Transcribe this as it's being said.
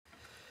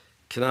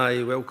Can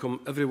I welcome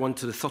everyone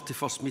to the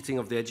 31st meeting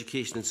of the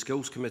Education and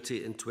Skills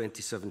Committee in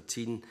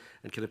 2017,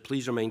 and can I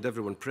please remind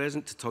everyone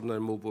present to turn their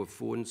mobile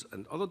phones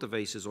and other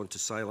devices onto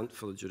silent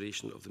for the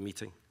duration of the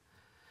meeting.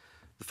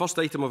 The first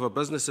item of our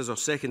business is our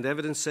second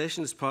evidence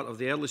session as part of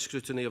the early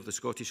scrutiny of the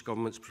Scottish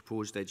Government's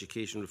proposed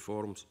education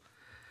reforms.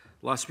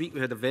 Last week we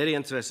had a very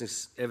interesting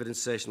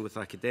evidence session with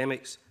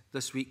academics.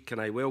 This week can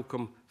I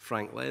welcome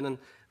Frank Lennon,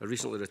 a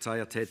recently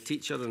retired head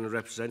teacher and a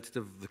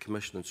representative of the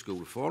Commission on School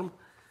Reform,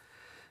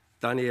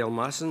 Danielle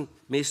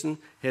Mason,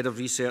 Head of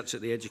Research at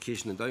the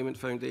Education Endowment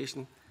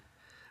Foundation,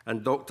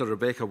 and Dr.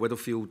 Rebekah,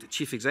 Widdowfield,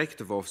 Chief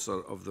Executive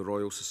Officer of the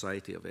Royal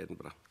Society of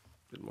Edinburgh.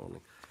 Good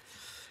morning.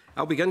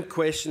 I'll begin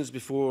questions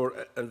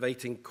before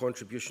inviting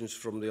contributions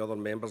from the other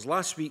members.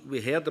 Last week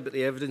we heard about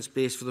the evidence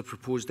base for the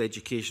proposed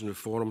education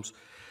reforms.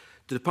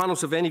 Do the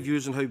panels have any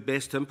views on how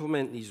best to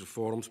implement these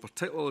reforms,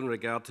 particularly in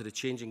regard to the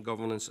changing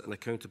governance and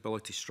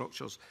accountability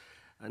structures?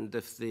 And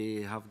if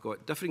they have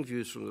got differing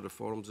views from the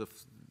reforms, if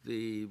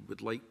they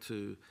would like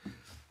to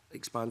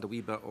expand a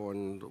wee bit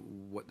on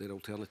what their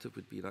alternative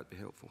would be, that'd be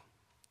helpful.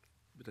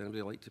 Would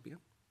anybody like to begin?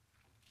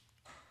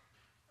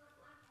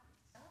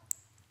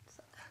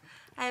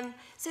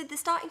 So the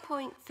starting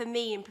point for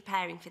me in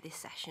preparing for this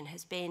session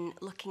has been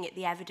looking at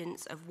the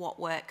evidence of what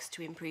works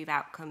to improve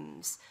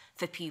outcomes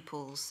for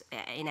pupils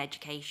in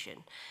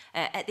education.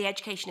 At the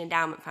Education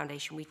Endowment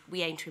Foundation,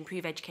 we aim to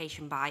improve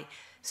education by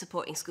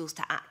supporting schools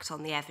to act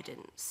on the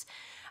evidence.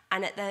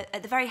 And at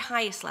the very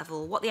highest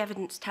level, what the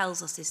evidence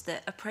tells us is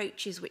that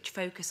approaches which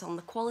focus on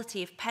the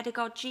quality of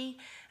pedagogy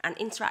and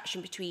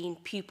interaction between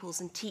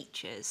pupils and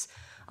teachers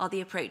are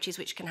the approaches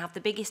which can have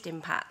the biggest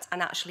impact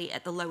and actually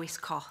at the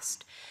lowest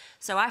cost.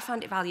 So I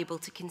found it valuable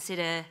to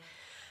consider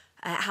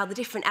how the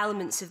different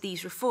elements of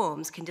these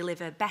reforms can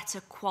deliver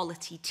better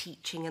quality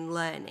teaching and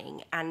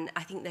learning. And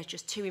I think there's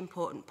just two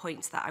important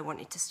points that I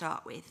wanted to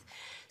start with.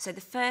 So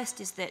the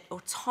first is that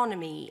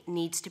autonomy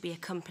needs to be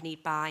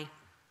accompanied by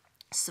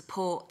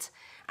support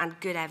and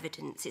good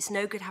evidence. It's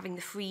no good having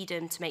the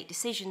freedom to make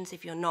decisions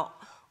if you're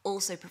not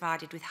also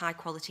provided with high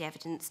quality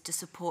evidence to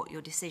support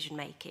your decision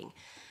making.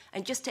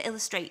 And just to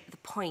illustrate the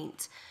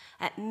point,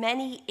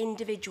 many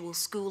individual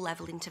school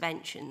level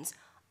interventions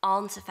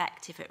aren't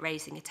effective at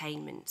raising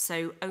attainment.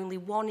 So only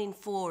 1 in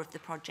 4 of the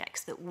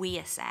projects that we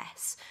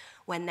assess,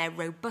 when they're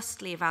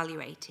robustly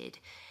evaluated,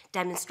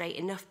 demonstrate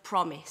enough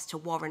promise to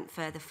warrant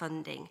further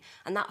funding.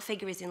 And that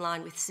figure is in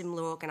line with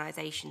similar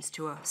organisations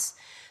to us.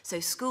 So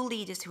school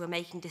leaders who are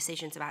making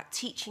decisions about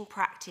teaching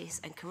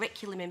practice and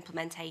curriculum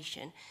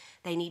implementation,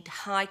 they need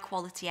high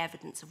quality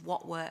evidence of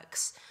what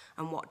works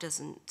and what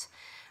doesn't.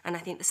 And I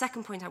think the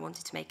second point I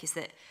wanted to make is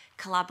that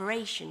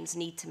collaborations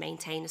need to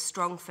maintain a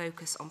strong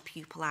focus on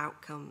pupil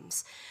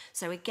outcomes.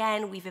 So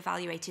again, we've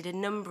evaluated a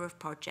number of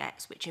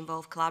projects which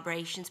involve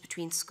collaborations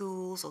between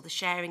schools or the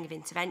sharing of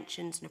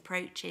interventions and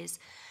approaches.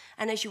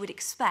 And as you would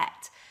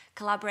expect,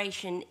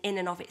 collaboration in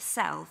and of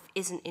itself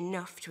isn't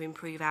enough to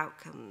improve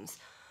outcomes.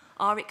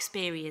 Our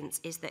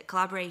experience is that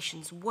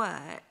collaborations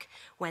work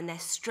when they're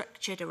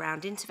structured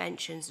around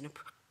interventions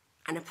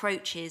and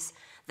approaches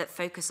that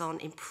focus on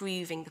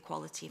improving the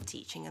quality of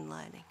teaching and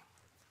learning.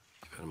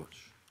 Thank you very much.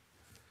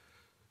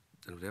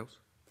 Anybody else?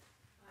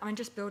 I mean,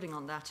 just building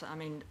on that, I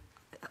mean,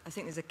 I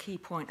think there's a key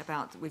point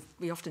about,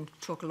 we often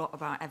talk a lot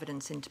about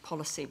evidence into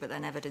policy, but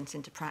then evidence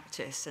into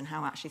practice and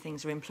how actually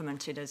things are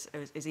implemented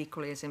is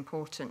equally as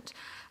important.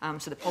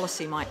 So the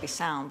policy might be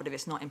sound, but if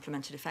it's not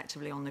implemented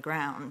effectively on the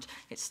ground,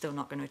 it's still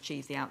not going to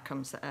achieve the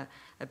outcomes that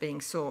are being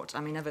sought.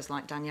 I mean, others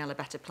like Danielle are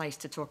better placed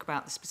to talk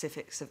about the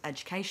specifics of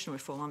educational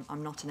reform.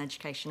 I'm not an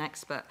education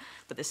expert,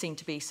 but there seem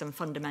to be some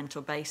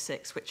fundamental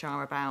basics which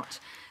are about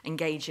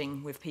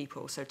engaging with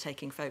people, so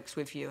taking folks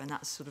with you, and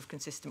that's sort of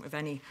consistent with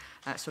any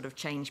sort of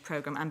change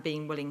programme, and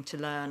being willing to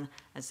learn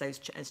as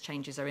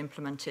changes are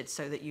implemented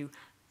so that you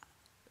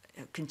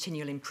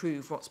continually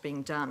improve what's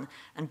being done,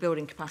 and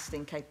building capacity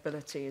and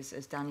capability,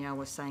 as Danielle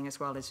was saying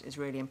as well, is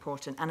really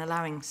important, and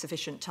allowing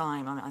sufficient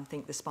time. I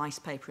think the SPICE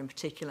paper in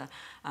particular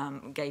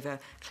gave a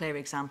clear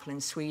example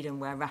in Sweden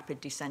where rapid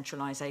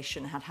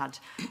decentralisation had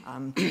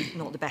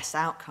not the best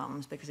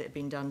outcomes because it had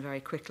been done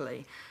very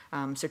quickly.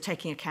 So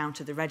taking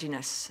account of the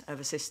readiness of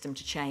a system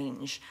to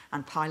change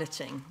and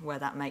piloting where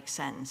that makes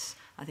sense,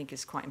 I think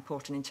is quite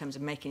important in terms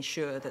of making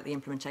sure that the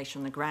implementation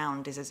on the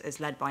ground is as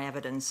led by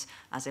evidence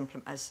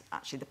as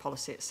actually the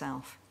policy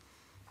itself.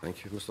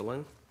 Thank you. Mr.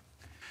 Lennon?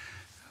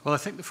 Well, I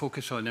think the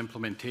focus on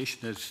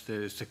implementation is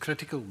the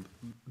critical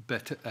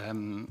bit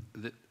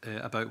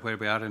about where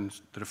we are in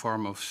the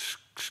reform of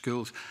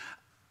schools.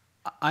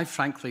 I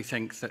frankly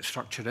think that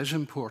structure is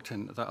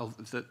important,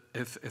 that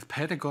if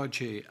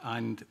pedagogy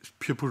and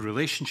pupil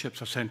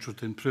relationships are central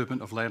to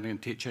improvement of learning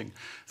and teaching,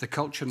 the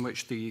culture in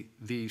which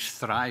these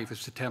thrive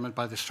is determined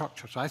by the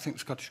structure. So I think the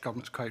Scottish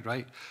Government is quite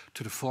right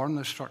to reform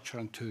the structure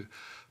and to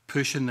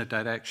push in the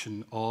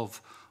direction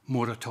of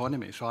more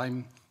autonomy. So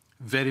I'm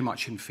very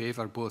much in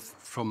favour, both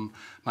from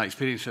my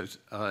experience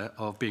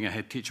of being a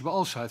head teacher, but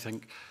also I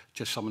think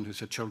just someone who's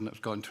had children that's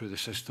gone through the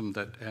system,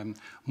 that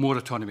more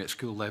autonomy at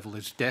school level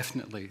is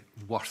definitely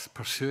worth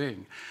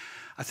pursuing.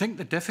 I think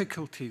the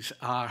difficulties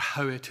are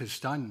how it is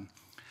done.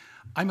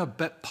 I'm a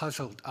bit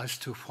puzzled as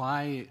to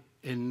why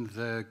in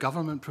the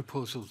government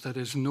proposals there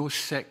is no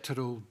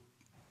sectoral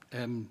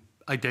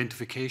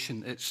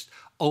identification. It's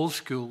all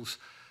schools,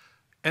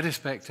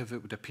 irrespective,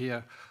 it would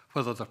appear,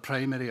 whether they're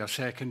primary or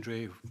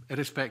secondary,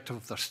 irrespective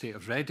of their state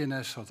of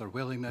readiness or their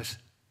willingness,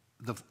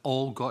 they've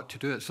all got to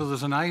do it. So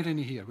there's an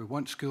irony here. We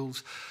want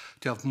schools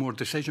to have more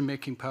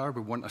decision-making power. We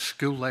want a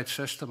school-led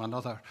system,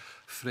 another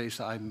phrase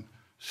that I'm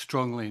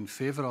strongly in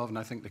favour of, and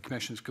I think the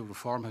Commission on School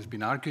Reform has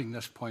been arguing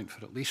this point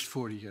for at least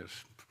 4 years,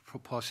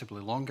 possibly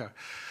longer.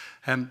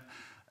 But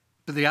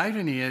the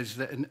irony is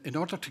that in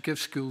order to give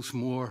schools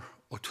more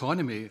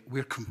autonomy,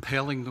 we're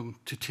compelling them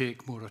to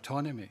take more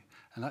autonomy.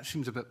 And that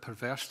seems a bit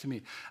perverse to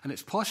me. And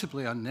it's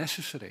possibly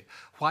unnecessary.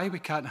 Why we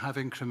can't have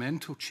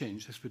incremental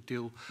change, this would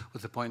deal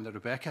with the point that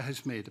Rebekah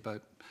has made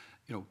about,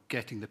 you know,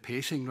 getting the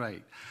pacing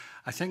right.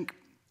 I think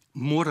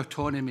more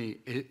autonomy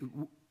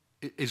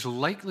is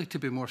likely to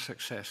be more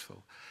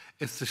successful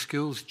if the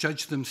schools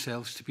judge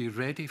themselves to be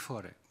ready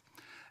for it,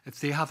 if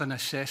they have an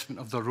assessment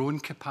of their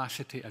own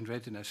capacity and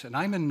readiness. And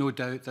I'm in no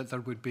doubt that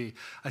there would be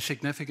a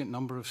significant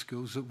number of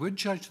schools that would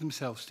judge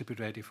themselves to be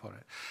ready for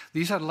it.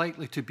 These are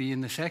likely to be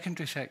in the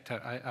secondary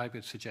sector, I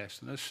would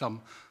suggest, and there's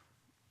some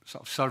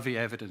sort of survey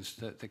evidence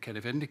that kind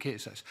of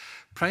indicates this.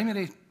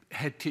 Primary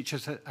head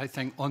teachers, I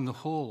think, on the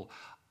whole,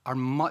 are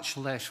much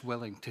less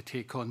willing to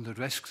take on the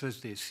risks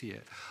as they see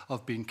it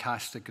of being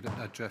cast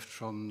adrift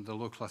from the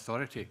local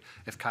authority,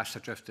 if cast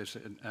adrift is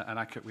an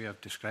accurate way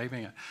of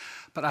describing it.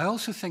 But I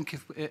also think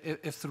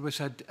if there was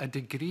a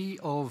degree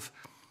of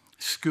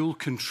school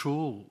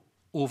control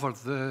over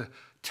the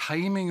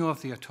timing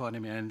of the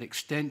autonomy and the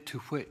extent to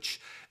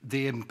which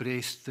they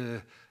embraced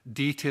the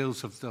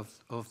details of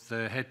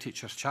the head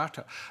teacher's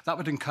charter, that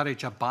would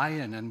encourage a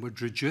buy-in and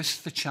would reduce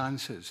the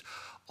chances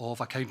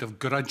of a kind of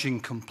grudging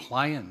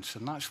compliance.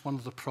 And that's one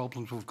of the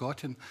problems we've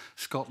got in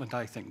Scotland,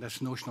 I think,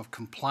 this notion of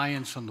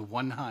compliance on the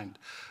one hand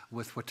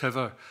with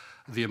whatever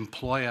the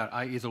employer,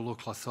 i.e. the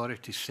local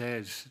authority,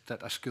 says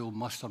that a school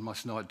must or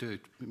must not do.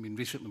 I mean,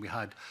 recently we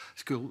had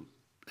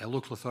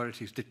local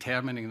authorities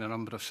determining the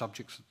number of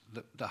subjects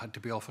that had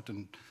to be offered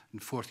in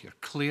fourth year.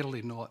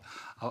 Clearly not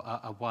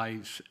a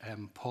wise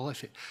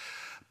policy.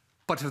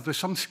 But if there's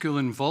some school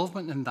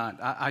involvement in that,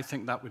 I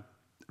think that would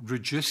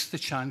reduce the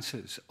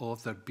chances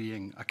of there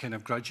being a kind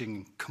of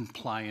grudging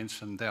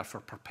compliance and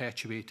therefore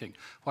perpetuating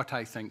what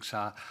I think is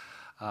a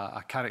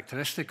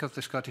characteristic of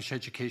the Scottish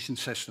education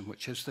system,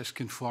 which is this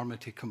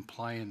conformity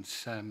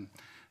compliance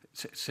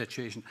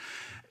situation.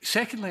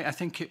 Secondly, I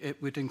think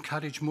it would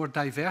encourage more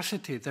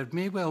diversity. There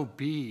may well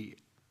be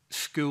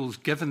schools,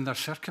 given their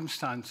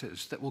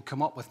circumstances, that will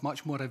come up with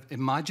much more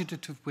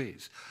imaginative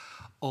ways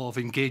of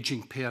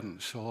engaging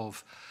parents,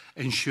 of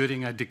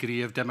ensuring a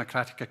degree of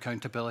democratic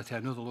accountability. I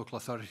know the local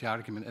authority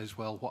argument is,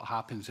 well, what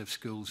happens if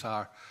schools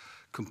are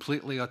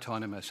completely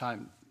autonomous?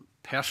 I'm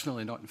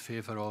personally not in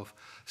favour of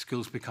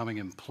schools becoming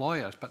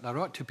employers, but there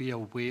ought to be a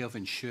way of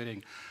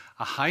ensuring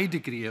a high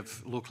degree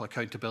of local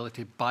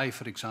accountability by,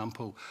 for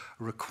example,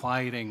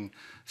 requiring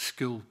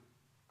school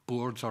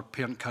boards or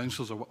parent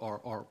councils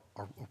or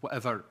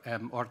whatever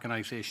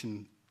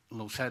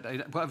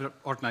whatever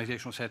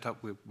organisational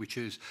setup we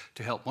choose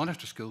to help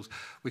monitor schools,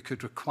 we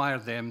could require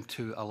them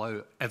to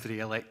allow every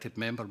elected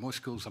member. Most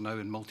schools are now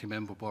in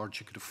multi-member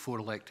boards. You could have 4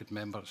 elected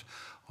members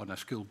on a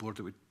school board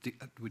that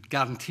would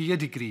guarantee a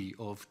degree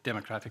of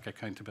democratic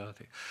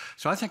accountability.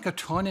 So I think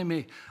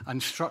autonomy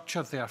and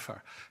structure,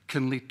 therefore,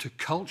 can lead to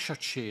culture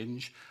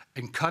change,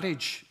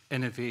 encourage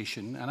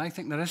innovation, and I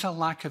think there is a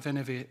lack of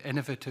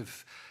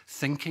innovative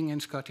thinking in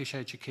Scottish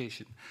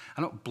education.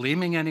 I'm not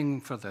blaming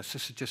anyone for this.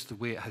 This is just the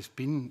way it has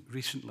been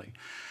recently.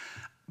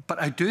 But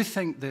I do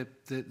think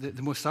that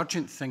the most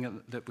urgent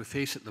thing that we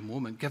face at the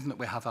moment, given that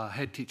we have a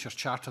head teacher's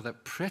charter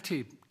that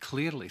pretty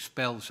clearly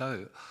spells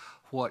out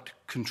what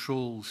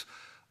controls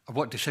or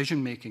what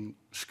decision-making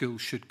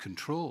schools should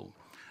control,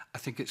 I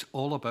think it's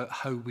all about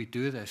how we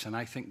do this. And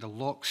I think the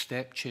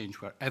lockstep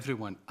change where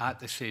everyone at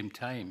the same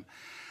time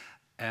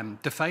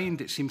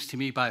defined, it seems to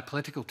me, by a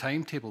political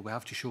timetable, we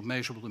have to show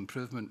measurable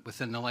improvement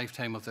within the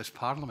lifetime of this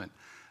Parliament.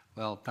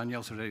 Well,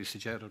 Danielle's already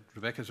suggested,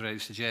 Rebekah's already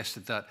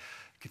suggested that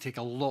it could take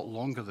a lot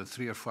longer than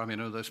 3 or 4. I mean,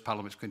 I know this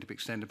Parliament's going to be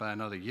extended by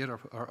another year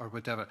or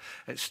whatever.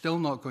 It's still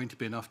not going to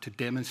be enough to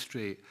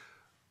demonstrate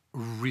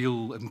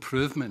real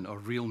improvement or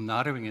real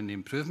narrowing in the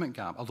improvement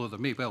gap, although there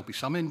may well be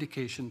some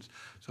indications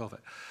of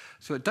it.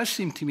 So it does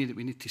seem to me that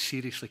we need to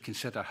seriously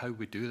consider how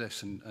we do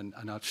this and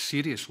a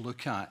serious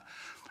look at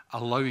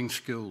allowing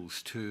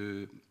schools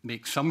to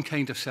make some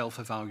kind of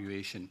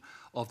self-evaluation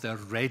of their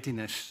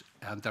readiness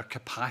and their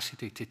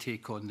capacity to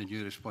take on the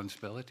new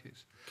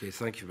responsibilities. Okay,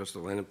 thank you,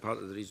 Mr. Lennon. Part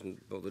of the reason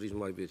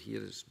why we're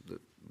here is that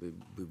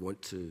we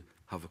want to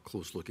have a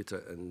close look at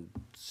it and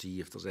see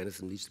if there's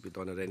anything that needs to be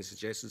done or any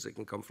suggestions that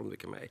can come from the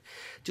committee.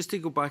 Just to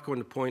go back on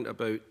the point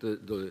about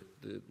the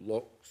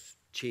lock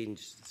change,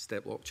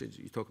 step lock change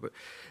that you talk about,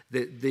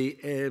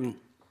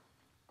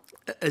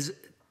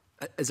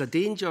 is a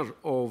danger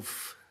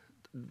of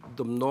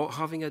them not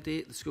having a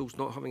date, the schools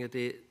not having a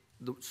date,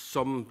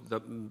 some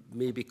that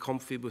may be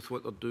comfy with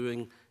what they're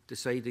doing,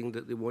 deciding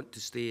that they want to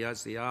stay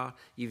as they are,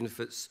 even if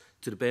it's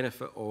to the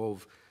benefit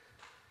of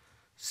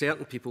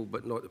certain people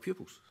but not the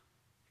pupils.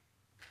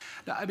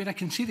 Now, I mean, I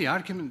can see the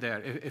argument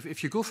there.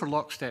 If you go for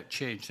lockstep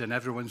change, then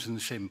everyone's in the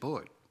same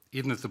boat,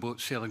 even if the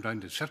boat's sailing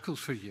around in circles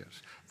for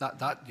years.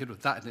 That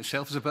in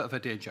itself is a bit of a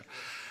danger.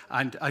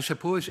 And I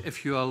suppose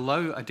if you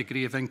allow a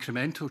degree of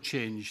incremental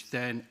change,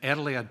 then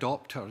early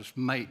adopters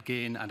might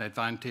gain an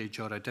advantage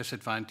or a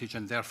disadvantage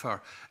and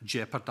therefore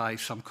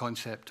jeopardise some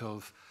concept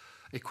of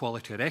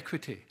equality or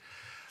equity.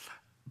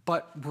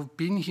 But we've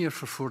been here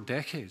for 4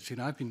 decades. You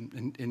know, I've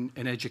been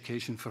in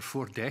education for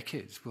 4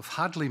 decades. We've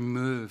hardly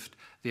moved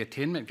the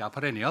attainment gap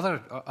or any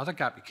other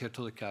gap you care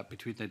to look at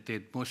between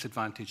the most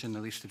advantaged and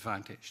the least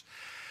advantaged.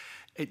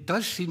 It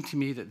does seem to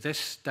me that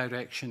this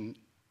direction,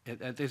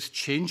 this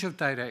change of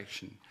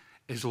direction,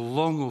 is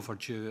long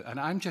overdue, and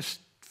I'm just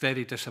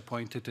very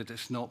disappointed that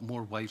it's not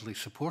more widely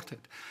supported.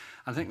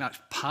 I think that's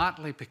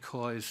partly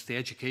because the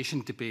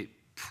education debate,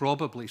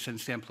 probably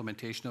since the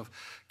implementation of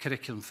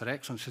Curriculum for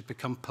Excellence, has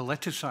become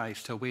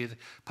politicised to a way,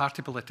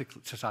 party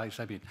politicised,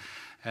 I mean,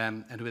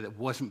 in a way that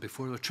wasn't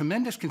before. There was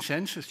tremendous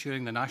consensus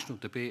during the national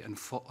debate and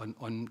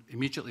on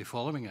immediately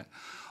following it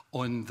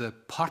on the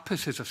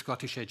purposes of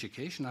Scottish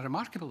education, a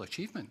remarkable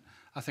achievement,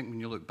 I think, when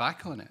you look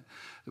back on it,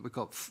 that we've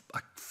got a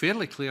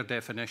fairly clear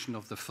definition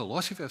of the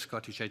philosophy of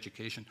Scottish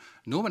education.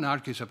 No one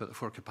argues about the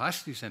 4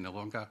 capacities any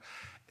longer.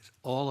 It's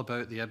all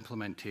about the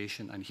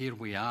implementation, and here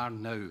we are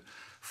now,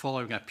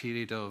 following a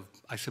period of,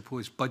 I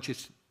suppose,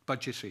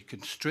 budgetary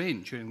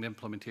constraint during the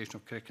implementation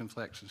of Curriculum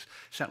for Excellence.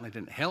 Certainly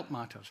didn't help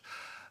matters.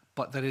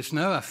 But there is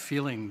now a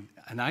feeling,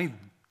 and I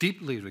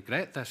deeply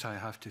regret this, I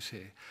have to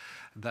say,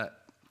 that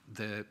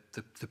the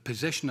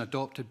position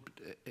adopted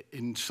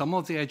in some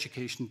of the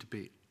education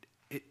debate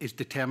is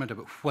determined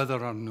about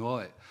whether or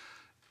not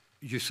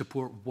you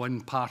support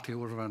one party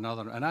over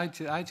another. And I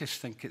just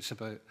think it's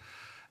about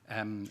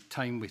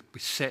time we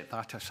set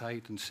that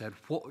aside and said,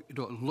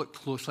 look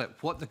closely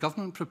at what the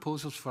government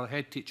proposals for a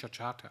head teacher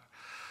charter,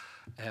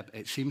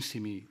 it seems to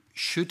me,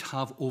 should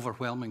have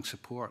overwhelming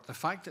support. The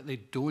fact that they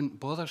don't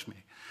bothers me.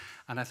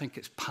 And I think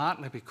it's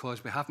partly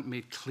because we haven't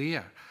made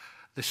clear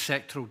the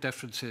sectoral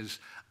differences,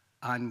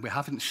 and we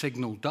haven't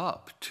signalled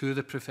up to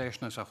the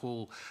profession as a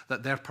whole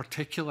that their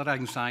particular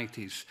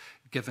anxieties,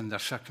 given their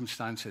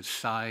circumstances,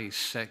 size,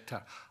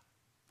 sector,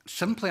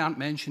 simply aren't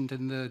mentioned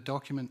in the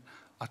document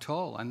at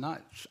all. And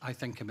that's, I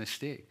think, a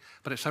mistake.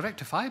 But it's a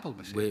rectifiable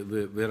mistake.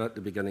 We're at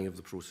the beginning of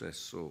the process,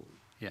 so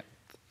yeah.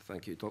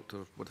 Thank you.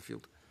 Dr.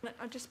 Widdowfield.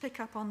 I'll just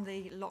pick up on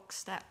the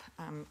lockstep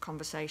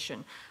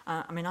conversation.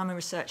 I mean, I'm a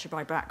researcher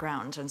by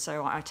background, and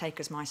so I take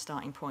as my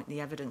starting point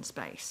the evidence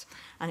base.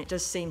 And it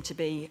does seem to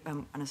be,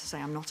 and as I say,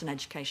 I'm not an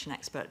education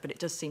expert, but it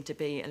does seem to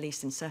be, at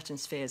least in certain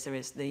spheres,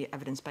 the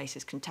evidence base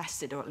is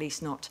contested, or at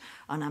least not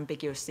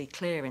unambiguously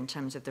clear in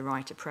terms of the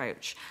right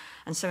approach.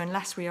 And so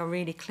unless we are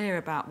really clear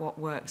about what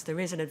works, there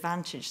is an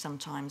advantage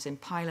sometimes in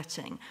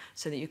piloting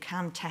so that you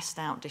can test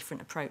out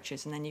different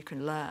approaches and then you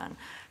can learn,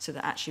 so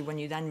that actually when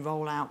you then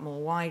roll out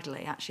more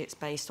widely, actually it's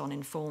based on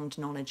informed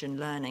knowledge and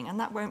learning. And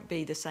that won't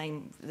be the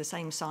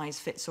same size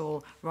fits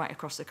all right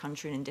across the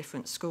country and in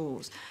different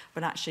schools.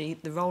 But actually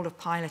the role of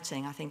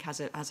piloting, I think, has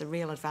a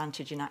real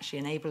advantage in actually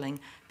enabling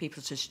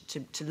people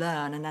to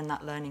learn, and then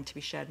that learning to be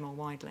shared more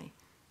widely.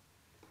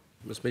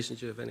 Ms Mason,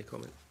 do you have any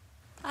comment?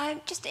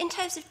 Just in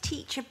terms of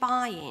teacher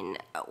buy-in,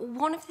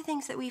 one of the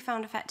things that we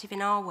found effective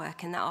in our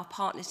work and that our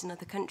partners in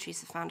other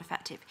countries have found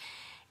effective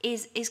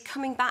is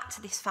coming back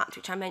to this fact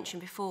which I mentioned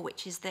before,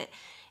 which is that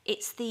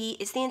it's the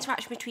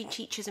interaction between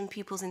teachers and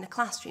pupils in the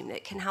classroom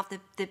that can have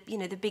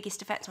the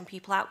biggest effect on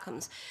pupil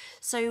outcomes.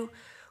 So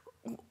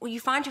you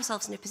find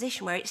yourselves in a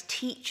position where it's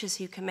teachers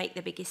who can make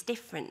the biggest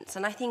difference.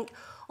 And I think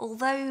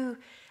although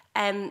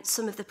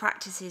some of the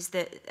practices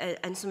that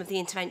and some of the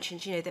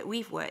interventions, you know, that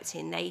we've worked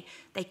in,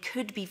 they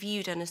could be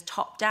viewed as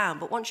top down,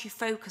 but once you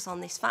focus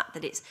on this fact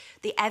that it's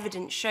the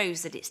evidence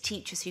shows that it's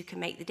teachers who can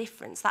make the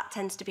difference, that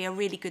tends to be a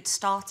really good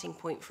starting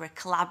point for a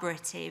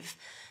collaborative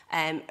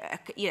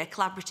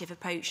collaborative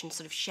approach and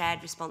sort of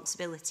shared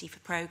responsibility for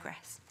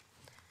progress.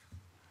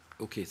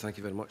 Okay, thank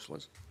you very much,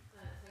 Liz.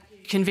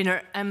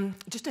 Convener,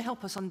 just to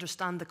help us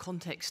understand the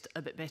context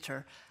a bit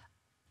better,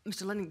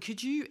 Mr Lennon,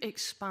 could you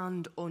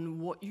expand on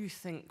what you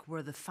think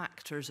were the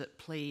factors at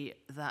play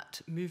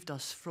that moved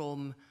us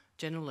from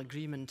general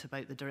agreement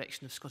about the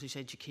direction of Scottish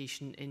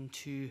education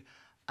into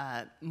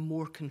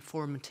more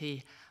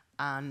conformity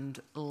and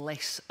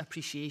less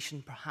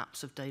appreciation,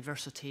 perhaps, of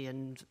diversity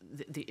and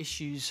the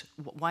issues?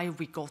 Why have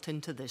we got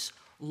into this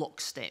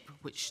lockstep,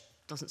 which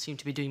doesn't seem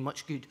to be doing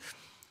much good?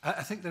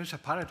 I think there's a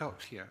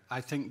paradox here.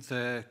 I think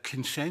the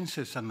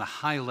consensus and the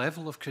high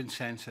level of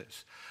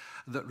consensus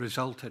that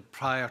resulted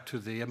prior to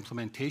the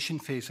implementation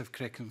phase of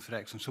Curriculum for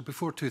Excellence, so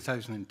before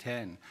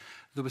 2010,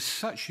 there was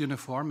such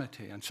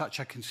uniformity and such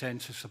a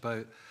consensus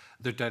about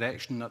the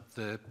direction that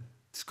the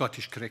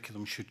Scottish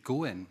curriculum should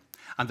go in,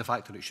 and the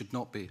fact that it should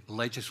not be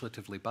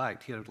legislatively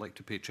backed. Here I'd like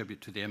to pay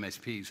tribute to the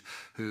MSPs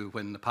who,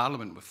 when the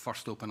Parliament was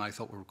first open, I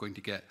thought we were going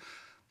to get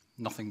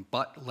nothing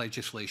but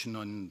legislation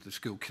on the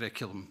school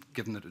curriculum,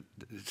 given the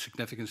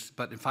significance.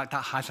 But in fact,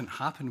 that hasn't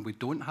happened. We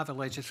don't have a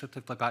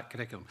legislatively backed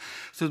curriculum.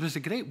 So there was a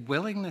great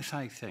willingness,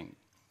 I think,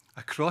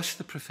 across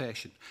the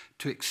profession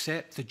to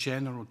accept the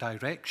general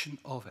direction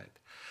of it.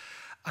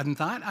 And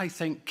that, I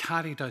think,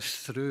 carried us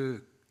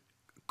through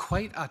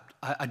quite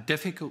a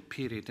difficult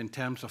period in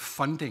terms of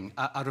funding.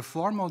 A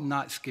reform on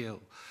that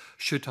scale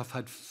should have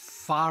had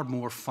far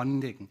more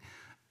funding,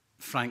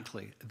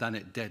 frankly, than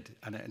it did.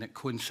 And it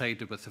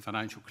coincided with the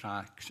financial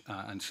crash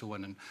and so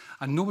on.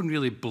 And no one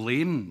really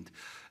blamed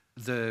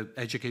the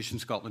Education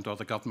Scotland or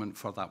the government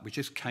for that. We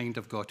just kind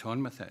of got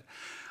on with it.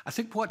 I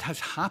think what has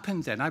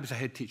happened then, I was a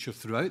head teacher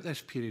throughout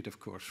this period, of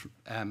course,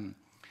 and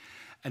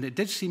it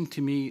did seem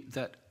to me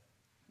that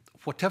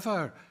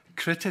whatever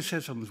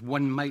criticisms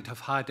one might have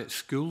had at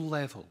school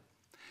level,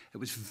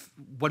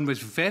 one was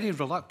very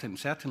reluctant,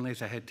 certainly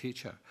as a head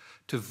teacher,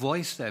 to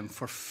voice them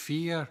for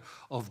fear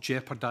of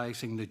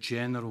jeopardising the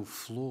general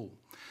flow.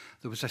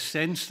 There was a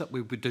sense that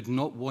we did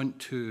not want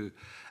to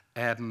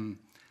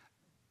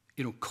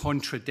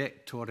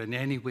contradict or in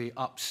any way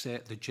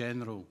upset the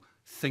general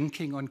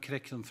thinking on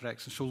curriculum for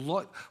excellence.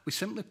 So we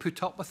simply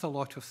put up with a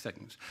lot of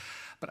things.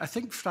 But I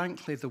think,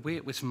 frankly, the way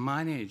it was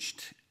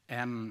managed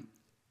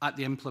at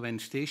the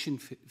implementation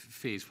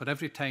phase, where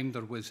every time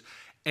there was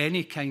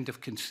any kind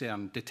of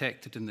concern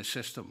detected in the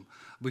system,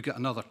 we got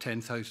another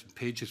 10,000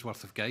 pages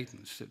worth of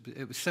guidance.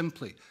 It was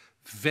simply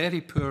very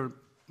poor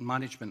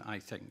management, I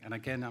think. And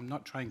again, I'm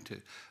not trying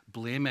to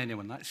blame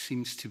anyone. That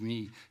seems to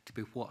me to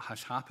be what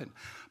has happened.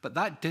 But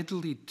that did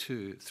lead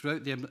to,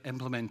 throughout the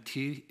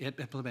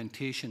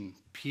implementation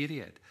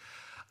period,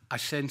 a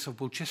sense of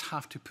we'll just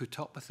have to put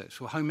up with it.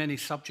 So how many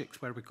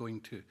subjects were we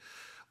going to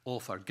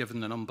offer,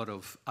 given the number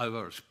of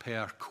hours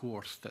per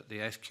course that the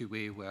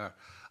SQA were,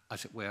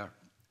 as it were,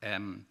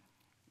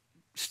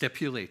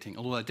 stipulating?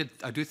 Although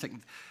I do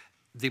think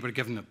they were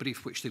given a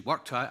brief which they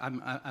worked to.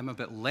 I'm a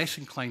bit less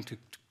inclined to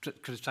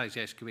criticise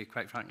the SQA,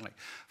 quite frankly,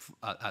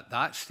 at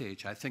that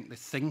stage. I think the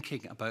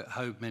thinking about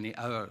how many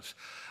hours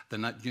the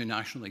new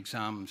national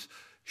exams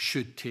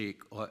should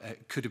take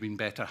could have been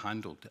better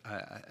handled.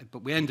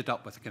 But we ended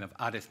up with a kind of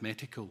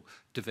arithmetical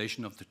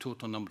division of the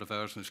total number of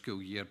hours in a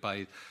school year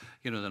by,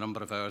 the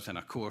number of hours in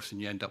a course, and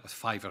you end up with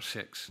 5 or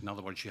 6. In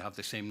other words, you have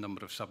the same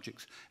number of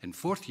subjects in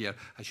 4th year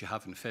as you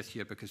have in 5th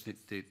year, because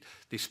they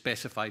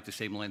specified the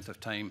same length of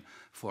time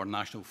for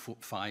national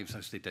 5s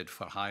as they did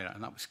for higher,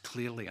 and that was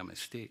clearly a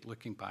mistake,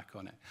 looking back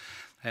on it.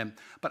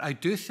 But I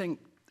do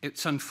think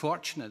it's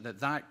unfortunate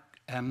that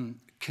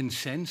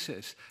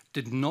consensus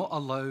did not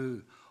allow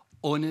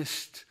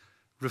honest,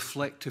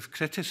 reflective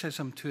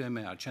criticism to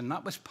emerge. And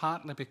that was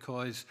partly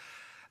because,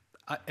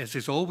 as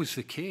is always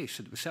the case,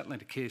 it was certainly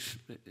the case,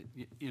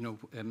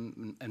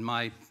 in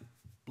my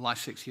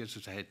last 6 years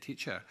as a head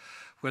teacher,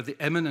 where the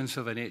imminence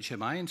of an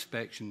HMI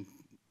inspection,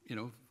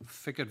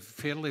 figured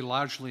fairly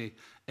largely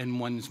in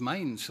one's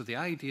mind. So the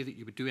idea that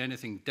you would do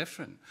anything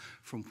different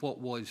from what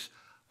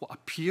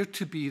appeared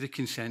to be the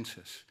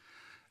consensus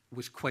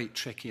was quite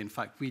tricky. In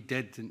fact, we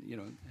did,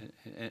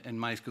 in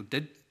my school,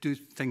 did do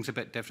things a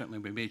bit differently.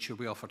 We made sure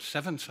we offered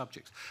 7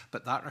 subjects,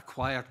 but that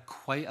required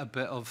quite a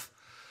bit of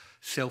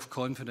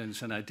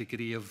self-confidence and a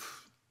degree of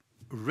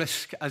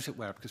risk, as it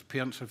were, because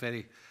parents are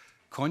very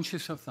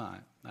conscious of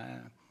that.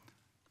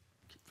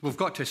 We've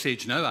got to a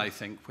stage now, I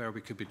think, where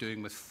we could be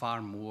doing with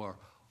far more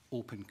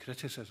open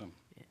criticism.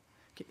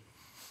 Yeah.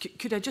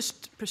 Could I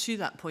just pursue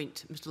that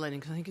point, Mr. Lennon,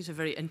 because I think it's a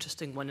very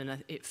interesting one,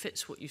 and it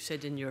fits what you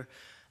said in your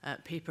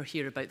paper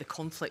here about the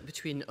conflict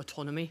between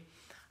autonomy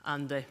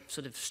and the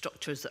sort of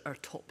structures that are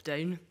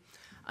top-down.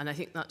 And I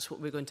think that's what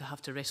we're going to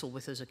have to wrestle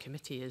with as a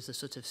committee, is the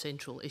sort of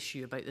central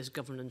issue about this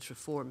governance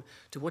reform.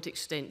 To what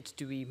extent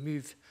do we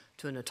move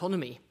to an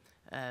autonomy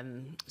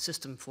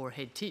system for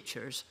head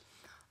teachers,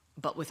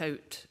 but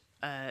without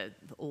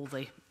all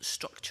the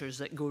structures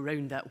that go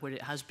around that, where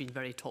it has been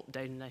very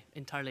top-down? And I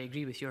entirely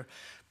agree with your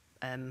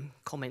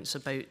comments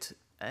about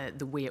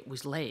the way it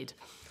was led.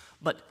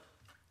 But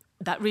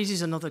that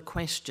raises another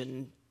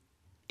question.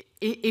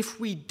 If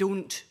we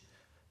don't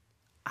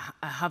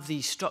have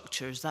these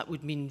structures, that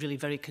would mean really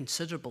very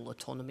considerable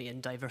autonomy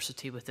and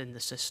diversity within the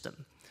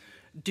system.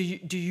 Do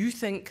you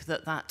think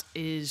that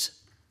is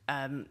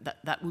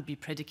that would be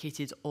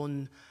predicated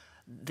on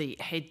the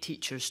head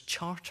teacher's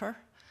charter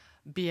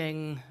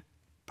being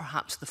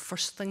perhaps the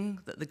first thing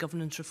that the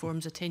governance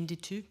reforms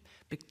attended to,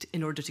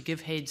 in order to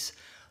give heads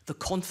the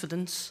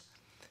confidence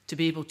to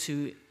be able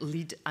to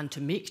lead and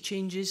to make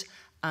changes,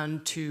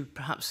 and to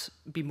perhaps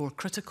be more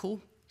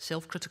critical,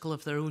 self-critical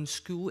of their own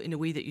school in a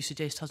way that you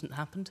suggest hasn't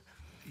happened?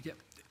 Yeah,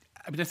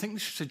 I mean, I think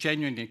this is a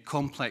genuinely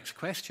complex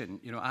question.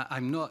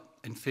 I'm not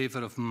in favour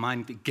of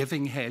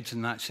giving heads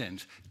in that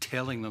sense,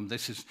 telling them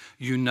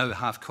you now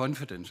have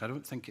confidence. I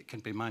don't think it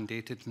can be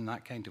mandated in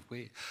that kind of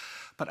way.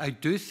 But I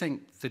do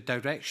think the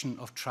direction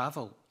of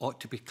travel ought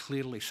to be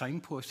clearly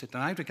signposted.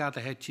 And I regard the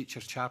head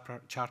teacher's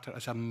charter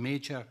as a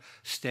major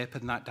step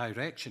in that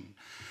direction.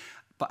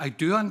 But I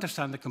do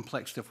understand the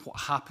complexity of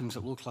what happens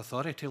at local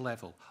authority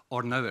level,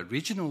 or now at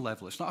regional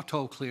level. It's not at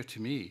all clear to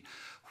me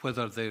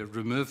whether the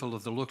removal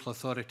of the local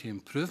authority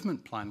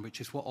improvement plan,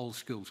 which is what all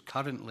schools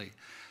currently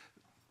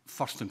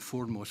first and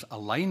foremost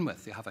align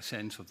with, they have a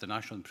sense of the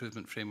National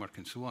Improvement Framework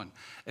and so on.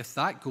 If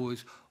that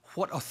goes,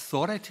 what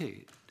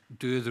authority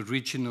do the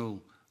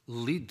regional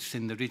leads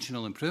in the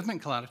regional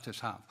improvement collaboratives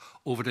have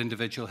over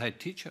individual head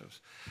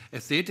teachers?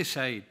 If they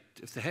decide,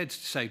 if the heads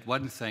decide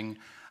one thing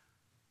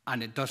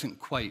and it doesn't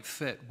quite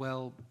fit,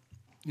 well,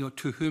 you know,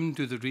 to whom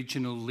do the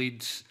regional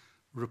leads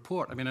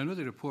report? I mean, I know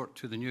they report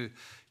to the new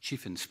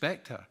chief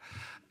inspector,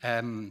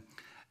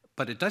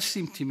 but it does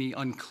seem to me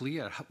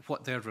unclear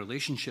what their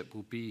relationship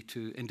will be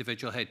to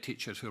individual head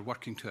teachers who are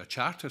working to a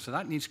charter. So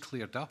that needs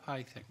cleared up,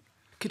 I think.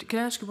 Can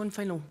I ask you one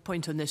final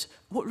point on this?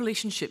 What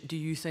relationship do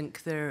you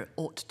think there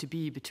ought to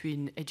be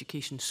between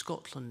Education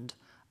Scotland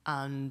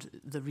and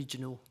the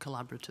regional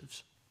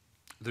collaboratives?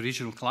 The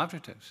regional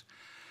collaboratives?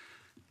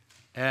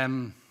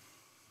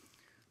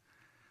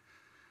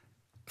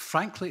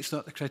 Frankly, it's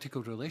not the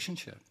critical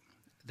relationship.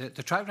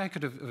 The track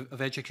record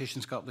of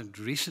Education Scotland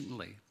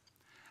recently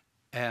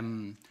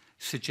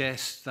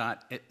suggests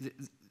that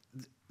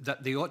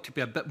that they ought to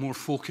be a bit more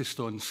focused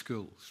on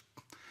schools.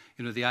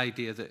 You know, the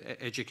idea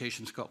that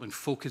Education Scotland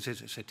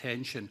focuses its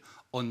attention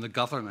on the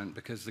government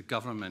because the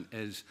government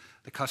is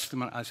the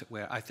customer, as it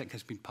were, I think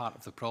has been part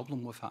of the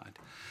problem we've had.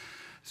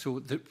 So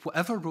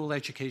whatever role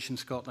Education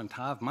Scotland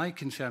have, my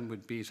concern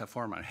would be, as a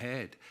former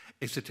head,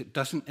 is that it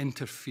doesn't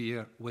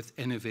interfere with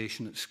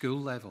innovation at school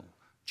level,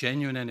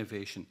 genuine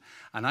innovation.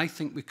 And I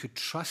think we could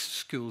trust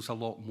schools a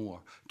lot more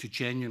to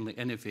genuinely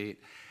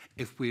innovate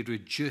if we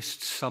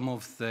reduced some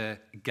of the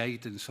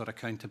guidance or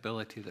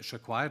accountability that's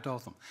required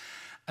of them.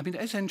 I mean,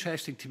 it is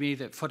interesting to me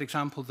that, for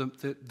example,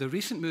 the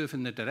recent move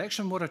in the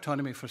direction of more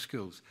autonomy for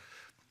schools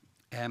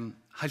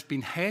has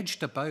been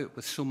hedged about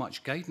with so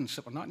much guidance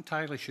that we're not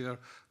entirely sure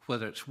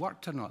whether it's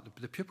worked or not.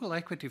 The pupil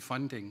equity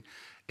funding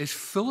is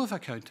full of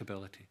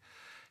accountability.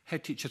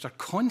 Head teachers are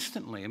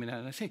constantly, I mean,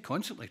 and I say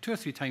constantly, 2 or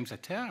 3 times a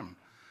term,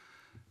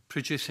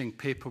 producing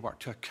paperwork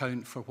to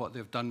account for what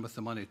they've done with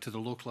the money to the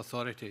local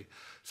authority.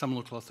 Some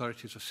local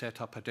authorities have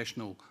set up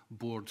additional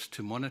boards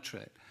to monitor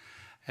it.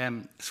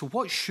 So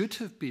what should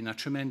have been a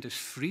tremendous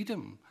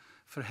freedom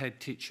for head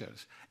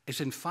teachers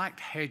is in fact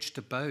hedged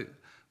about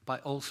by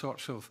all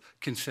sorts of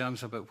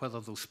concerns about whether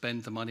they'll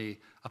spend the money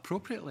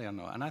appropriately or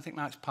not. And I think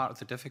that's part of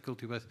the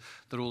difficulty with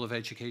the role of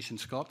Education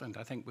Scotland.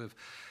 I think we've,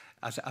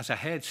 as a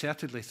head,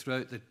 certainly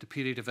throughout the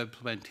period of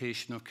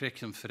implementation of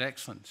Curriculum for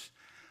Excellence,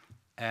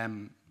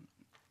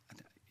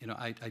 you know,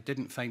 I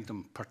didn't find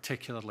them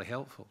particularly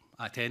helpful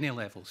at any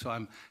level. So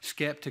I'm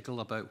sceptical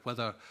about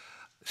whether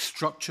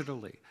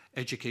structurally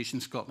Education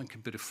Scotland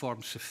can be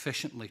reformed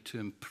sufficiently to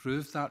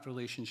improve that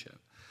relationship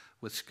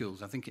with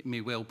schools. I think it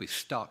may well be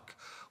stuck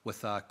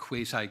with a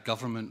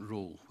quasi-government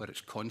role where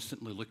it's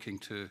constantly looking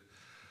to,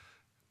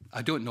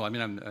 I don't know, I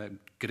mean, I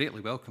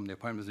greatly welcome the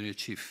appointment of the new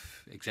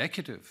chief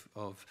executive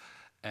of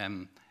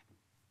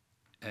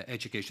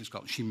Education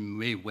Scotland. She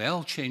may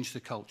well change the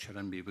culture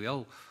and may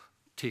well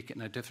take it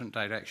in a different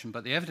direction,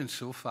 but the evidence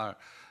so far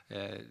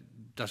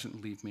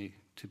doesn't leave me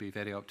to be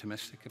very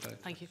optimistic about it.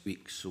 Thank you.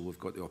 Weeks, so we've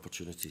got the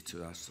opportunity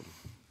to ask them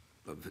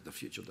about the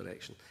future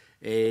direction.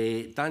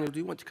 Daniel, do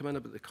you want to come in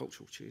about the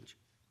cultural change?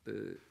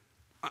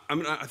 I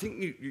mean, I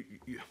think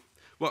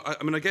well,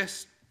 I mean, I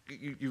guess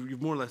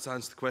you've more or less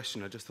answered the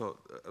question. I just thought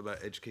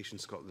about Education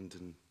Scotland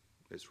and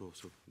its role,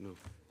 so no.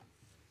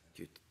 Thank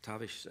you,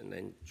 Tavish, and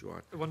then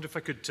Joanne. I wonder if I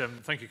could,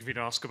 thank you,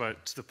 Convener, ask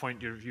about the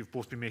point you've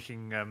both been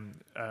making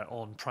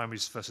on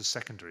primaries versus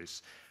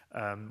secondaries.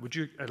 Would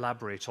you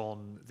elaborate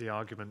on the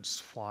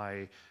arguments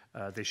why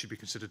they should be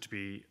considered to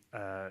be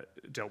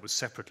dealt with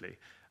separately?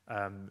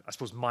 I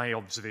suppose my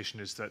observation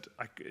is that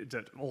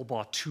that all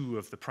bar 2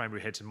 of the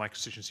primary heads in my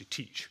constituency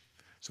teach.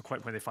 So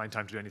quite when they find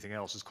time to do anything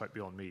else is quite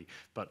beyond me.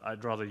 But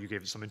I'd rather you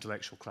gave some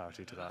intellectual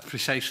clarity to that.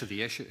 Precisely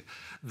the issue.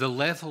 The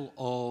level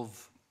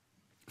of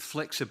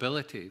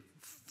flexibility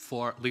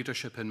for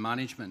leadership and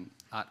management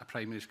at a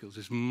primary schools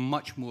is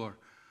much more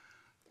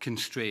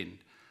constrained.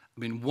 I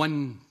mean,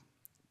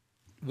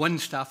 one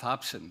staff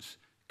absence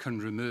can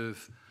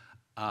remove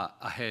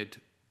a head,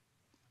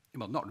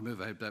 well, not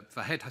remove a head, but if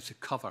a head has to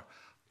cover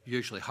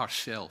usually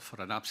herself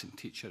or an absent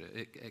teacher,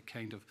 it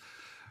kind of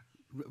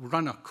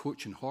run a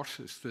coach and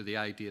horses through the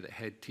idea that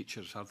head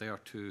teachers are there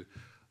to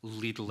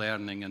lead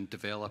learning and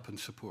develop and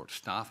support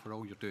staff, where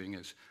all you're doing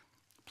is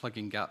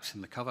plugging gaps in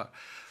the cover.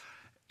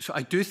 So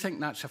I do think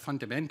that's a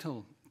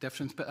fundamental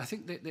difference, but I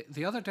think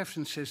the other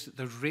difference is that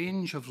the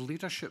range of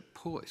leadership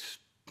posts,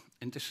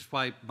 and this is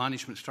why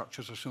management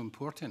structures are so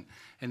important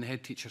in the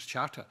Head Teacher's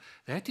Charter.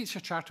 The Head Teacher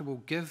Charter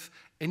will give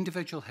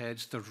individual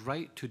heads the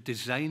right to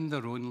design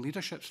their own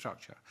leadership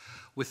structure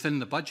within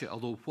the budget,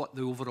 although what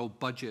the overall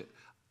budget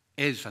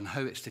is and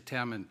how it's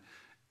determined,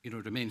 you know,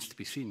 remains to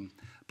be seen.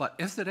 But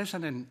if there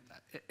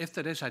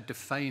is a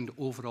defined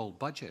overall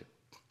budget,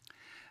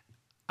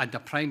 and a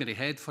primary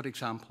head, for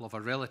example, of a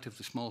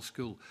relatively small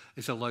school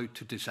is allowed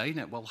to design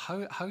it, well,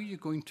 how are you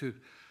going to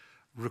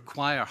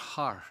require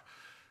her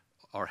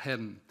or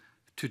him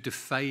to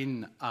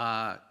define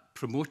a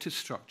promoted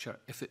structure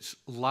if it's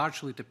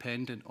largely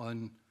dependent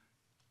on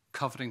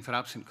covering for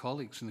absent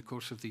colleagues in the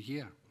course of the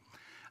year.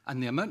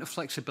 And the amount of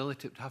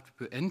flexibility that would have to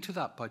put into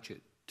that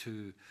budget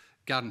to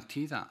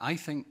guarantee that, I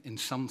think in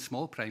some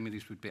small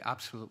primaries would be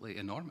absolutely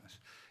enormous.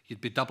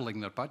 You'd be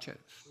doubling their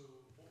budgets. So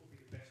what would be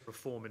the best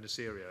reform in this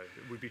area?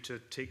 It would be to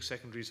take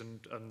secondaries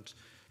and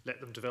let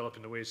them develop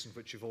in the ways in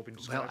which you've all been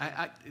describing?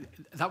 Well,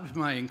 that was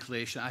my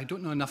inclination. I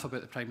don't know enough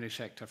about the primary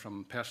sector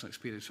from personal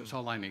experience. So it's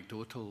all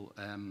anecdotal,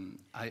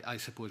 I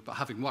suppose. But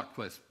having worked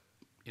with,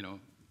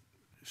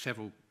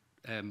 several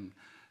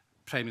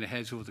primary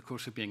heads over the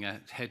course of being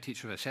a head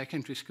teacher of a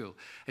secondary school,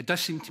 it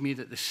does seem to me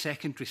that the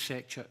secondary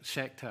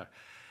sector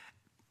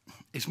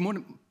is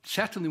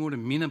certainly more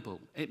amenable.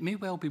 It may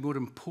well be more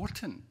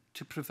important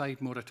to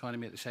provide more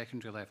autonomy at the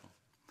secondary level.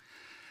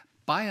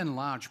 By and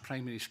large,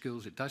 primary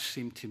schools, it does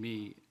seem to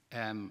me,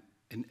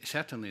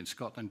 certainly in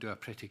Scotland, do a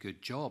pretty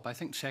good job. I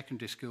think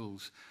secondary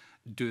schools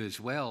do as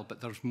well, but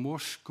there's more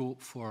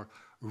scope for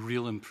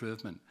real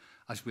improvement,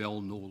 as we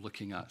all know,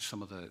 looking at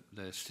some of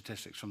the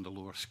statistics from the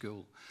lower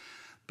school.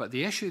 But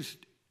the issues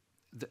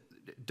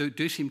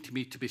do seem to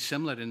me to be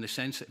similar in the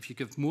sense that if you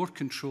give more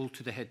control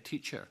to the head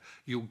teacher,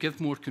 you'll give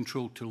more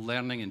control to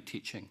learning and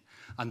teaching,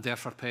 and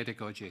therefore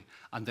pedagogy,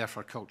 and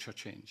therefore culture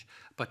change.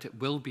 But it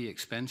will be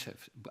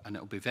expensive, and it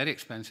will be very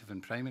expensive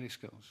in primary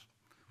schools,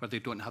 where they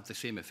don't have the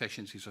same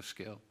efficiencies of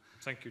scale.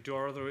 Thank you. Do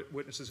our other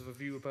witnesses have a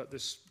view about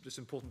this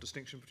important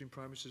distinction between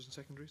primary schools and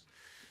secondaries?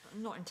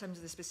 Not in terms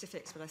of the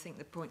specifics, but I think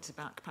the points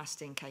about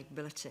capacity and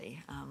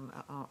capability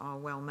are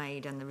well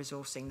made, and the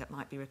resourcing that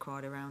might be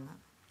required around that.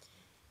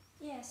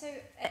 Yeah, so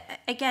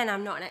again,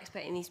 I'm not an expert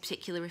in these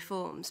particular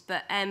reforms,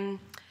 but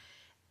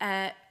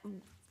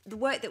the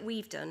work that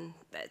we've done,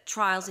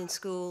 trials in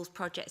schools,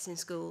 projects in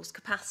schools,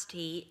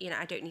 capacity,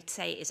 I don't need to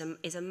say it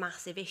is a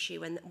massive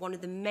issue. And one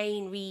of the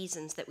main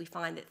reasons that we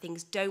find that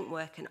things don't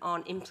work and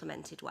aren't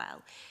implemented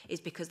well is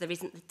because there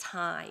isn't the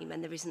time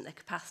and there isn't the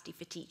capacity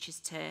for teachers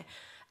to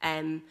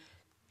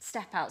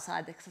step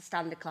outside the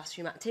standard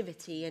classroom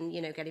activity and,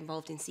 get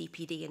involved in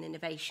CPD and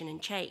innovation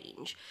and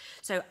change.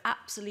 So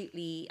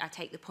absolutely, I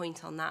take the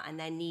point on that, and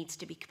there needs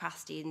to be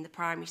capacity in the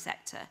primary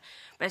sector.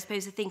 But I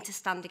suppose the thing to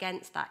stand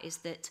against that is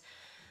that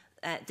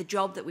the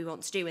job that we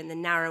want to do and the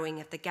narrowing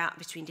of the gap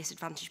between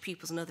disadvantaged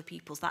pupils and other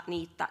pupils, that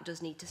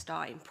does need to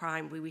start in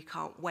primary. We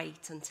can't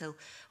wait until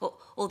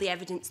all the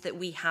evidence that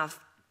we have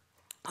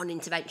on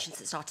interventions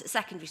that start at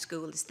secondary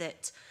school is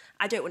that,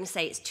 I don't want to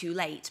say it's too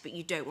late, but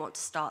you don't want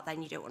to start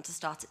then. You don't want to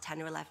start at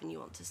 10 or 11. You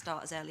want to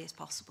start as early as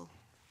possible.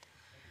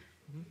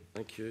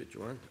 Thank you,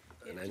 Joanne.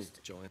 And then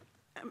Joanne.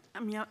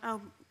 I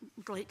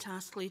would like to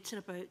ask later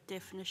about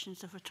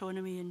definitions of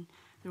autonomy and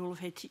the role of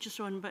head teachers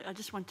on, but I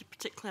just want to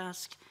particularly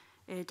ask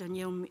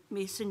Danielle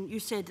Mason. You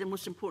said the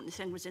most important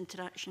thing was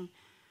interaction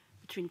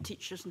between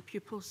teachers and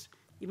pupils.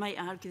 You might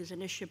argue there's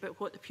an issue about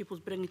what the pupils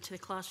bring into the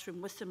classroom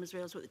with them as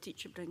well as what the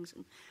teacher brings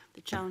and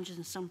the challenges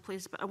in some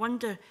places. But I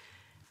wonder,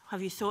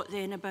 have you thought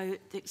then about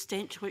the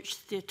extent to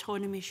which the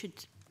autonomy should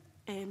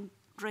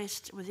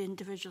rest with the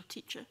individual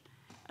teacher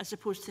as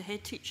opposed to the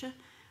head teacher?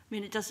 I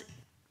mean, it does,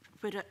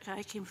 where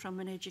I came from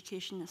in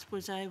education, I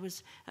suppose I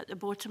was at the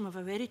bottom of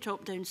a very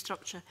top-down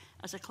structure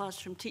as a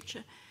classroom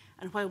teacher.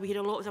 And while we hear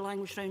a lot of the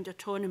language around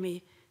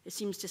autonomy, it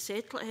seems to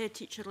settle at head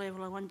teacher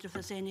level. I wonder if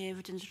there's any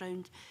evidence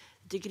around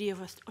the degree of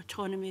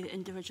autonomy that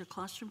individual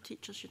classroom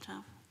teachers should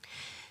have.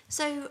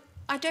 So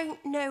I don't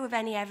know of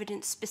any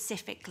evidence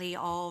specifically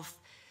of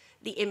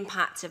the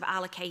impact of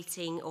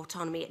allocating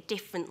autonomy at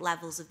different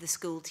levels of the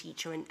school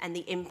teacher and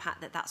the impact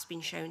that that's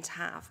been shown to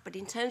have. But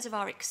in terms of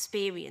our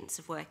experience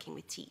of working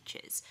with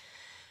teachers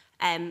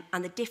and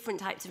the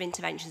different types of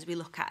interventions we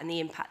look at and the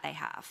impact they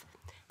have,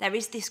 there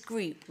is this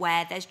group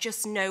where there's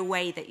just no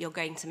way that you're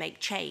going to make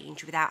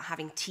change without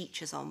having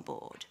teachers on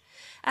board.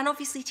 And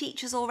obviously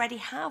teachers already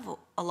have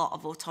a lot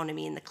of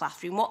autonomy in the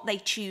classroom. What they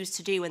choose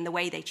to do and the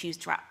way they choose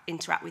to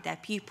interact with their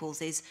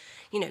pupils is,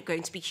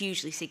 going to be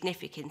hugely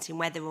significant in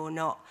whether or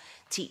not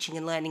teaching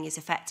and learning is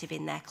effective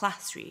in their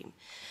classroom.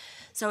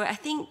 So I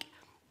think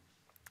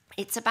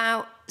it's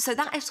about, so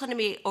that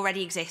autonomy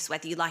already exists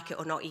whether you like it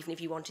or not, even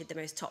if you wanted the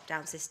most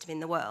top-down system in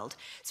the world.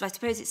 So I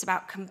suppose it's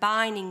about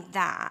combining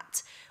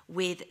that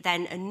with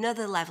then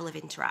another level of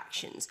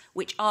interactions,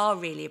 which are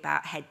really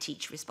about head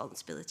teacher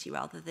responsibility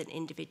rather than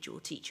individual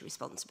teacher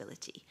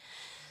responsibility.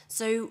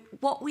 So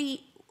what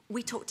we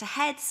talk to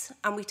heads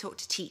and we talk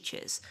to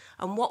teachers,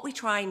 and what we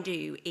try and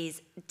do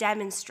is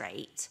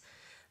demonstrate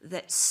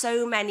that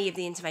so many of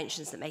the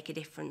interventions that make a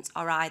difference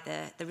are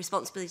either the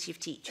responsibility of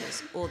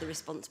teachers or the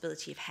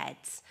responsibility of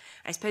heads.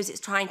 I suppose it's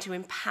trying to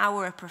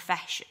empower a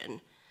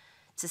profession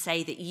to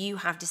say that you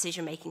have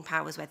decision-making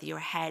powers, whether you're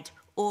a head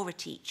or a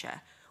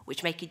teacher,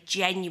 which make a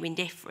genuine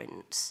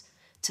difference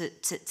to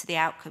the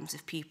outcomes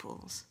of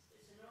pupils.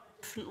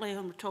 Differently,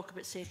 when we talk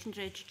about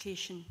secondary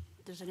education,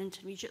 there's an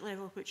intermediate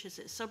level, which is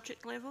at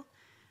subject level.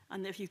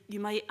 And if you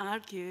might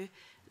argue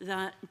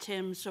that in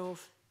terms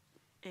of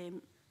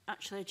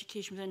actual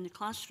education within the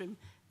classroom,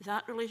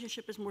 that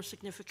relationship is more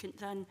significant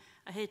than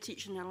a head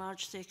teacher in a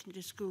large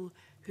secondary school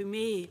who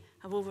may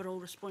have overall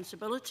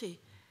responsibility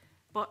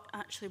but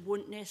actually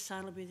won't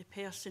necessarily be the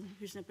person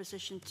who's in a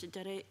position to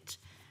direct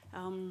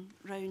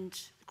round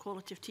the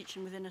quality of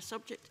teaching within a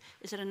subject.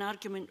 Is there an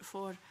argument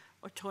for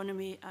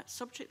autonomy at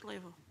subject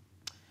level?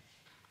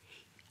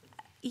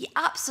 Yeah,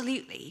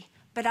 absolutely,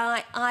 but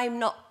I'm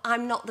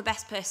not the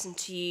best person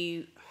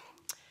to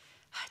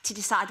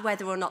decide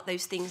whether or not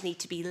those things need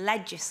to be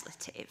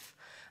legislative.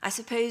 I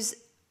suppose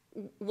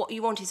what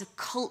you want is a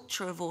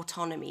culture of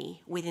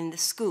autonomy within the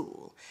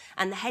school,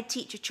 and the head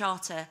teacher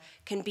charter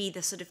can be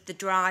the sort of the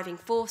driving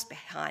force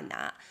behind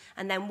that.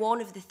 And then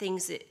one of the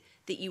things that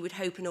you would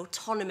hope an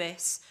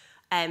autonomous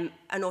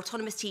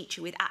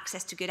teacher with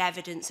access to good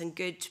evidence and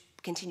good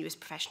continuous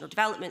professional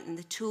development and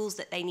the tools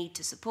that they need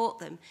to support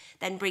them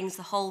then brings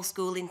the whole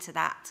school into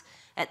that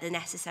at the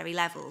necessary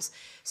levels.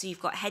 So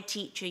you've got head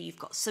teacher, you've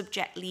got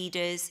subject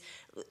leaders,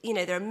 you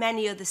know, there are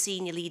many other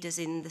senior leaders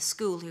in the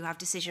school who have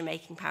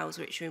decision-making powers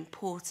which are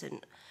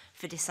important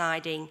for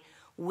deciding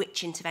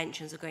which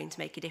interventions are going to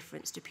make a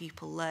difference to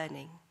pupil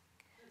learning.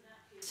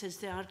 This is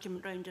the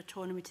argument around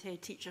autonomy to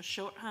head teacher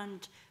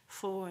shorthand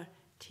for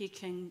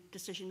taking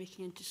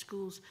decision-making into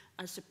schools,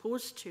 as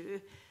opposed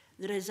to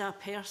there is a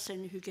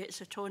person who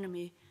gets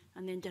autonomy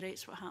and then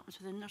directs what happens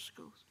within their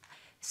schools.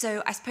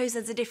 So I suppose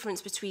there's a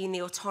difference between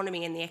the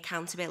autonomy and the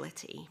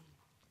accountability.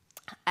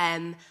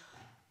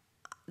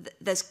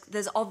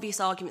 There's obvious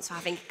arguments for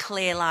having a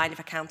clear line of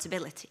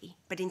accountability,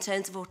 but in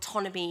terms of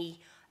autonomy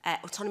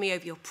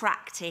over your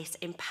practice,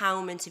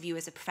 empowerment of you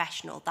as a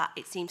professional, that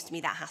it seems to me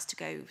that has to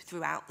go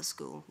throughout the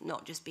school,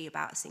 not just be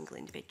about a single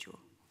individual.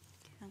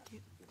 Thank you.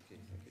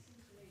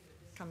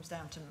 It comes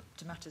down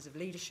to matters of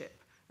leadership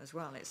as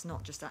well. It's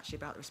not just actually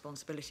about the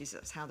responsibilities,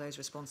 it's how those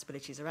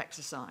responsibilities are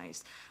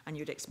exercised. And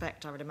you'd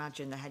expect, I would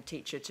imagine, the head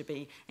teacher to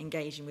be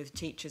engaging with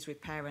teachers, with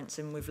parents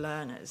and with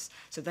learners.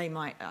 So they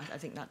might, I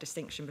think that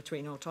distinction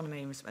between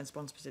autonomy and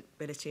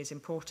responsibility is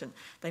important.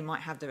 They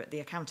might have the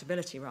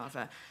accountability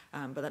rather,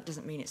 but that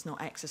doesn't mean it's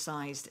not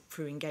exercised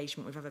through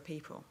engagement with other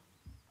people.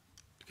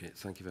 Okay,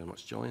 thank you very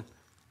much. Jillian?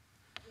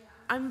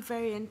 I'm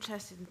very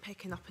interested in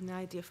picking up on the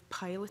idea of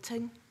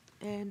piloting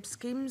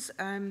schemes.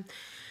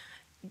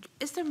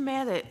 Is there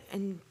merit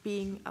in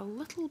being a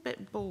little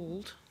bit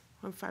bold,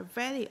 or in fact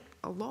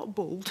a lot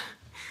bold,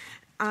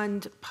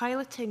 and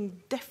piloting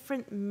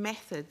different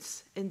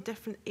methods in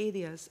different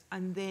areas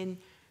and then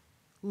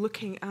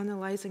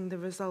analysing the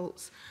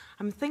results?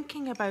 I'm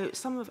thinking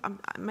about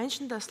I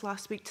mentioned this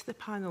last week to the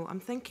panel, I'm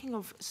thinking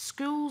of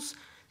schools,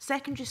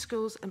 secondary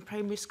schools and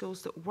primary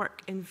schools that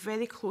work in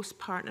very close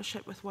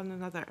partnership with one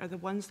another are the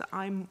ones that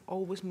I'm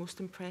always most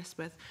impressed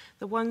with.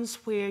 The ones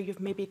where you've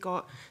maybe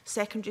got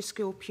secondary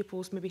school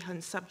pupils, maybe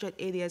in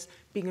subject areas,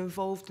 being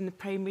involved in the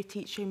primary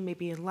teaching,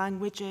 maybe in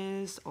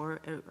languages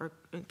or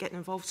getting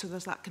involved, so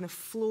there's that kind of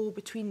flow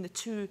between the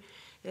two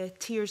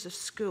tiers of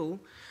school.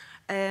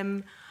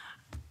 And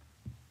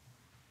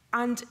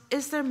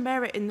is there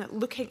merit in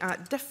looking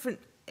at different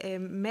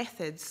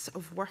methods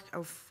of work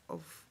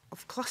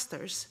of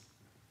clusters,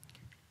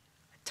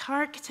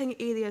 targeting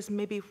areas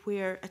maybe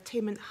where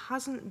attainment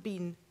hasn't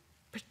been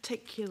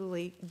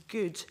particularly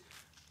good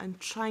and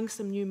trying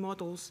some new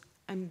models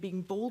and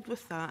being bold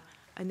with that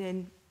and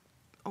then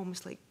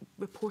almost like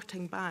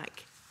reporting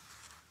back?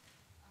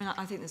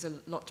 I think there's a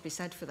lot to be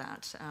said for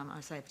that.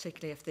 I say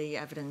particularly if the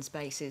evidence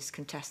base is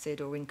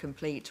contested or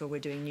incomplete, or we're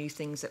doing new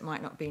things that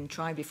might not have been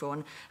tried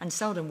before, and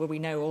seldom will we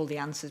know all the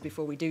answers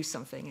before we do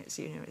something.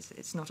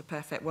 It's not a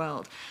perfect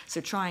world.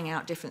 So trying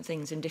out different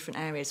things in different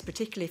areas,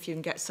 particularly if you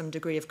can get some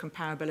degree of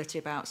comparability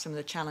about some of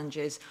the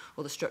challenges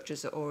or the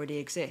structures that already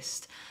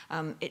exist.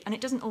 And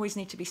it doesn't always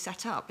need to be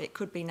set up. It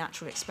could be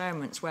natural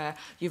experiments where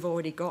you've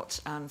already got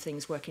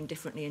things working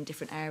differently in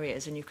different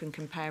areas, and you can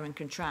compare and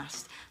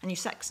contrast, and you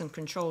set some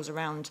controls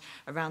around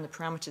the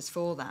parameters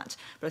for that.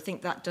 But I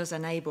think that does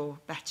enable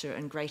better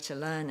and greater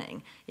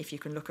learning if you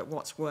can look at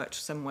what's worked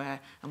somewhere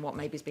and what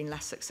maybe has been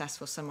less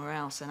successful somewhere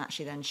else, and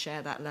actually then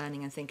share that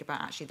learning and think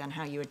about actually then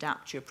how you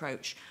adapt your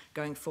approach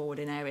going forward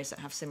in areas that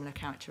have similar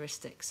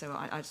characteristics. So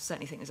I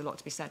certainly think there's a lot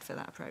to be said for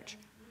that approach.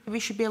 We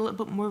should be a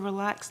little bit more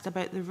relaxed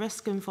about the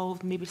risk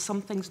involved, maybe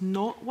some things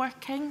not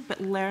working,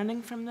 but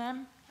learning from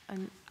them.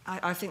 And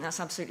I think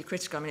that's absolutely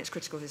critical. I mean, it's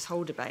critical to this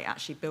whole debate,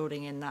 actually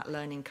building in that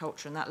learning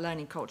culture, and that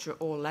learning culture at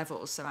all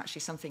levels. So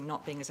actually something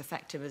not being as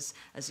effective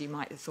as you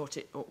might have thought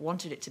it or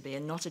wanted it to be,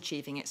 and not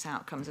achieving its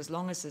outcomes, as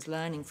long as there's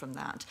learning from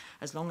that,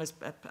 as long as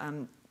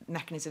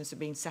mechanisms have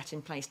been set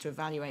in place to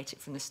evaluate it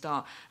from the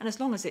start, and as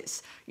long as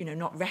it's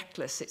not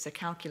reckless, it's a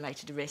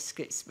calculated risk.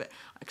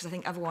 Because I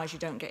think otherwise you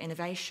don't get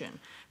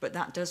innovation. But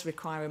that does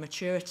require a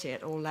maturity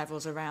at all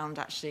levels around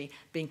actually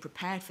being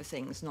prepared for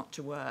things not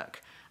to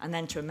work, and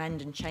then to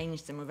amend and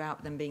change them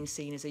without them being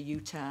seen as a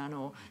U-turn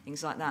or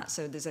things like that.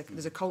 So there's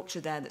a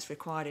culture there that's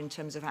required in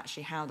terms of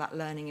actually how that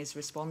learning is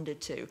responded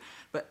to.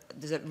 But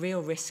there's a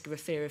real risk of a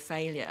fear of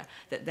failure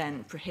that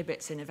then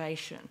prohibits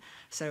innovation.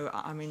 So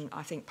I mean,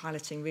 I think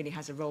piloting really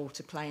has a role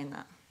to play in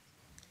that.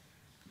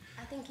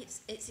 I think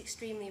it's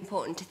extremely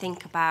important to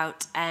think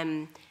about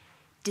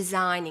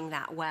designing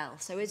that well.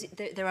 So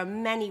there are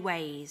many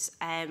ways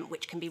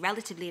which can be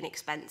relatively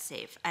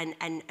inexpensive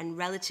and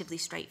relatively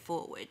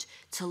straightforward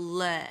to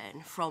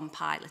learn from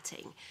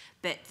piloting.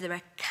 But there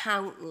are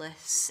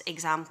countless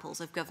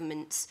examples of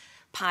governments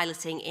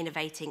piloting,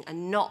 innovating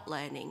and not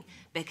learning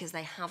because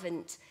they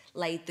haven't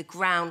laid the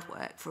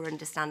groundwork for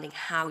understanding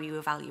how you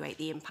evaluate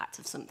the impact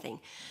of something.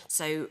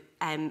 So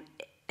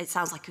it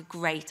sounds like a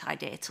great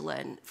idea to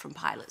learn from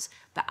pilots,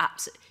 but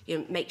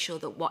make sure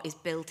that what is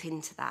built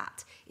into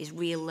that is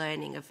real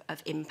learning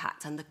of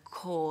impact and the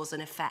cause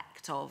and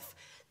effect of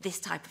this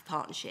type of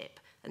partnership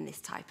and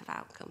this type of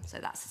outcome. So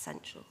that's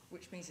essential.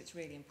 Which means it's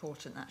really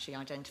important actually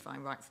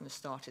identifying right from the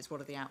start is what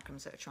are the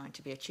outcomes that are trying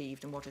to be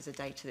achieved and what is the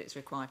data that's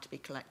required to be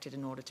collected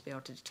in order to be able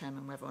to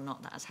determine whether or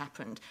not that has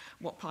happened.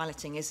 What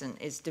piloting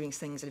isn't is doing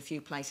things in a few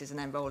places and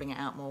then rolling it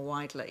out more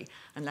widely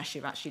unless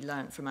you've actually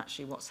learned from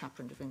actually what's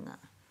happened within that.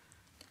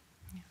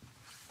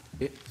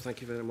 Yeah,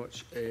 thank you very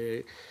much.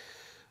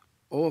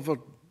 Oliver,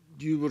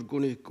 you were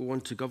going to go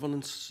on to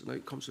governance and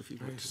outcomes if you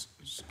want.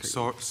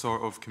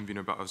 Sort of,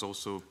 convener, but I was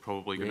also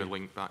probably going to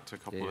link back to a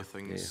couple of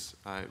things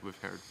we've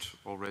heard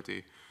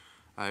already.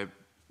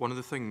 One of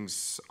the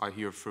things I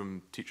hear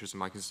from teachers in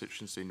my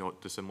constituency,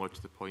 not dissimilar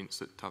to the points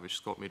that Tavish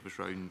Scott made, was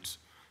around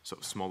sort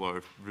of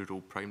smaller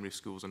rural primary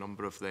schools. A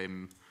number of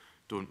them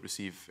don't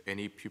receive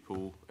any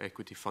pupil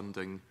equity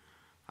funding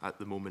at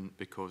the moment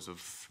because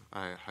of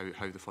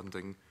how the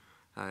funding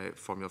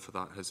formula for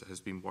that has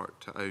been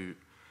worked out.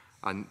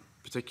 And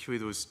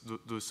particularly those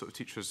sort of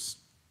teachers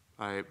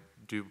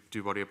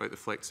do worry about the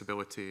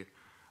flexibility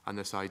and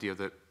this idea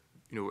that,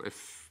 you know,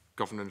 if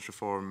governance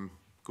reform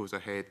goes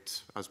ahead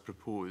as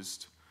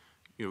proposed,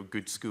 you know,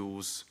 good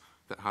schools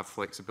that have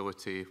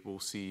flexibility will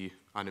see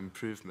an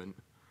improvement,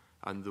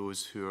 and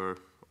those who are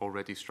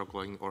already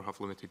struggling or have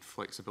limited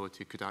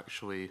flexibility could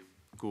actually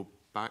go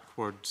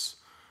backwards,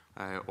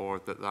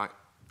 or that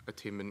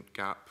attainment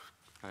gap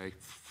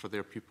for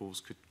their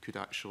pupils could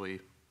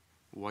actually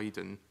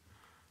widen.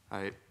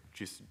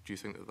 Do you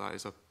think that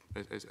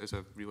is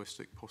a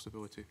realistic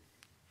possibility?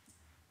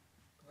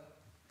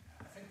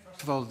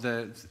 First of all,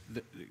 the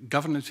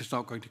governance is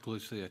not going to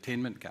close the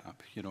attainment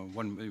gap. You know,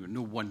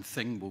 no one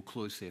thing will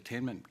close the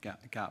attainment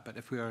gap. But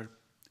if we are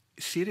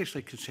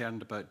seriously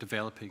concerned about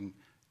developing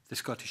the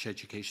Scottish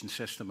education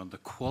system and the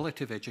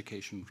quality of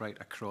education right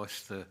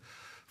across the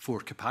four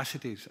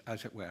capacities,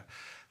 as it were,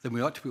 then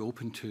we ought to be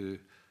open to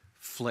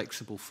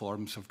flexible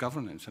forms of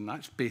governance. And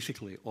that's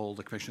basically all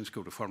the Commission on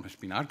School Reform has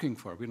been arguing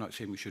for. We're not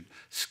saying we should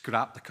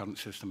scrap the current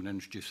system and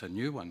introduce a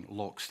new one,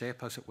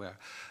 lockstep, as it were.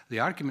 The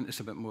argument is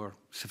a bit more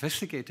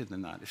sophisticated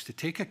than that. It's to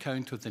take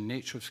account of the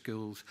nature of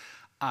schools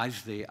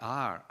as they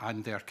are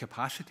and their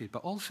capacity,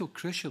 but also,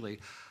 crucially,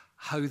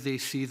 how they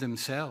see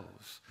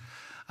themselves.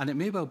 And it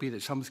may well be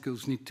that some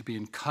schools need to be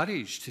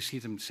encouraged to see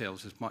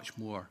themselves as much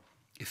more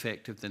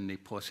effective than they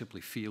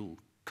possibly feel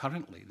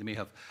currently. They may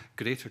have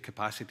greater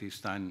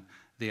capacities than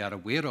they are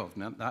aware of,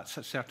 and that's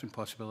a certain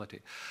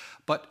possibility.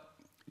 But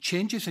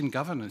changes in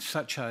governance,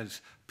 such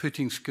as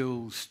putting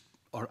schools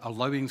or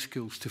allowing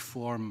schools to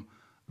form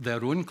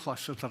their own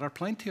clusters, there are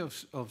plenty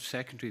of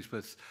secondaries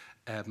with,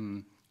 as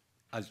you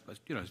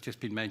know, it's just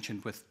been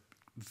mentioned, with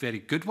very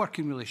good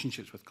working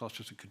relationships with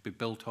clusters that could be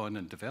built on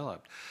and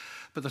developed.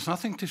 But there's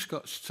nothing to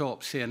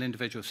stop, say, an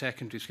individual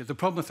secondary school. The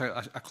problem with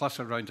a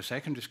cluster around a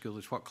secondary school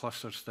is what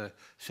clusters the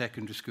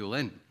secondary school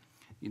in.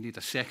 You need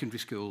a secondary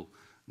school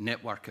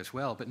network as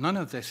well, but none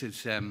of this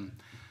is, none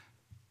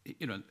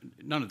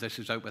of this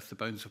is out with the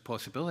bounds of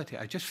possibility.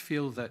 I just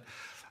feel that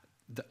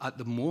at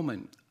the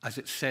moment, as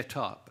it's set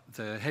up,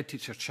 the head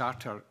teacher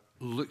charter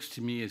looks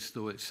to me as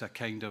though it's a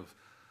kind of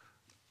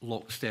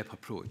lockstep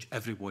approach.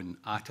 Everyone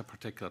at a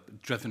particular,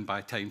 driven by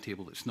a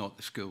timetable that's not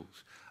the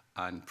schools,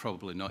 and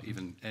probably not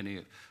even any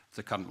of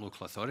the current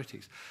local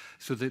authorities.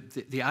 So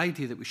the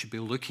idea that we should be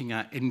looking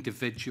at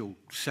individual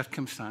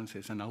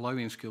circumstances and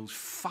allowing schools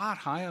far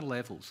higher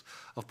levels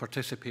of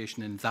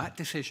participation in that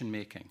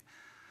decision-making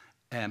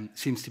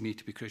seems to me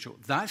to be crucial.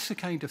 That's the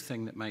kind of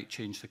thing that might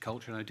change the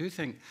culture. And I do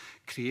think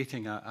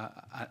creating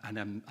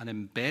an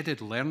embedded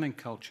learning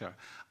culture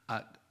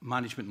at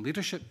management and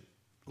leadership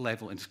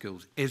level in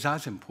schools is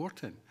as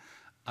important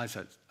as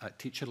at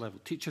teacher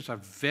level. Teachers are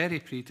very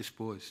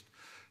predisposed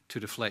to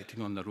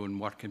reflecting on their own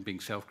work and being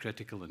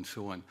self-critical and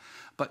so on,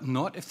 but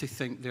not if they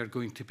think they're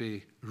going to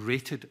be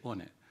rated on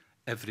it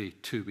every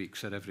 2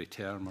 weeks or every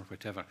term or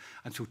whatever.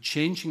 And so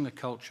changing the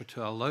culture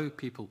to allow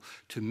people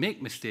to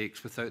make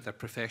mistakes without their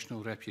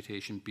professional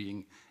reputation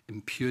being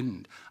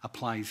impugned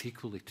applies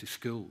equally to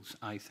schools,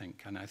 I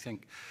think. And I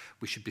think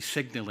we should be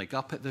signalling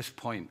up at this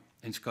point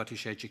in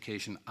Scottish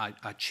education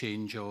a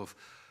change of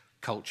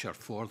culture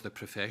for the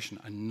profession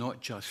and not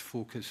just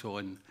focus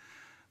on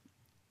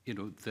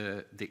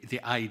the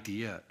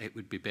idea it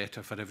would be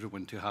better for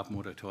everyone to have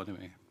more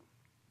autonomy.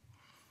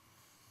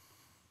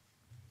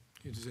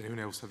 Does anyone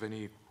else have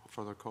any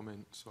further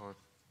comments? Or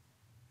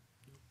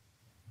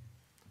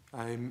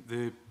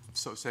the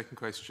sort of second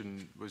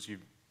question was, you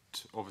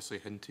obviously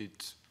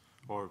hinted,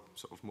 or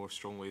sort of more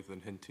strongly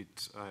than hinted,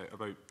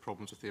 about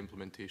problems with the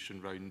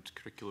implementation around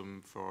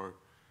curriculum for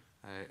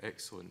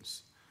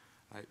excellence.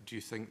 Do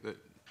you think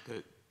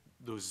that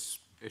those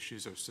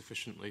issues are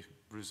sufficiently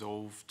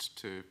resolved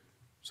to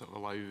sort of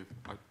allow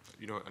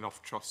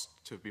enough trust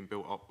to have been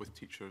built up with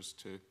teachers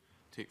to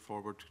take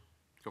forward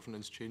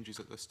governance changes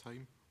at this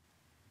time?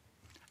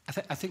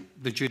 I think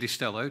the jury's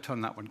still out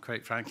on that one,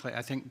 quite frankly.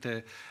 I think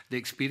the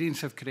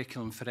experience of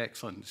Curriculum for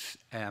Excellence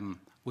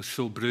was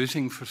so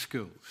bruising for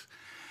schools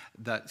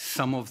that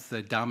some of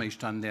the damage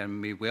done there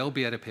may well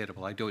be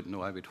irreparable. I don't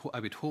know. I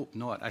would hope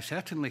not. I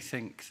certainly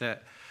think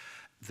that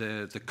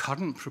the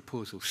current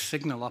proposals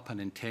signal up an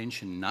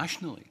intention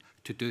nationally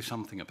to do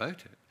something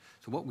about it.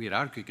 So what we're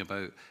arguing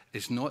about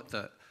is not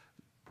that,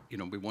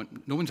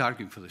 no one's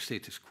arguing for the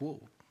status quo.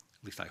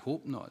 At least I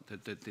hope not.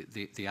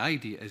 The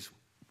idea is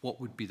what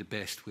would be the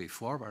best way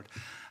forward.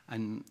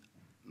 And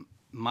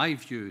my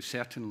view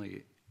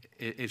certainly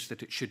is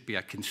that it should be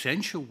a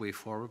consensual way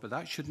forward, but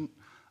that shouldn't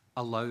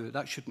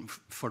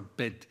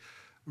forbid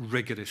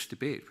rigorous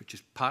debate, which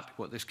is part of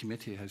what this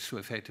committee has so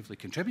effectively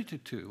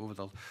contributed to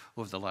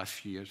over the last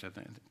few years,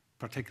 and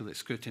particularly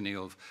scrutiny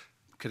of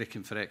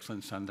Curriculum for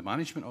Excellence and the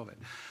management of it.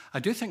 I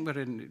do think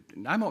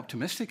I'm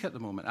optimistic at the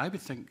moment. I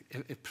would think,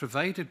 if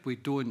provided we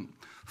don't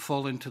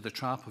fall into the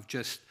trap of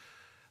just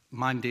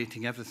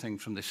mandating everything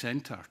from the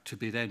centre to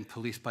be then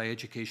policed by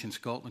Education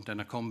Scotland and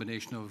a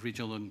combination of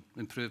regional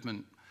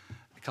improvement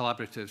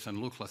collaboratives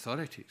and local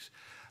authorities,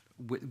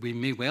 we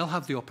may well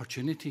have the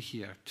opportunity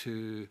here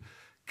to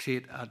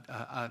create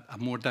a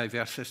more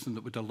diverse system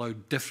that would allow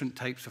different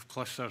types of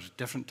clusters,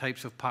 different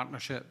types of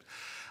partnerships,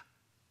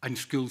 and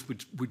schools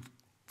would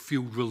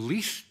feel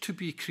released to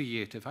be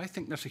creative. I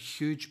think there's a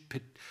huge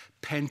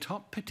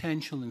pent-up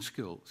potential in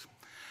schools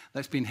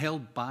that's been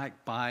held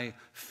back by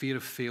fear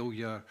of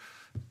failure,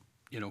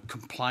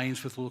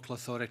 compliance with local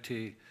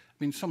authority. I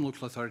mean, some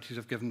local authorities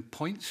have given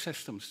point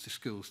systems to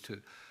schools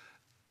to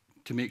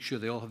make sure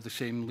they all have the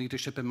same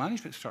leadership and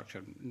management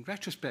structure. In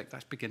retrospect,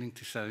 that's beginning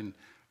to sound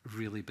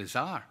really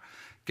bizarre,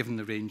 given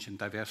the range and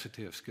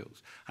diversity of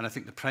schools. And I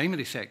think the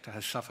primary sector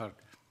has suffered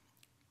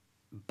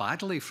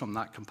badly from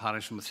that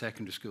comparison with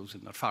secondary schools,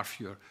 and there are far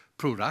fewer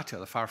pro rata,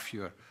 there are far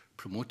fewer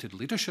promoted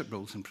leadership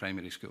roles in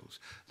primary schools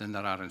than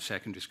there are in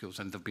secondary schools,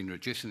 and they've been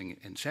reducing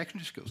in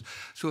secondary schools.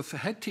 So if the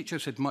head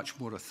teachers had much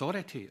more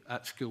authority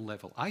at school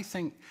level, I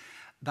think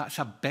that's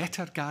a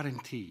better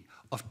guarantee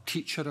of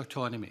teacher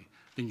autonomy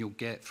than you'll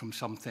get from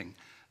something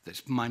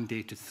that's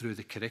mandated through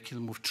the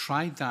curriculum. We've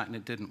tried that and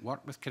it didn't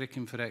work with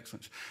Curriculum for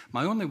Excellence.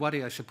 My only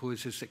worry, I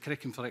suppose, is that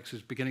Curriculum for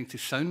Excellence is beginning to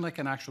sound like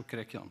an actual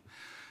curriculum.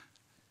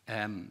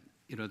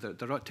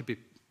 There ought to be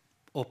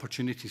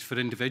opportunities for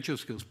individual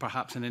schools,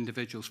 perhaps in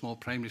individual small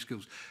primary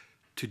schools,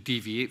 to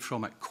deviate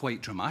from it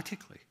quite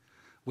dramatically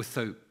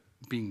without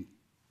being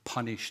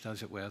punished,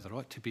 as it were. There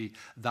ought to be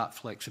that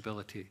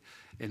flexibility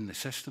in the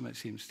system, it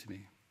seems to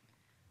me.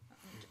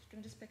 Can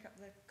I just pick up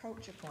the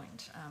culture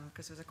point?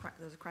 Because there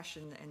was a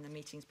question in the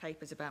meeting's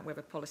papers about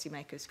whether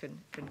policymakers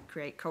can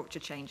create culture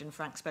change, and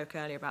Frank spoke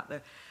earlier about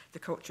the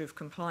culture of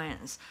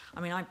compliance. I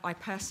mean, I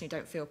personally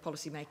don't feel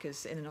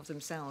policymakers in and of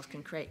themselves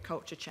can create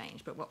culture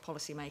change, but what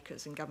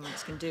policymakers and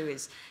governments can do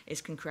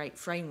is can create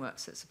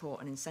frameworks that support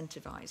and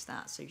incentivise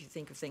that. So if you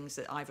think of things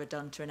that I've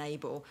done to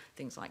enable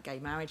things like gay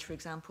marriage, for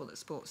example, that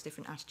supports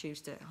different attitudes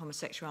to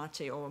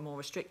homosexuality, or are more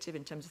restrictive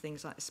in terms of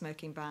things like the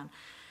smoking ban.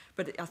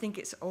 But I think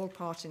it's all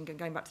part, and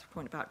going back to the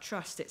point about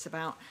trust, it's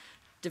about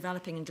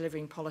developing and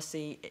delivering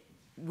policy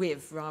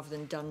with rather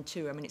than done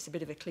to. I mean, it's a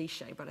bit of a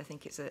cliche, but I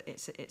think it's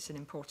an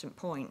important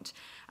point,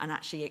 and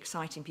actually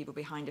exciting people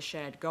behind a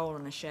shared goal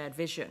and a shared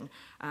vision,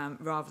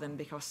 rather than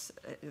because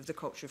of the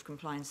culture of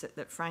compliance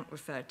that Frank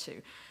referred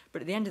to.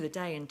 But at the end of the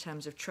day, in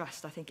terms of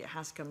trust, I think it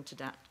has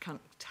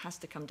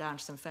to come down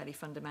to some fairly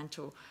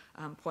fundamental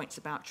points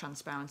about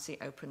transparency,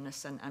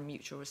 openness, and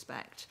mutual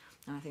respect.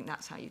 And I think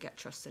that's how you get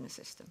trust in a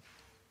system.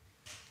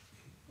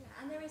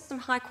 And there is some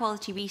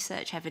high-quality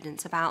research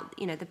evidence about,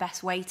 the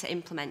best way to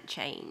implement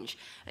change.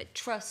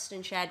 Trust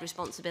and shared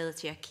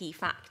responsibility are key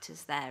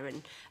factors there,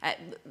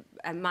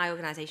 and my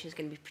organisation is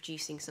going to be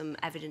producing some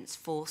evidence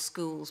for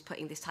schools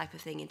putting this type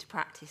of thing into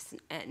practice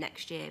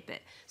next year.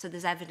 So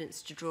there's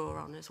evidence to draw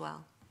on as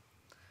well.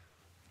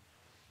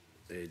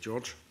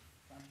 George?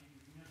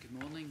 Good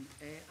morning.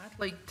 I'd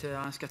like to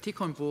ask, I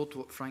take on board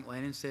what Frank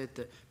Lennon said,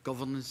 that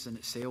governance in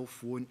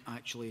itself won't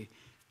actually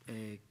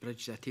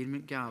bridge the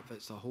attainment gap.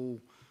 It's a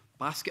whole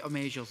basket of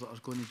measures that are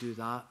going to do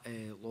that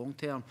long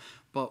term.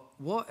 But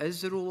what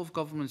is the role of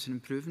governments in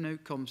improving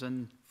outcomes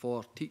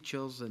for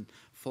teachers and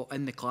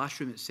in the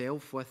classroom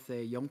itself with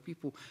young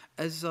people?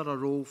 Is there a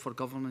role for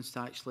governments to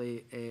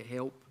actually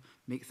help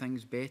make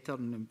things better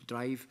and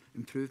drive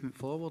improvement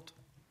forward?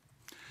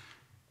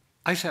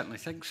 I certainly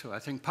think so. I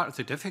think part of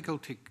the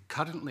difficulty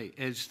currently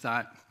is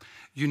that,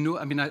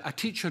 a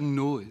teacher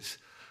knows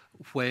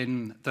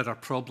when there are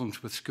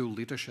problems with school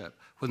leadership,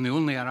 when the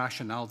only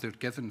rationale they're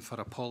given for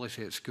a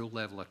policy at school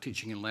level, a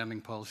teaching and learning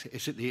policy,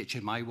 is that the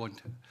HMI want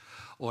it,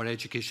 or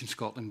Education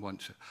Scotland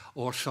wants it,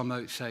 or some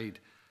outside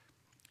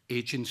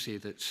agency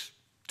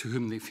to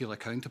whom they feel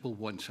accountable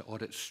wants it, or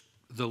it's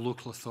the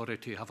local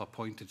authority have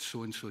appointed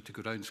so-and-so to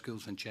go around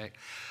schools and check.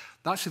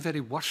 That's the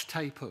very worst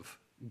type of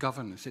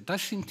governance. It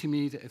does seem to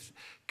me that if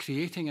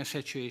creating a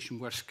situation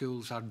where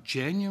schools are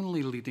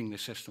genuinely leading the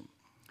system,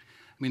 I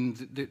mean,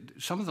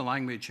 some of the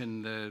language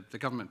in the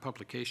government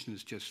publication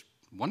is just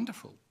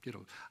wonderful. You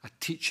know, a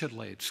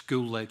teacher-led,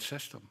 school-led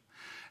system.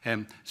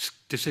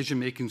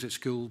 Decision-makings at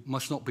school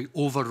must not be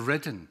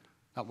overridden.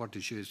 That word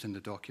is used in the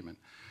document.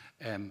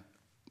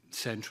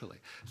 Centrally.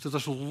 So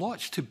there's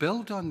lots to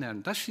build on there,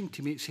 and it does seem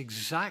to me it's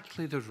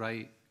exactly the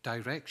right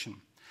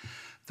direction.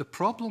 The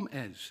problem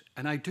is,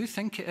 and I do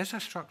think it is a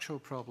structural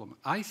problem,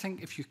 I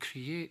think if you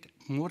create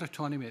more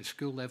autonomy at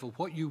school level,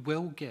 what you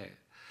will get,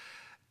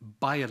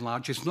 by and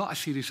large, is not a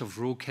series of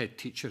rogue head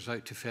teachers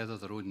out to feather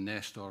their own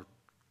nest or,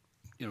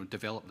 you know,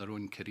 develop their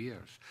own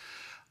careers.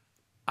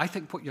 I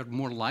think what you're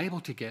more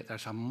liable to get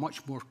is a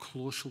much more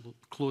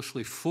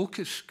closely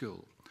focused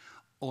school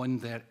on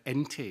their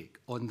intake,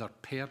 on their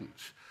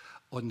parents,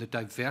 on the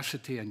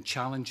diversity and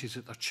challenges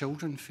that their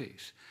children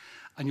face.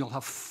 And you'll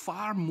have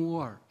far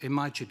more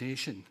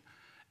imagination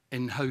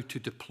in how to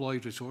deploy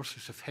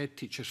resources if head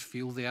teachers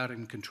feel they are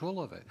in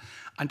control of it.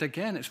 And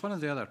again, it's one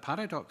of the other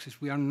paradoxes.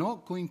 We are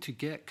not going to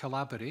get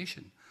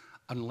collaboration,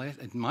 unless,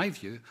 in my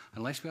view,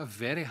 unless we have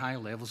very high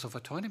levels of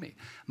autonomy.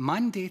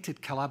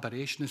 Mandated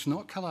collaboration is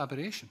not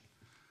collaboration.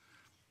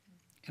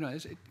 You know,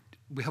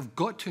 we have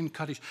got to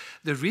encourage.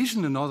 The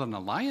reason the Northern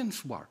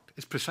Alliance worked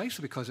is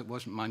precisely because it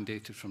wasn't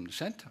mandated from the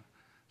centre.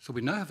 So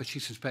we now have a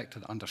chief inspector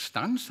that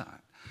understands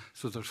that.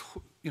 So there's,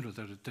 you know,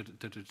 there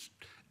is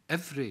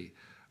every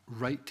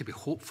right to be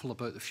hopeful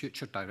about the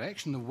future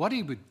direction. The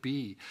worry would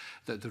be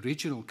that the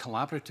regional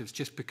collaboratives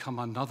just become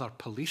another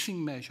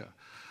policing measure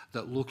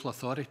that local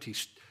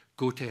authorities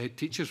go to head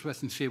teachers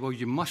with and say, well,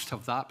 you must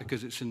have that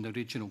because it's in the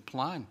regional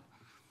plan.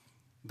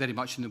 Very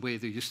much in the way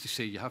they used to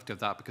say you have to have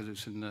that because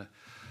it's in the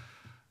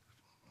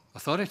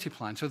authority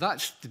plan. So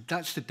that's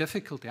the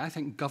difficulty. I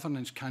think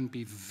governance can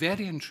be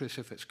very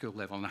intrusive at school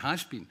level, and it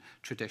has been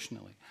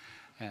traditionally.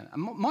 And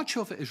much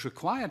of it is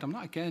required. I'm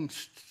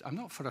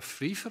not for a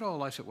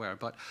free-for-all, as it were,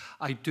 but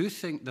I do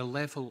think the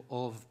level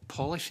of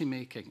policy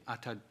making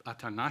at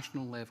a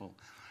national level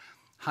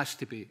has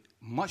to be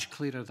much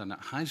clearer than it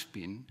has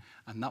been,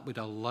 and that would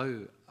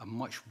allow a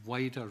much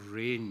wider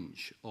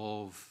range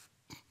of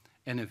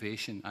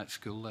innovation at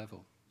school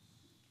level.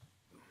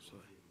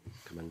 Sorry.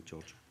 Come in,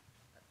 George.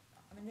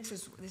 I mean, this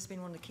has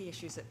been one of the key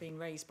issues that have been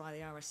raised by the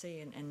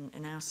RSC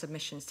in our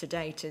submissions to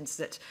date, is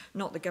that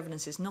not the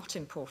governance is not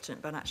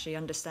important, but actually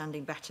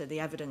understanding better the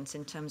evidence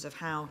in terms of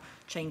how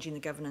changing the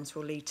governance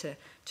will lead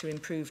to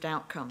improved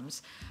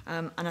outcomes.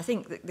 And I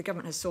think that the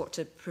government has sought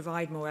to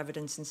provide more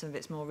evidence in some of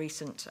its more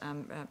recent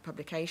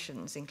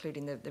publications,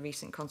 including the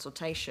recent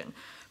consultation.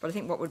 But I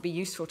think what would be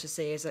useful to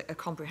see is a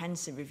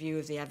comprehensive review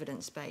of the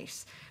evidence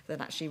base that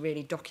actually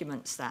really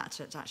documents that.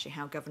 It's actually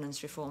how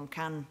governance reform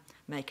can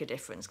make a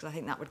difference, because I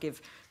think that would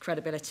give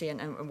credibility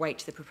and weight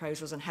to the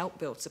proposals and help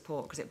build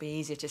support, because it'd be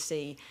easier to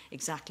see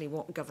exactly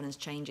what governance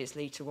changes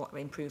lead to what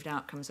improved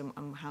outcomes and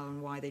how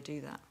and why they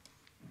do that.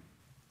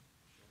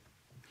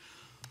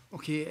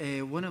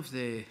 Okay, one of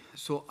the,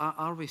 so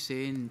are we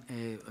saying,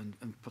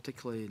 and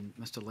particularly in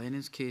Mr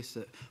Lennon's case,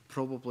 that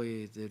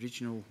probably the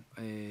regional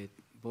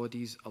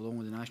bodies along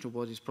with the national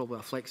bodies, probably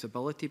a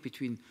flexibility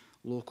between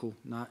local,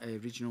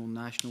 regional,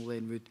 national,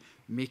 then would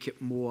make it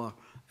more,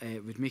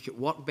 would make it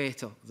work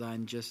better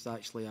than just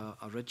actually a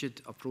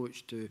rigid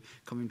approach to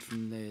coming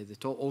from the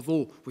top,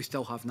 although we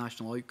still have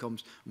national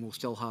outcomes and we'll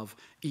still have,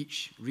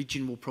 each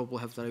region will probably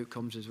have their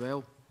outcomes as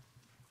well.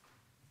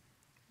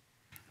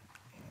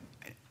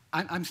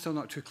 I'm still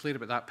not too clear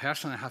about that.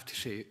 Personally, I have to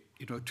say,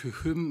 you know, to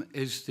whom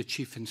is the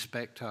Chief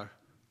Inspector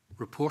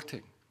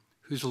reporting?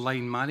 Who's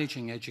line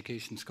managing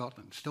Education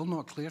Scotland? Still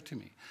not clear to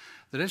me.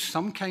 There is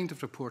some kind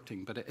of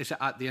reporting, but is it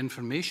at the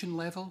information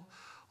level,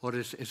 or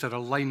is there a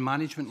line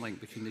management link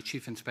between the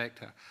Chief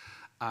Inspector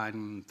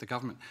and the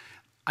government?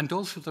 And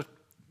also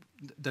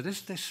there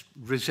is this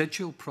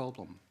residual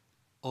problem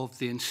of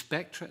the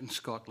inspectorate in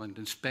Scotland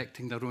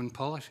inspecting their own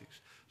policies.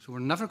 So we're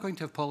never going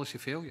to have policy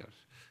failures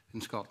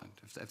in Scotland,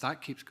 if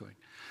that keeps going.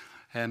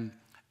 And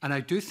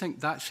I do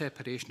think that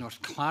separation or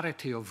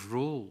clarity of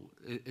role,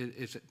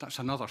 that's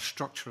another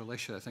structural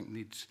issue I think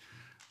needs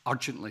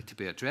urgently to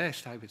be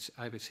addressed, I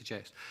would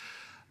suggest.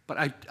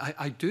 But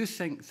I do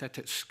think that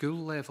at school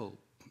level,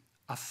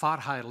 a far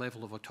higher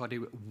level of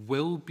autonomy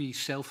will be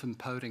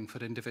self-empowering for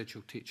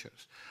individual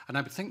teachers. And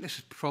I would think this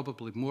is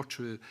probably more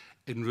true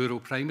in rural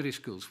primary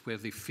schools, where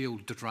they feel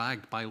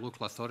dragged by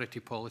local authority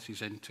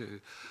policies into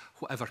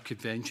whatever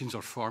conventions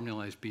or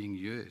formula is being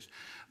used.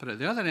 But at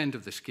the other end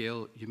of the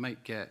scale, you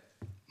might get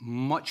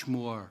much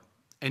more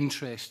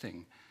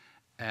interesting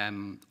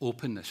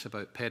openness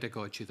about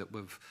pedagogy that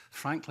we've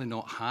frankly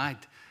not had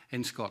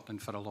in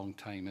Scotland for a long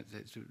time.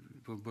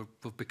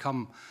 We've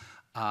become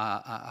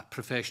a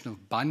profession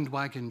of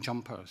bandwagon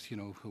jumpers, you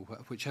know,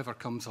 whichever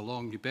comes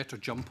along, you better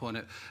jump on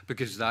it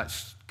because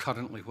that's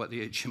currently what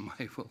the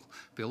HMI will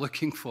be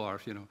looking for,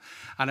 you know.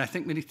 And I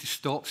think we need to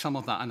stop some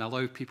of that and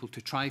allow people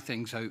to try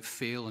things out,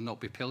 fail and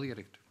not be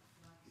pilloried.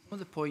 One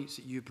of the points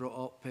that you brought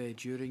up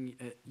during,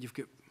 you've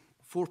got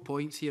 4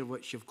 points here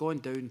which you've gone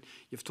down,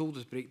 you've told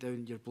us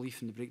breakdown your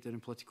belief in the breakdown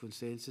in political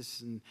consensus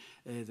and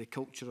the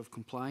culture of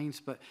compliance,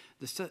 but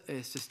the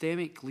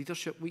systemic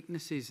leadership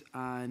weaknesses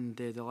and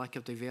the lack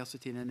of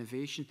diversity and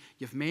innovation,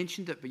 you've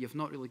mentioned it, but you've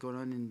not really gone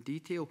on in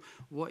detail.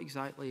 What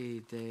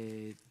exactly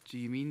do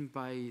you mean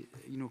by,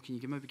 you know,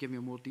 can you maybe give me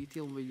more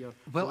detail where you're...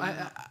 Well,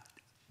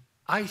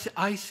 I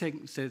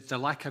think that the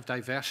lack of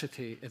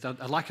diversity,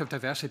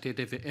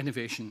 and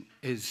innovation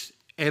is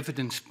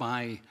evidenced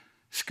by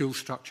school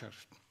structures.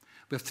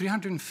 We have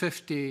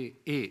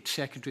 358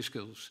 secondary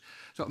schools.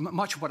 So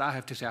much of what I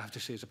have to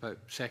say is about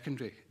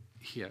secondary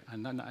here.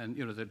 And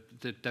you know,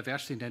 the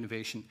diversity and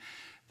innovation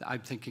that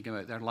I'm thinking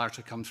about there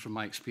largely comes from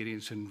my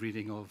experience and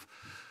reading of,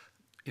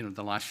 you know,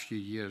 the last few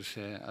years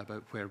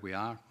about where we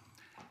are.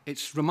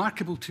 It's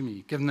remarkable to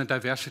me, given the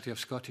diversity of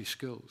Scottish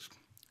schools,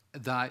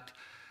 that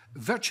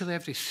virtually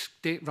every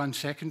state-run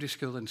secondary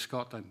school in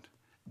Scotland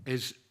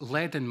is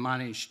led and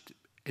managed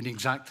in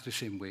exactly the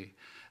same way.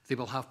 They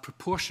will have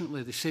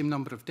proportionately the same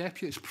number of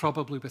deputies,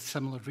 probably with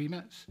similar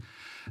remits.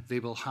 They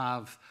will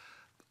have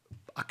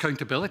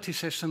accountability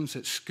systems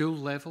at school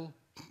level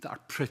that are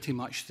pretty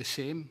much the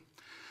same.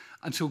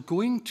 And so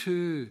going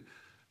to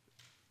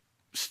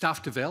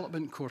staff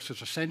development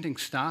courses or sending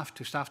staff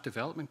to staff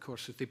development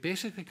courses, they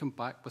basically come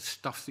back with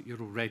stuff that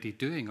you're already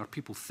doing or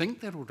people think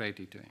they're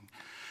already doing.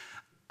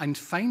 And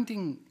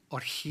finding or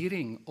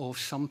hearing of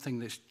something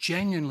that's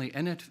genuinely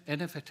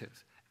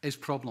innovative is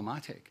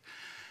problematic.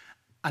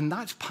 And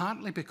that's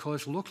partly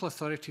because local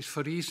authorities,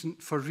 for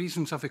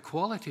reasons of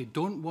equality,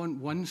 don't want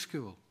one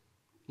school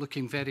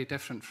looking very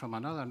different from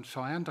another. And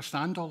so I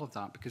understand all of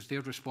that because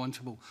they're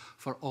responsible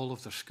for all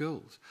of their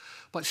schools.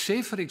 But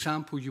say, for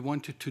example, you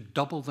wanted to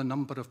double the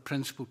number of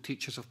principal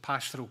teachers of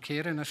pastoral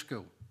care in a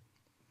school,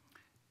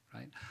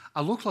 right?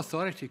 A local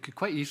authority could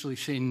quite easily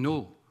say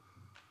no.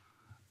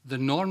 The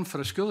norm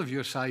for a school of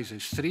your size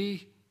is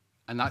 3,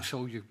 and that's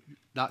all you're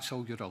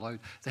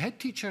allowed. The head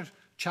teacher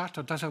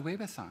charter does away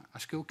with that. A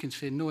school can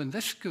say, no, in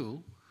this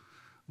school,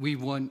 we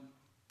want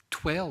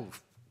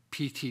 12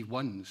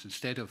 PT1s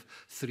instead of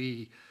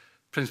 3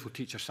 principal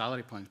teacher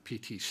salary points,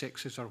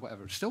 PT6s or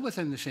whatever, still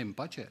within the same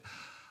budget.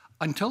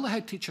 Until the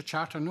head teacher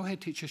charter, no head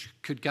teacher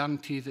could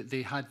guarantee that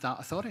they had that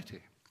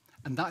authority.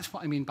 And that's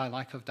what I mean by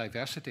lack of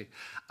diversity.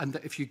 And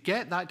that if you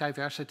get that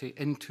diversity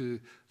into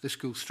the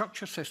school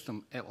structure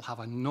system, it will have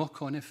a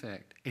knock-on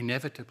effect,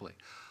 inevitably,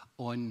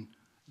 on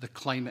the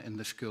climate in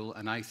the school,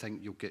 and I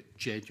think you'll get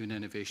genuine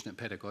innovation at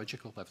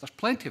pedagogical level. There's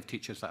plenty of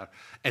teachers that are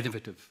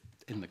innovative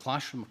in the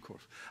classroom, of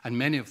course, and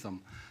many of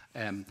them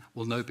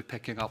will now be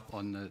picking up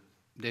on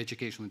the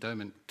educational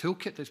endowment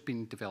toolkit that's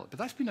been developed. But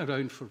that's been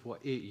around for, what,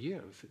 8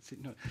 years? It's,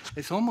 you know,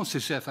 it's almost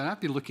as if, and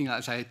I've been looking at it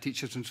as I had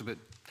teachers since about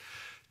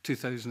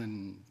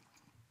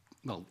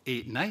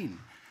 2008-9,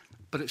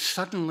 but it's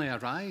suddenly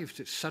arrived,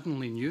 it's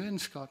suddenly new in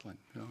Scotland.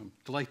 You know, I'm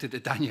delighted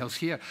that Danielle's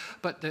here,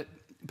 but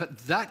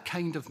that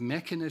kind of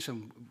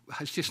mechanism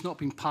has just not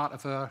been part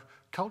of our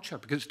culture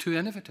because it's too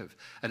innovative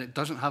and it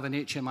doesn't have an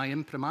HMI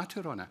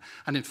imprimatur on it.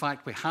 And in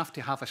fact, we have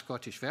to have a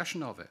Scottish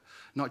version of it,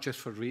 not just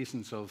for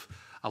reasons of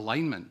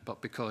alignment,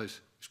 but because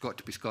it's got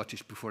to be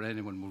Scottish before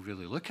anyone will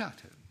really look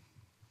at it.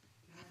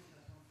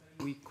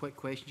 A wee quick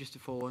question just to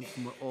follow on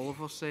from what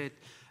Oliver said.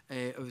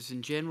 It was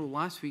in general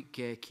last week.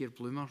 Keir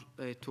Bloomer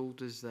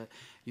told us that,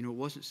 you know, it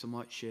wasn't so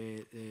much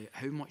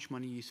how much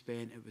money you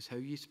spent; it was how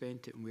you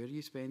spent it and where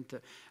you spent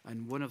it.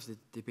 And one of the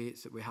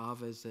debates that we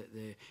have is that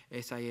the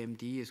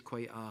SIMD is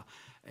quite a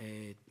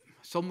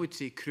some would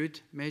say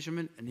crude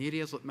measurement. In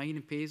areas like mine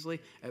and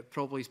Paisley, it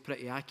probably is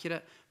pretty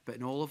accurate. But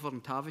in Oliver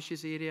and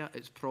Tavish's area,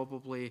 it's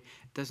probably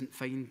doesn't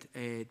find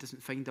a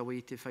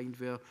way to find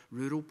where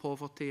rural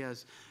poverty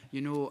is. You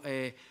know,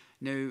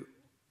 now.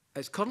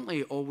 It's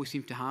currently all we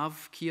seem to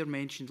have. Keir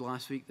mentioned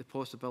last week the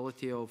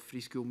possibility of free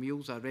school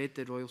meals. I read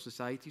the Royal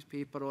Society's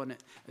paper on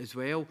it as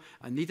well,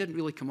 and they didn't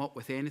really come up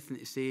with anything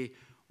to say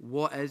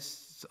what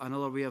is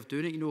another way of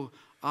doing it. You know,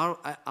 are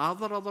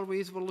there other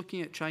ways we're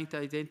looking at trying to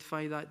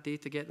identify that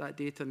data, get that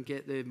data and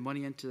get the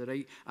money into the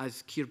right,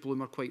 as Keir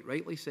Bloomer quite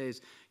rightly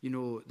says, you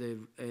know, the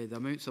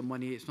amounts of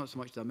money, it's not so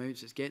much the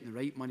amounts, it's getting the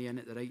right money in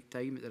at the right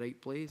time, at the right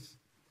place.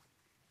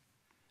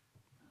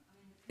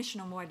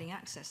 Commission on Widening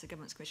Access, the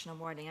Government's Commission on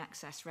Widening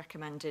Access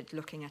recommended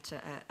looking at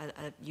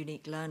a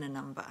unique learner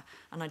number.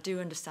 And I do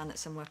understand that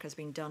some work has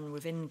been done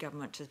within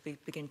government to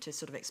begin to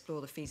sort of explore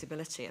the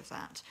feasibility of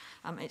that.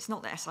 It's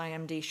not that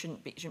SIMD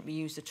shouldn't be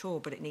used at all,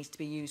 but it needs to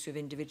be used with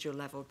individual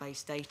level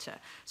based data.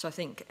 So I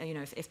think, you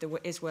know, if there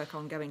is work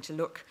ongoing to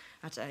look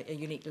at a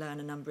unique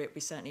learner number, it would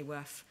be certainly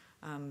worth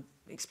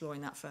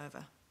exploring that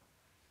further.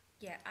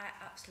 Yeah, I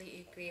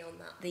absolutely agree on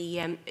that.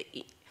 The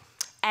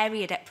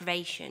area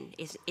deprivation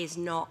is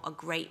not a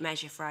great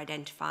measure for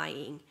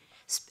identifying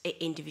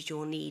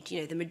individual need.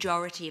 You know, the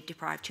majority of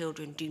deprived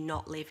children do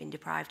not live in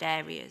deprived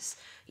areas.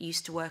 I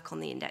used to work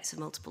on the index of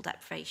multiple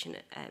deprivation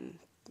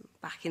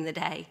back in the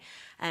day.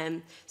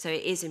 So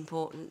it is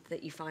important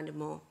that you find a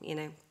more, you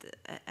know,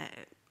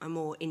 a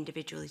more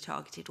individually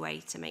targeted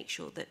way to make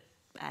sure that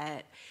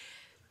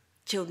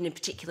children in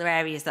particular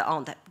areas that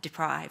aren't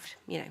deprived,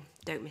 you know,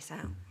 don't miss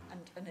out.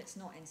 And it's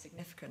not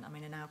insignificant. I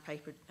mean, in our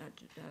paper,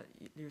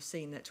 you've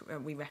seen that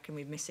we reckon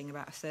we're missing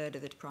about a third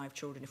of the deprived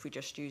children if we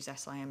just use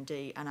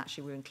SIMD, and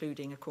actually we're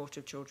including a quarter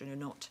of children who are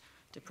not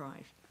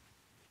deprived.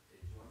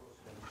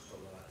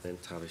 Then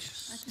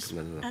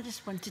I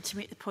just wanted to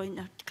make the point,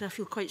 because I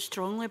feel quite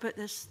strongly about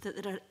this,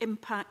 that there are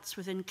impacts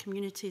within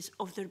communities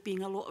of there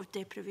being a lot of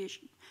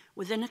deprivation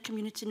within a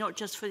community, not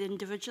just for the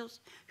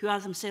individuals who are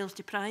themselves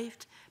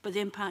deprived, but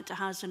the impact it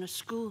has on a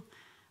school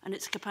and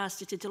its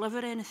capacity to deliver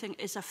anything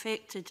is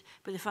affected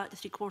by the fact that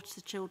 3/4 of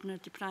the children are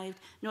deprived,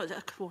 not that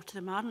a quarter of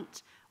them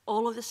aren't.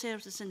 All of the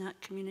services in that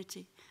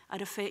community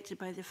are affected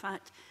by the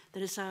fact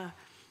there is a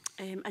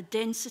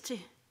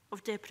density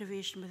of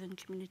deprivation within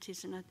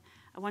communities, and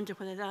I wonder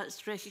whether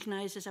that's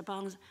recognised as a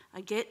balance.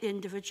 I get the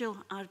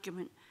individual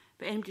argument,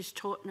 but anybody's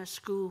taught in a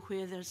school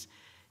where there's,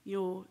 you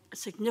know, a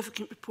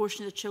significant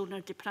proportion of the children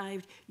are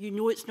deprived, you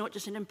know it's not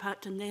just an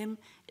impact on them,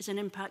 it's an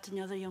impact on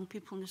the other young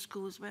people in the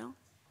school as well.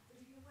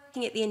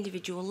 Working at the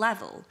individual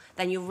level,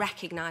 then you're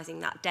recognising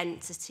that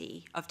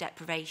density of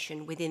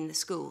deprivation within the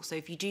school. So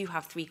if you do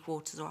have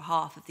 3/4 or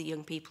half of the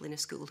young people in a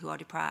school who are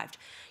deprived,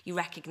 you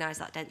recognise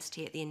that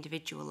density at the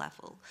individual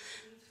level.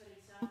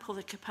 For example,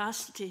 the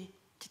capacity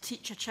to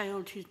teach a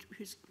child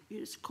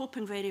who's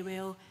coping very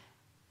well,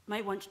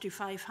 might want to do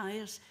 5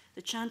 hires.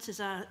 The chances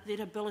are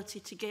their ability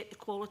to get the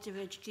quality of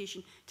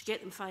education, to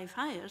get them 5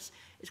 hires,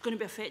 is going to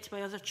be affected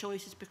by other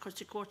choices, because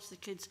 3/4 of the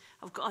kids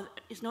have got other,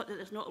 it's not that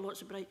there's not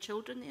lots of bright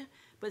children there,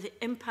 but the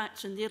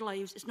impacts on their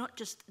lives, it's not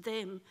just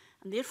them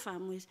and their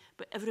families,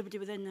 but everybody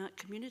within that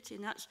community.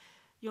 And that's,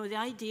 you know, the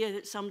idea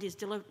that somebody's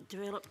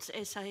developed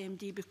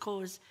SIMD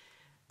because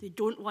they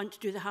don't want to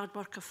do the hard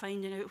work of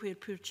finding out where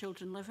poor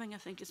children are living, I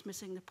think is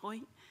missing the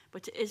point.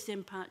 But it is the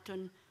impact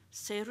on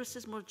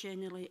services more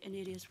generally in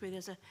areas where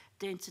there's a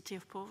density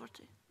of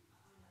poverty.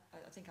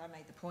 I think I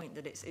made the point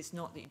that it's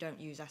not that you don't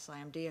use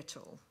SIMD at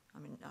all. I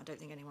mean, I don't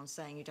think anyone's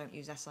saying you don't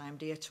use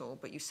SIMD at all,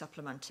 but you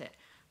supplement it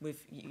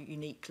with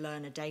unique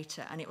learner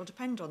data, and it will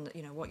depend on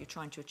you know, what you're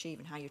trying to achieve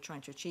and how you're trying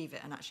to achieve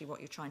it, and actually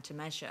what you're trying to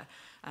measure.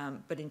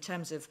 But in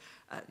terms of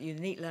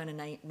unique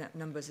learner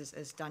numbers,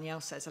 as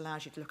Danielle says,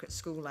 allows you to look at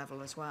school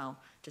level as well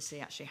to see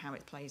actually how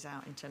it plays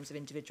out in terms of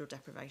individual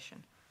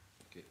deprivation.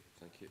 Okay,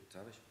 thank you.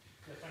 Tavish?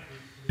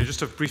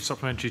 Just a brief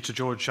supplementary to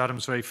George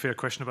Adams' very fair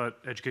question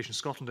about Education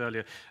Scotland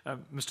earlier.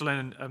 Mr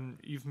Lennon,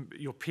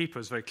 your paper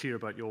is very clear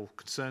about your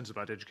concerns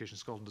about Education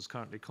Scotland as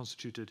currently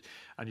constituted,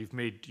 and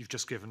you've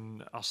just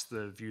given us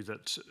the view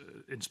that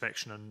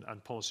inspection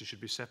and policy should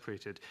be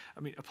separated. I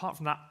mean, apart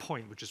from that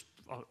point, which is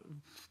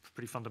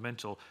pretty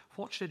fundamental,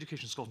 what should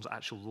Education Scotland's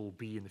actual role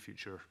be in the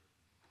future?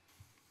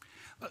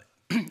 Well,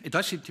 it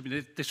does seem to me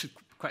this is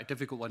quite a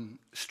difficult one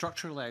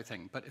structurally, I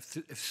think, but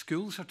if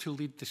schools are to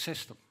lead the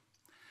system,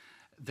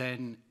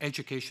 then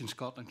Education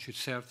Scotland should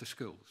serve the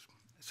schools.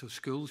 So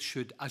schools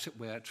should, as it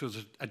were, so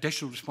there's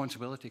additional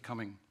responsibility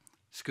coming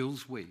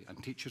schools' way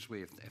and teachers'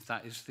 way, if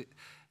that is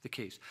the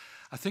case.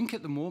 I think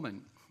at the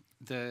moment,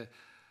 the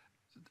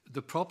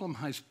problem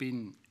has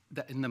been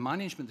that in the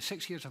management, the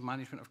 6 years of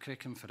management of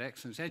Curriculum for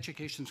Excellence,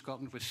 Education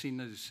Scotland was seen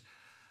as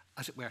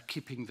it were,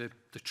 keeping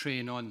the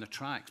train on the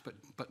tracks,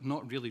 but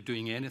not really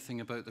doing anything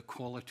about the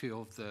quality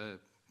of the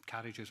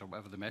carriages or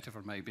whatever the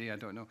metaphor might be, I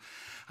don't know.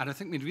 And I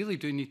think we really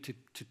do need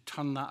to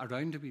turn that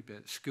around a wee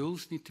bit.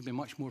 Schools need to be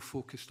much more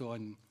focused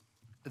on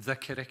the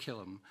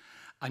curriculum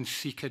and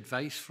seek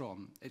advice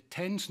from. It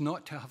tends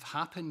not to have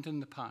happened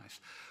in the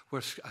past,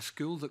 where a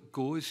school that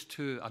goes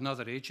to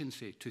another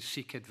agency to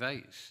seek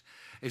advice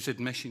is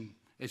admitting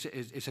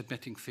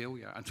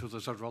failure. And so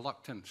there's a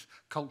reluctance,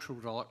 cultural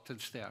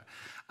reluctance there.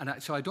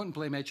 And so I don't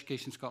blame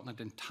Education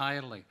Scotland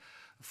entirely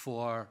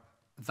for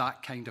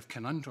that kind of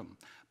conundrum.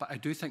 But I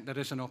do think there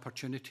is an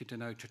opportunity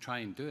now to try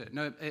and do it.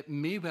 Now, it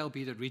may well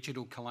be that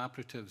regional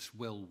collaboratives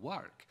will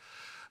work,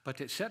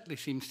 but it certainly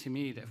seems to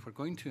me that if we're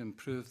going to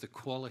improve the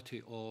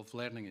quality of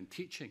learning and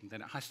teaching,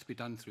 then it has to be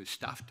done through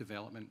staff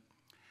development,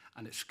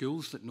 and it's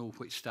schools that know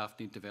which staff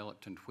need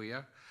developed and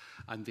where.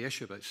 And the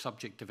issue about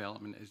subject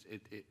development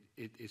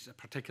is a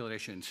particular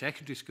issue in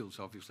secondary schools,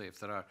 obviously. If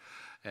there are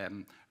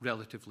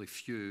relatively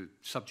few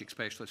subject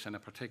specialists in a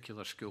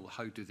particular school,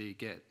 how do they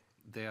get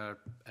their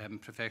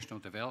professional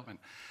development?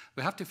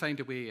 We have to find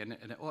a way, and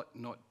it ought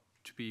not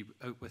to be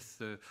out with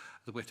the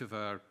wit of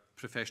our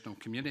professional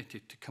community,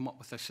 to come up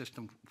with a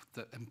system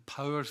that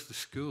empowers the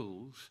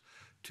schools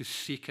to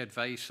seek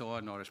advice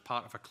on, or as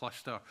part of a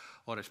cluster,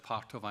 or as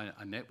part of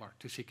a network,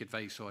 to seek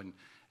advice on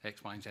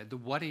X, Y, and Z. The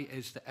worry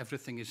is that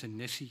everything is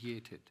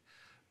initiated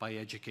by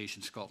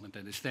Education Scotland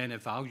and is then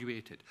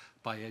evaluated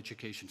by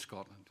Education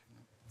Scotland.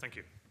 Thank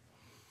you.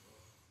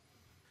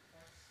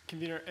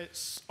 Convener,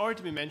 it's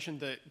already been mentioned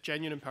that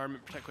genuine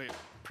empowerment, particularly at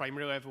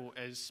primary level,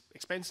 is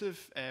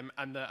expensive,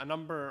 and that a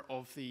number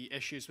of the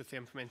issues with the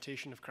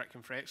implementation of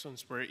Curriculum for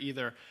Excellence were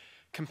either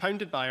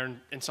compounded by, or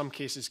in some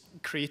cases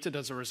created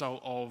as a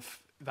result of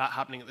that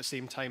happening at the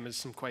same time as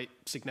some quite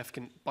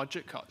significant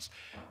budget cuts.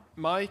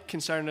 My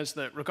concern is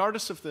that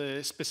regardless of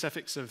the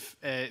specifics of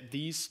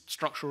these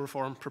structural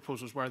reform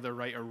proposals, whether they're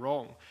right or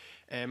wrong,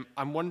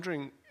 I'm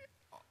wondering,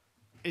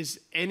 is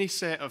any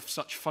set of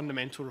such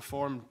fundamental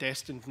reform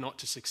destined not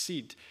to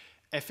succeed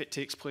if it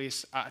takes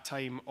place at a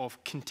time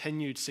of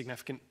continued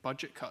significant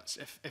budget cuts?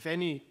 If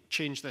any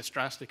change this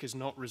drastic is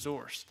not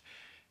resourced,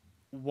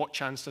 what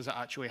chance does it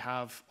actually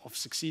have of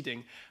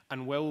succeeding?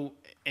 And will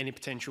any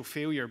potential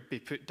failure be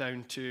put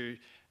down to,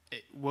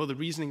 will the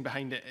reasoning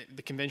behind it,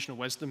 the conventional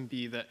wisdom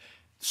be that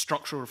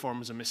structural reform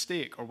was a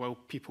mistake, or will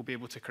people be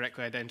able to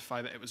correctly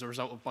identify that it was a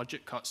result of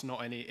budget cuts,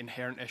 not any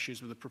inherent issues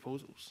with the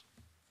proposals?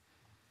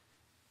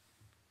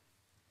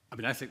 I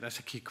mean, I think that's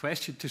a key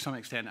question to some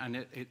extent,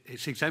 and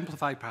it's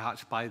exemplified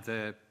perhaps by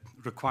the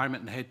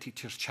requirement in the head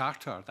teacher's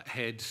charter that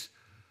heads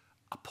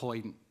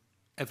appoint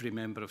every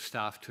member of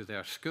staff to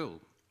their school.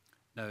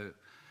 Now,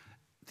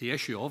 the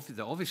issue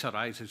that obviously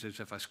arises is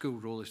if a school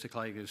role is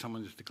declining and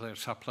someone is declared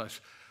surplus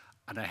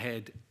and a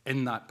head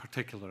in that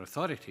particular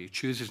authority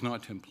chooses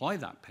not to employ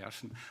that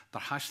person,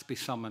 there has to be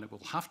someone, it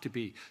will have to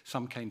be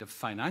some kind of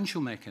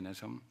financial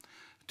mechanism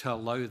to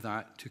allow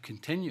that to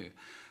continue.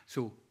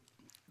 So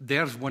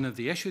there's one of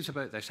the issues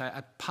about this.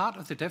 Part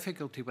of the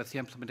difficulty with the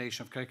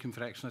implementation of curriculum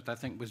for excellence, I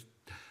think,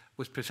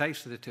 was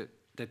precisely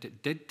that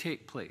it did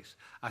take place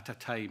at a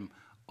time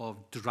of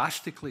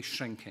drastically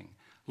shrinking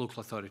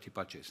local authority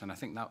budgets. And I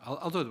think that,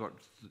 although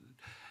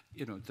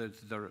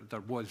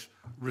there was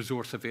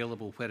resource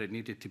available where it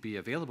needed to be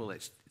available,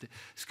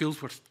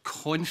 schools were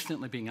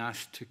constantly being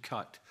asked to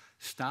cut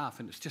staff,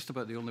 and it's just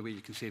about the only way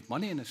you can save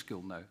money in a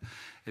school now.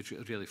 It's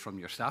really from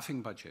your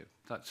staffing budget.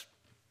 That's,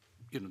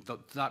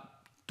 that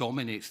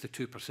dominates the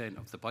 2%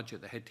 of the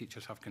budget that head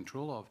teachers have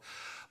control of.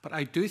 But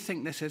I do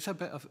think this is a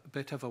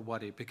bit of a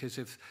worry, because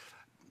if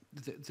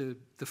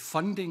the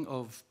funding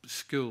of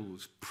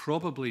schools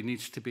probably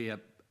needs to be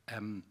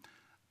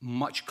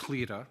much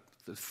clearer.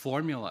 The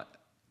formula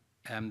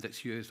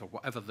that's used, or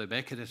whatever the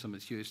mechanism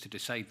that's used to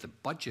decide the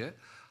budget,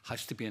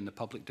 has to be in the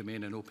public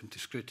domain and open to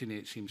scrutiny,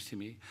 it seems to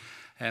me,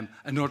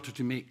 in order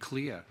to make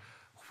clear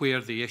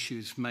where the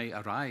issues might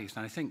arise.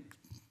 And I think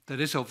there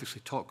is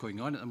obviously talk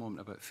going on at the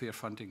moment about fair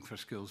funding for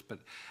schools, but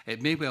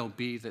it may well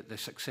be that the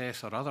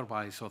success or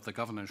otherwise of the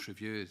governance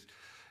reviews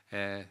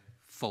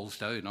falls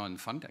down on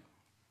funding.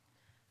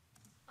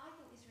 I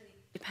think this really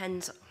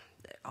depends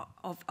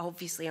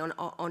obviously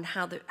on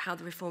how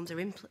the reforms are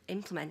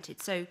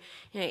implemented. So,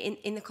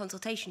 in the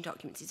consultation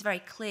documents, it's very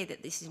clear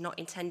that this is not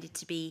intended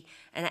to be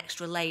an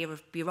extra layer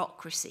of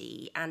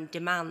bureaucracy and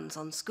demands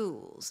on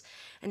schools.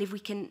 And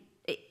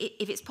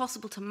if it's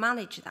possible to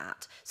manage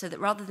that so that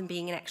rather than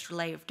being an extra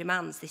layer of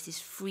demands, this is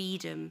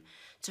freedom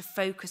to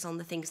focus on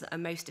the things that are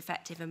most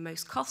effective and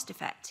most cost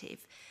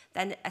effective,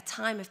 then a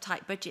time of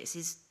tight budgets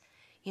is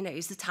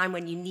the time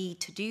when you need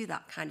to do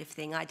that kind of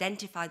thing.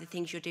 Identify the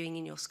things you're doing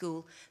in your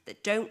school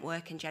that don't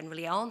work and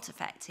generally aren't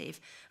effective,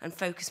 and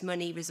focus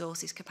money,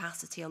 resources,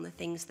 capacity on the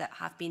things that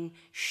have been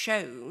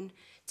shown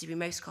to be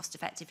most cost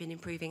effective in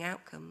improving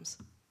outcomes.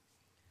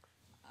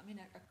 I mean,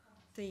 a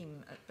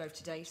theme at both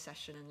today's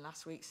session and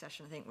last week's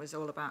session, I think, was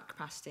all about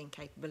capacity and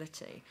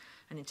capability.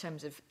 And in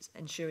terms of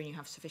ensuring you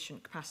have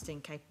sufficient capacity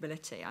and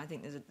capability, I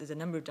think there's a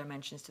number of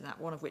dimensions to that,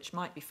 one of which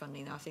might be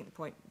funding. I think the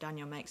point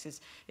Danielle makes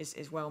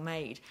is well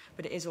made,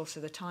 but it is also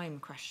the time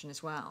question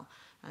as well.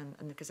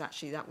 And because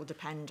actually that will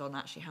depend on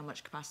actually how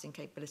much capacity and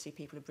capability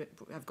people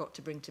have got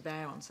to bring to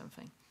bear on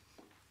something.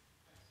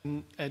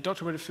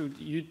 Dr. Widdowfield,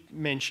 you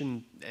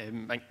mentioned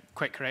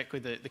quite correctly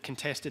the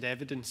contested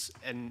evidence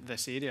in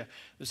this area.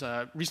 There's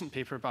a recent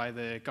paper by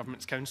the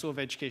Government's Council of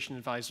Education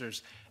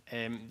Advisors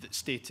that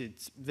stated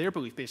their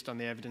belief, based on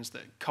the evidence,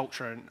 that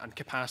culture and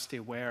capacity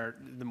were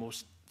the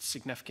most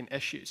significant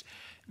issues.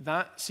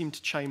 That seemed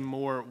to chime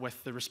more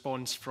with the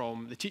response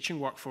from the teaching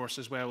workforce,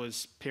 as well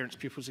as parents,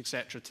 pupils,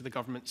 etc., to the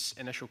government's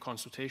initial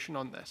consultation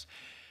on this.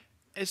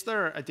 Is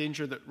there a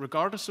danger that,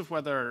 regardless of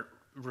whether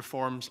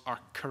reforms are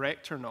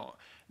correct or not,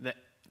 that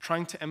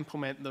trying to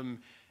implement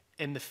them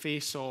in the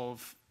face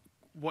of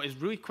what is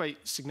really quite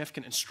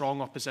significant and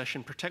strong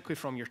opposition, particularly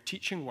from your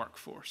teaching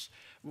workforce,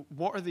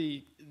 what are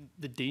the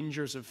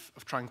dangers of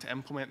trying to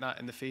implement that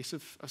in the face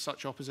of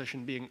such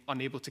opposition, being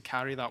unable to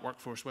carry that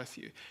workforce with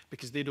you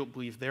because they don't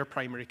believe their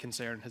primary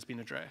concern has been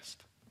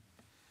addressed?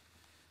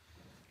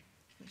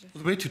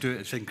 Well, the way to do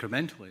it is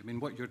incrementally. I mean,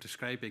 what you're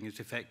describing is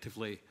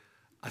effectively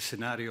a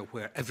scenario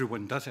where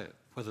everyone does it,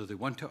 whether they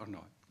want it or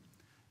not.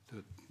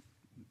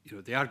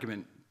 The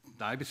argument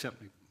that I would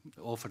certainly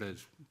offer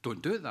is,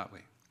 don't do it that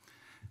way.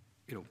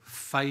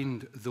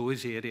 Find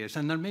those areas,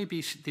 and they may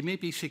be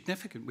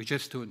significant, we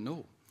just don't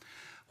know,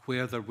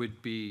 where there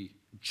would be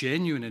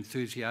genuine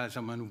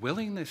enthusiasm and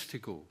willingness to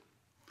go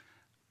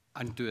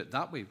and do it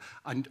that way,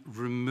 and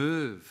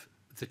remove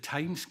the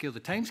timescale.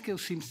 The timescale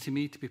seems to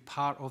me to be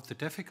part of the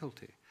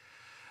difficulty.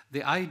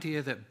 The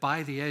idea that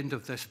by the end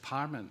of this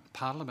parliament,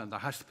 there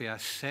has to be a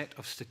set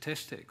of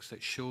statistics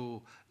that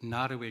show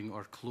narrowing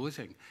or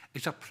closing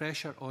is a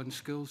pressure on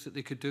schools that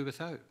they could do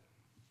without.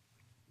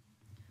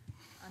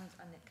 And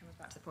it comes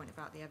back to the point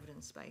about the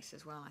evidence base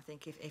as well. I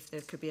think if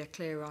there could be a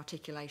clearer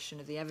articulation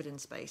of the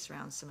evidence base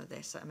around some of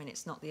this, I mean,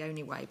 it's not the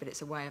only way, but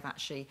it's a way of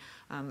actually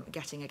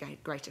getting a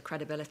greater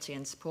credibility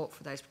and support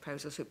for those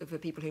proposals for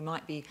people who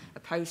might be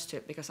opposed to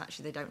it because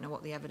actually they don't know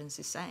what the evidence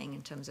is saying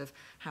in terms of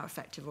how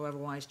effective or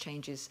otherwise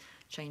changes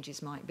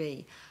might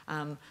be.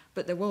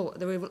 But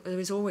there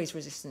is always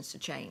resistance to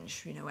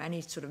change. You know,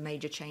 any sort of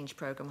major change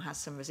programme has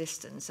some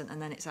resistance,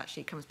 and then it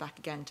actually comes back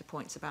again to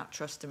points about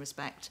trust and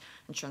respect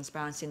and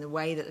transparency in the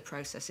way that the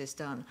process is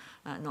done,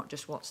 not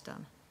just what's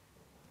done.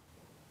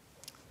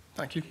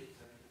 Thank you.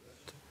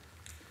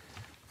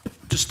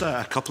 Just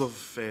a couple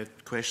of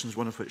questions,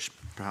 one of which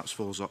perhaps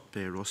follows up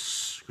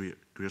Ross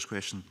Greer's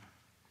question.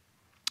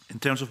 In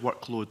terms of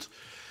workload,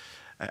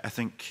 I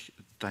think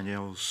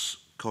Danielle's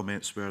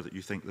comments were that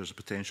you think there's a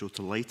potential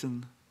to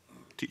lighten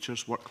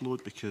teachers'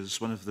 workload,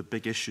 because one of the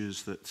big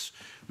issues that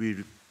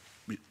we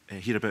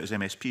hear about as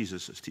MSPs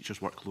is teachers'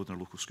 workload in our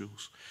local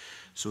schools.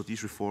 So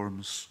these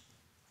reforms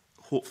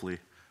hopefully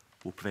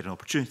will provide an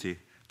opportunity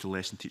to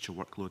lessen teacher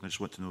workload, and I just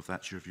want to know if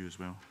that's your view as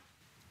well.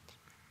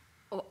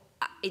 Well,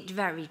 it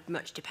very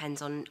much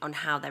depends on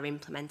how they're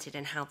implemented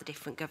and how the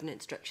different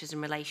governance structures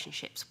and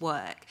relationships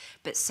work,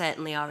 but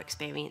certainly our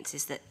experience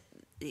is that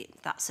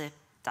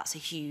that's a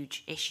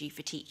huge issue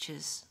for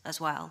teachers as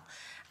well,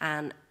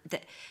 and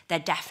that there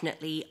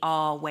definitely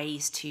are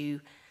ways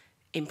to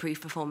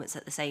improve performance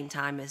at the same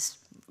time as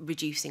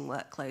reducing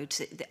workload.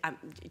 So,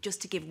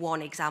 just to give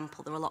one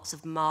example, there are lots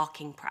of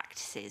marking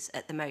practices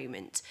at the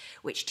moment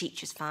which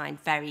teachers find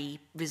very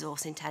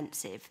resource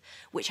intensive,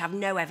 which have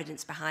no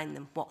evidence behind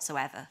them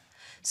whatsoever.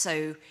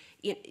 So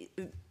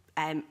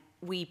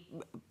we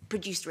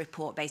produced a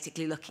report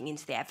basically looking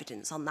into the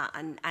evidence on that,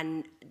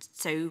 and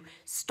so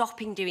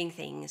stopping doing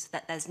things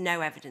that there's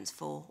no evidence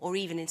for, or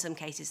even in some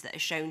cases that are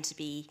shown to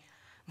be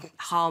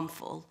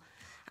harmful,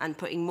 and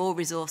putting more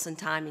resource and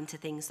time into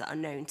things that are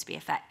known to be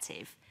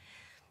effective.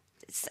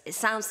 It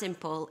sounds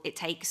simple. It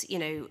takes,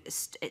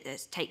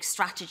 it takes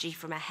strategy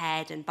from a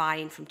head and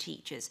buy-in from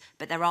teachers,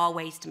 but there are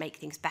ways to make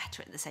things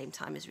better at the same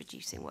time as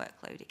reducing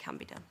workload. It can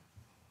be done.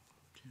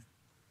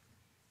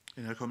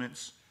 Any other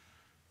comments?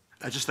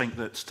 I just think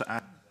that to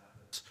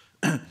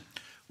add,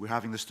 we're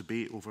having this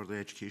debate over the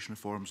education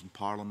reforms in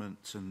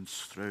Parliament and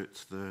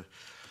throughout the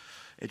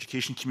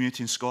education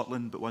community in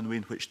Scotland, but one way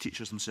in which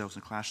teachers themselves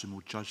in the classroom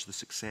will judge the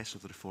success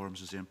of the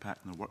reforms is the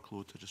impact on their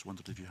workload. I just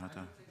wondered if you had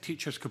a...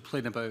 Teachers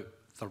complain about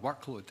their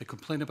workload. They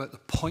complain about the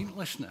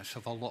pointlessness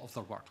of a lot of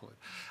their workload.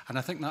 And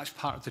I think that's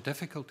part of the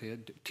difficulty.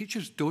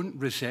 Teachers don't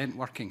resent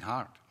working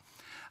hard.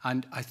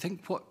 And I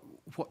think what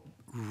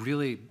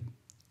really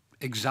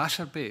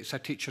exacerbates a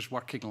teacher's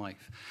working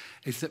life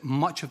is that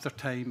much of their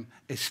time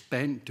is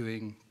spent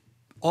doing,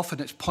 often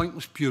it's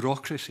pointless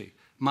bureaucracy,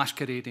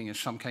 masquerading as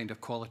some kind of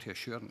quality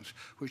assurance,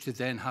 which they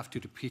then have to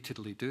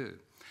repeatedly do.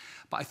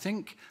 But I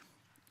think,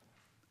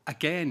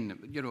 again,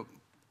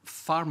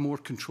 far more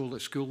control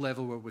at school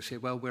level where we say,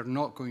 well, we're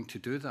not going to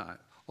do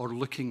that, or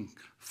looking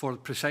for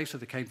precisely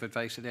the kind of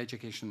advice that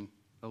the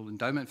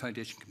Endowment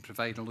Foundation can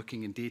provide, and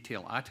looking in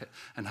detail at it,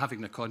 and having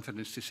the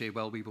confidence to say,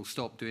 well, we will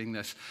stop doing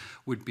this,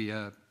 would be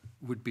a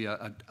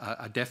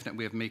definite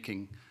way of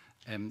making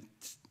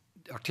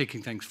or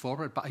taking things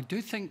forward. But I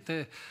do think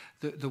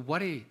the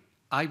worry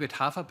I would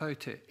have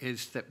about it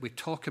is that we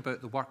talk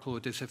about the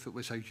workload as if it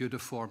was a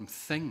uniform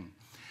thing.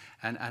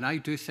 And I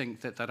do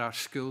think that there are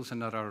schools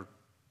and there are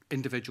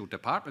individual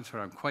departments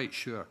where I'm quite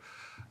sure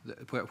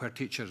that where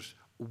teachers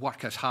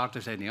work as hard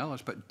as any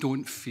others, but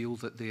don't feel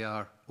that they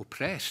are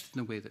oppressed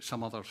in the way that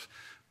some others,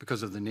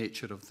 because of the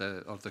nature of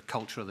the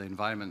culture of the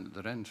environment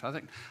that they're in. So I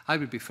think I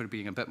would be for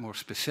being a bit more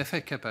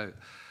specific about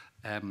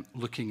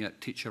looking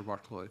at teacher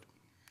workload.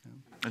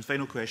 And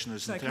final question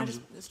is, in terms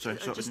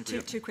of... Just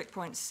two quick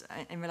points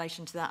in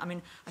relation to that. I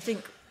mean, I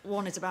think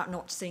one is about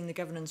not seeing the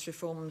governance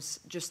reforms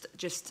just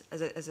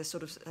as a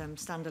sort of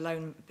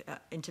standalone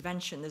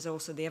intervention. There's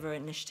also the other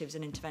initiatives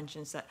and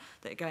interventions that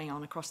are going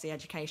on across the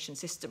education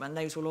system, and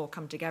those will all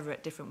come together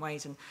at different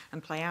ways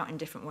and play out in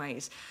different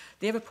ways.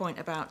 The other point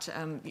about,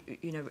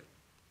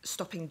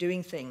 stopping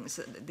doing things,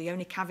 the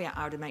only caveat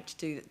I would make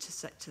to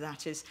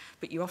that is,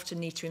 but you often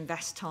need to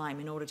invest time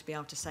in order to be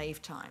able to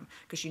save time,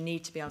 because you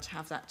need to be able to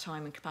have that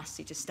time and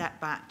capacity to step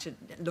back, to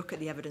look at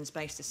the evidence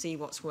base, to see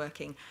what's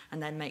working,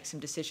 and then make some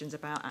decisions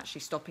about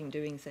actually stopping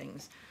doing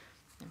things.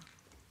 Yeah.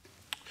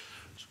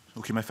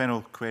 Okay, my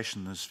final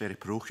question is very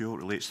parochial. It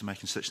relates to my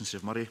constituency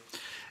of Moray,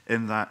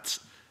 in that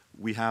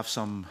we have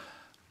some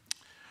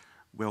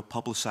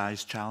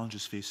well-publicised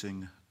challenges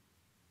facing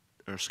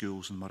our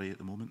schools in Moray at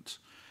the moment,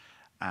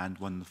 and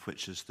one of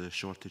which is the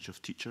shortage of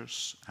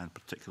teachers, and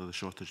particularly the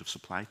shortage of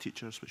supply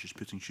teachers, which is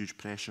putting huge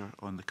pressure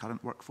on the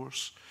current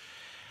workforce.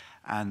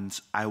 And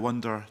I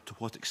wonder to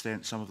what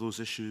extent some of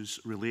those issues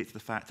relate to the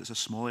fact that it's a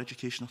small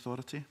education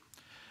authority,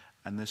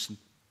 and this in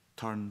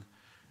turn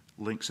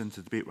links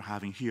into the debate we're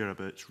having here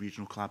about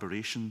regional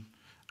collaboration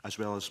as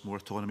well as more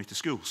autonomy to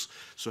schools.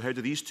 So how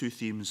do these two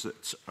themes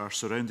that are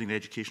surrounding the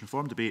education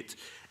reform debate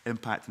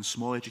impact on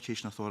small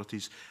education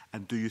authorities,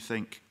 and do you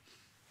think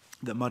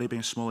that Moray,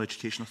 being a small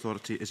education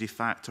authority, is a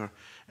factor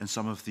in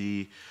some of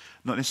the,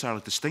 not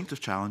necessarily distinctive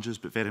challenges,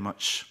 but very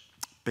much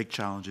big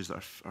challenges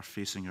that are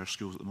facing our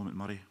schools at the moment,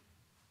 Moray?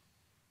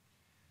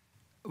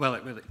 Well,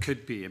 it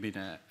could be. I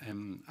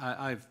mean,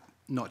 I've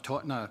not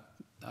taught in a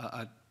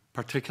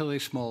particularly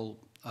small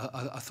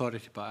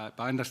authority, but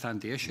I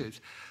understand the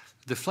issues.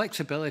 The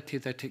flexibility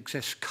that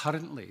exists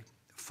currently,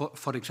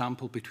 for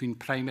example, between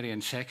primary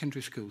and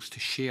secondary schools to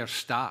share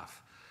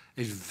staff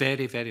is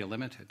very, very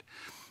limited.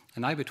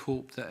 And I would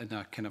hope that in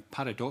a kind of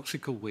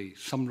paradoxical way,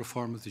 some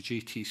reform of the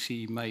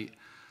GTC might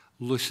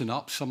loosen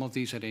up some of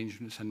these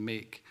arrangements and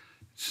make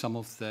some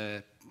of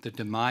the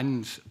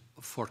demands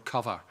for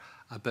cover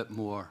a bit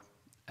more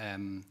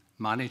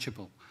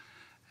manageable.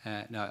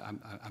 Now,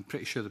 I'm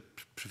pretty sure the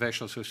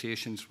professional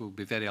associations will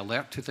be very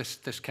alert to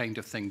this kind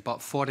of thing.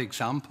 But for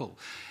example,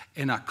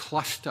 in a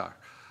cluster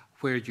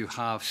where you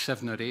have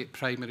 7 or 8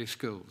 primary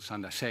schools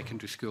and a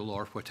secondary school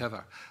or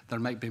whatever, there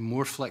might be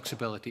more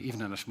flexibility,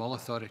 even in a small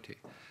authority,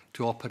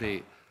 to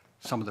operate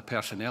some of the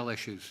personnel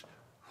issues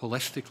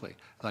holistically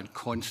than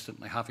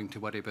constantly having to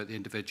worry about the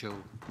individual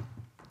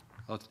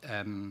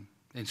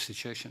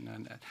institution.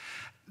 And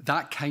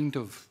that kind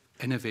of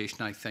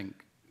innovation, I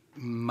think,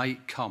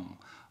 might come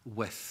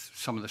with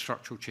some of the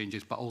structural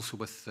changes, but also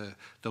with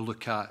the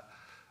look at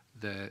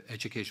the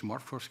Education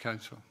Workforce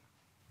Council.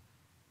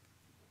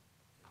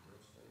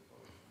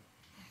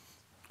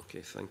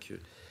 Okay, thank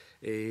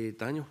you.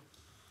 Daniel?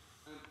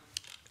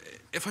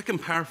 If I can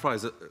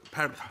paraphrase,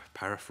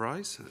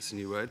 that's a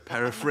new word,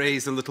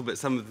 paraphrase a little bit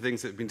some of the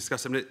things that have been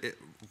discussed. I mean,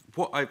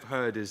 what I've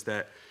heard is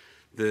that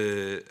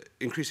the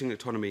increasing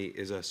autonomy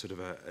is a sort of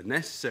a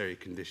necessary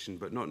condition,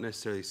 but not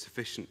necessarily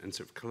sufficient, and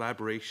sort of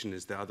collaboration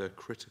is the other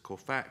critical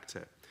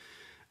factor.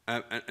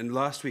 And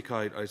last week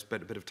I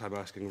spent a bit of time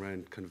asking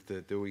around kind of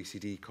the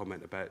OECD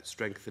comment about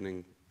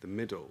strengthening the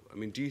middle. I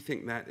mean, do you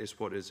think that is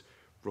what is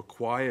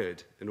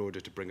required in order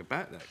to bring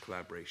about that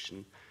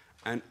collaboration?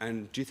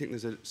 And do you think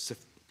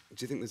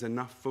there's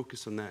enough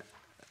focus on that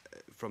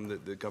from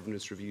the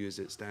governance review as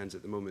it stands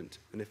at the moment?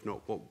 And if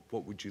not,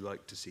 what would you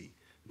like to see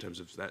in terms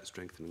of that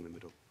strengthening the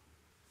middle?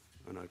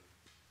 And I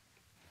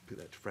put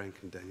that to Frank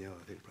and Danielle,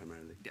 I think,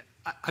 primarily. Yeah,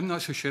 I'm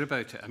not so sure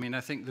about it. I mean, I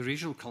think the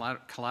regional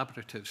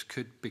collaboratives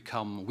could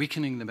become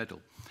weakening the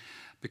middle,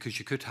 because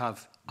you could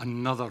have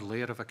another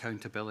layer of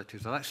accountability.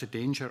 So that's the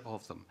danger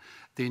of them.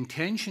 The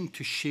intention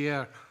to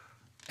share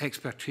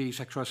expertise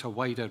across a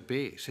wider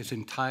base is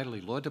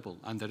entirely laudable,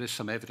 and there is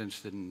some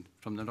evidence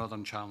from the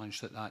Northern Challenge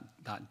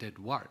that did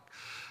work.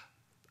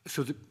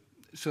 So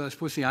I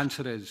suppose the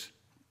answer is,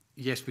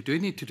 yes, we do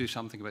need to do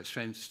something about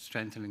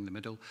strengthening the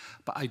middle,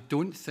 but I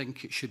don't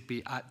think it should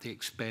be at the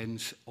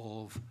expense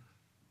of,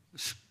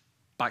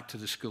 back to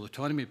the school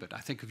autonomy, but I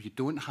think if you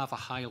don't have a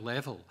high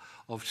level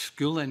of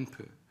school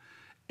input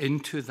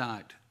into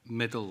that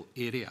middle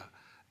area,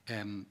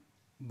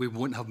 we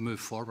won't have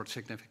moved forward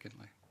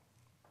significantly.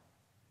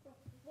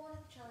 One of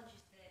the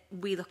challenges that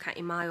we look at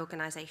in my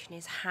organisation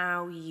is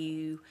how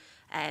you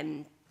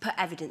put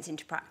evidence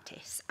into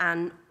practice.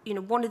 And, you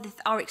know, one of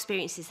our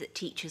experience is that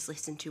teachers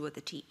listen to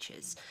other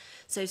teachers.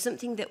 So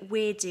something that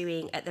we're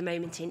doing at the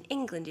moment in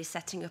England is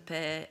setting up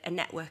a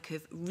network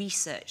of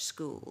research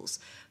schools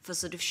for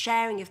sort of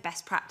sharing of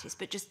best practice,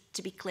 but just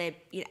to be clear,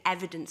 you know,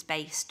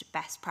 evidence-based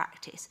best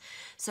practice.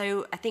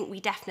 So I think we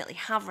definitely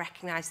have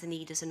recognised the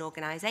need as an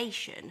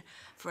organisation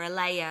for a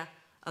layer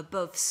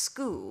above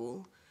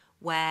school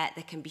where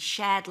there can be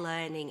shared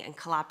learning and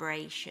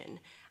collaboration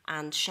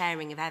and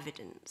sharing of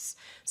evidence.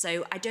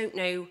 So I don't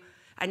know,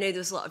 I know there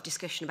was a lot of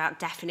discussion about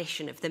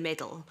definition of the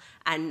middle,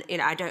 and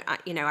I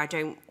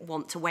don't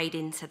want to wade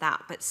into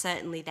that, but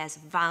certainly there's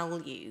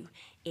value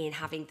in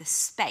having the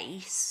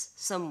space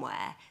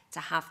somewhere to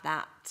have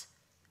that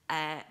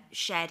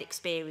shared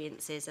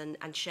experiences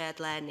and shared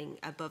learning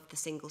above the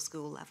single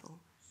school level.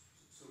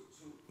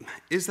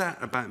 Is that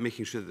about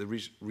making sure that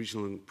the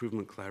regional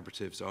improvement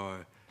collaboratives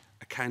are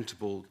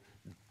accountable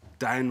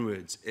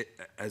downwards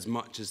as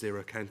much as they're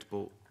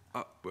accountable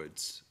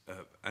upwards?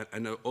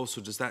 And also,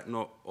 does that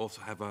not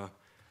also have a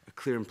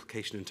clear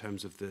implication in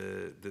terms of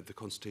the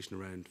consultation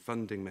around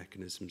funding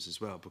mechanisms as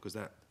well? Because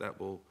that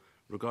will,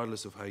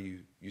 regardless of how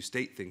you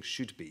state things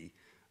should be,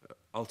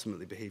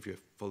 ultimately behaviour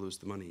follows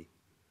the money.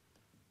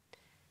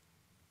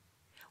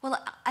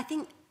 Well, I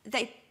think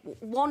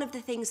one of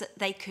the things that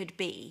they could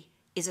be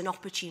is an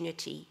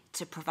opportunity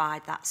to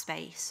provide that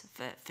space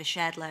for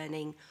shared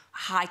learning,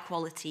 high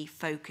quality,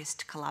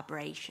 focused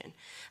collaboration.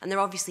 And there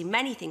are obviously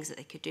many things that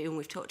they could do, and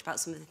we've talked about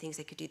some of the things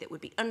they could do that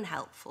would be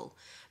unhelpful,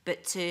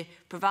 but to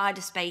provide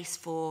a space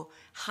for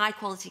high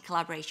quality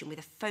collaboration with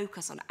a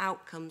focus on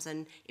outcomes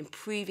and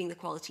improving the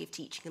quality of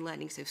teaching and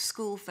learning, so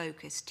school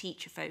focused,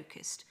 teacher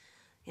focused,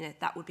 you know,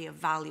 that would be a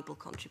valuable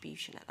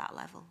contribution at that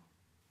level.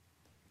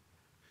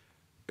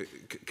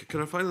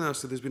 Can I finally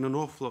ask, so there's been an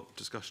awful lot of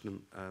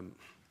discussion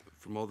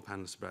from all the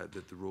panelists about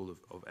the role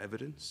of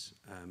evidence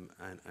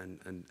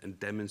and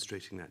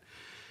demonstrating that.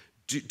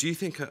 Do you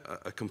think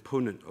a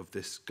component of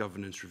this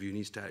governance review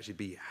needs to actually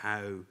be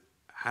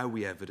how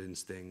we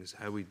evidence things,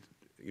 how we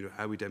you know,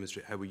 how we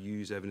demonstrate, how we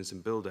use evidence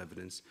and build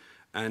evidence.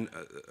 And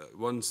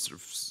one sort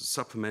of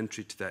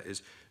supplementary to that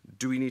is,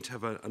 do we need to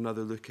have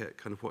another look at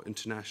kind of what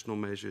international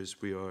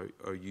measures we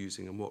are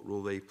using and what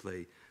role they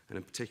play, and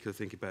in particular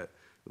think about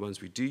the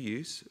ones we do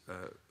use,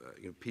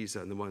 you know,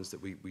 PISA, and the ones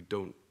that we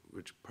don't,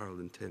 which Pearl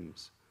and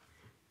Tim's.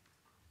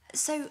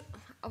 So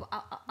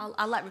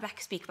I'll let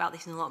Rebekah speak about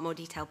this in a lot more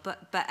detail,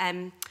 but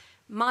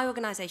my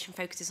organisation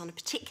focuses on a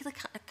particular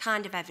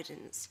kind of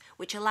evidence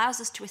which allows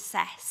us to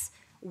assess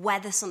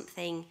whether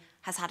something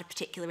has had a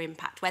particular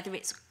impact,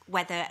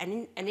 whether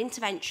an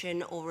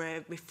intervention or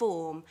a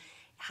reform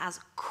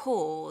has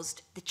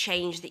caused the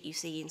change that you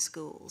see in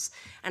schools.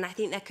 And I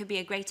think there could be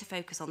a greater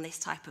focus on this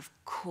type of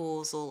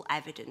causal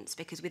evidence,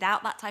 because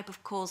without that type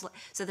of causal...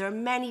 So there are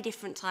many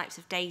different types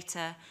of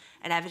data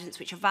and evidence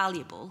which are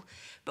valuable,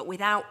 but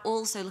without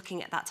also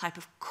looking at that type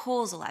of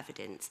causal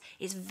evidence,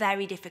 it's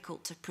very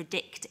difficult to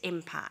predict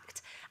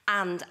impact,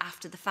 and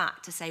after the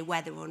fact to say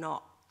whether or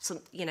not,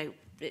 you know,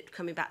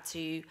 coming back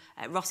to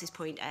Ross's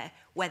point,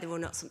 whether or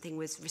not something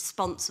was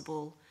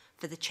responsible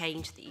for the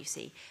change that you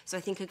see. So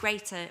I think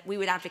we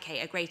would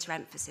advocate a greater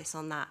emphasis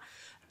on that.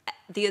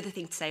 The other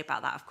thing to say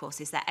about that, of course,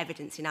 is that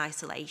evidence in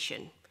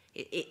isolation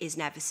it is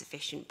never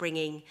sufficient.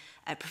 Bringing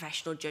a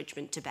professional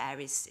judgment to bear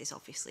is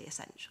obviously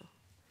essential.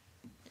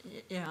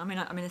 Yeah, I mean,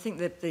 I think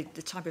that the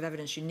type of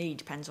evidence you need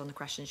depends on the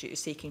questions you're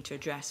seeking to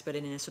address, but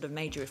in a sort of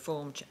major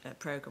reform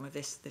programme of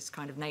this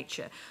kind of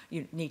nature,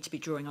 you need to be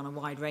drawing on a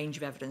wide range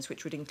of evidence,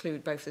 which would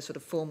include both the sort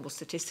of formal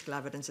statistical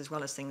evidence as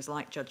well as things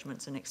like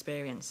judgments and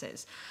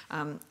experiences.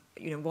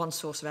 You know, one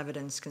source of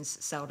evidence can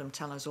seldom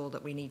tell us all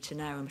that we need to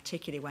know, and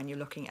particularly when you're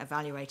looking at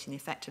evaluating the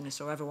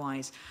effectiveness or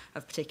otherwise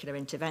of particular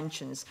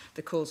interventions,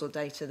 the causal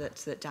data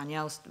that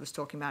Danielle was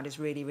talking about is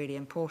really, really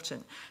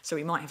important. So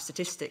we might have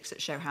statistics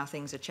that show how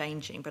things are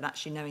changing, but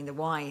actually knowing the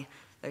why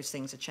those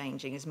things are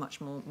changing is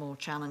much more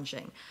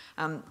challenging.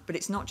 But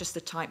it's not just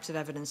the types of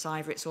evidence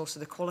either, it's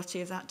also the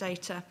quality of that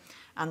data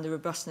and the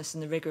robustness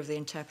and the rigour of the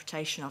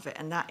interpretation of it,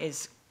 and that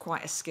is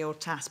quite a skilled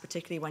task,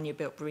 particularly when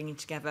you're bringing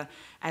together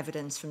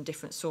evidence from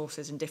different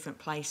sources and different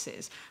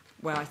places,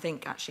 where I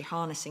think actually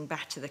harnessing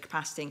better the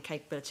capacity and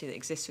capability that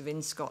exists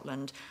within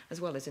Scotland, as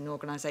well as in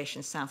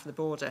organisations south of the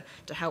border,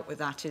 to help with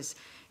that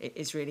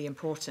is really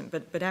important.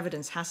 But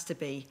evidence has to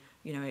be,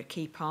 you know, a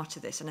key part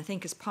of this. And I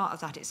think as part of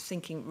that, it's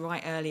thinking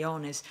right early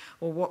on is,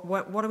 well,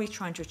 what are we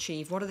trying to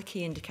achieve? What are the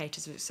key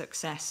indicators of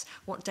success?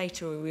 What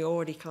data are we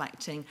already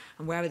collecting?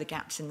 And where are the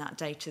gaps in that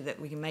data that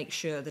we can make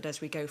sure that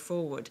as we go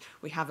forward,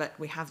 we have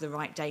the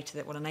right data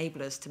that will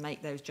enable us to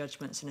make those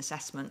judgments and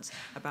assessments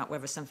about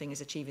whether something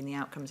is achieving the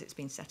outcomes it's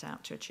been set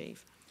out to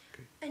achieve.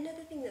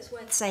 Another thing that's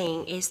worth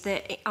saying is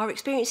that our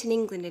experience in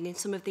England and in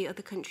some of the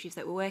other countries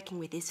that we're working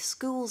with is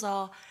schools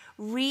are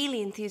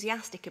really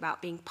enthusiastic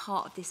about being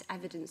part of this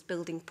evidence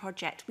building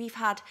project. We've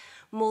had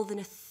more than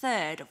a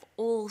third of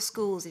all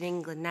schools in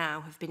England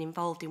now have been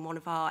involved in one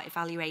of our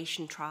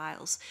evaluation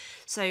trials.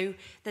 So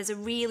there's a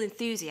real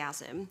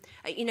enthusiasm.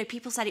 You know,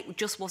 people said it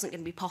just wasn't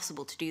going to be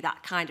possible to do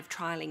that kind of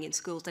trialling in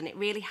schools, and it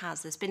really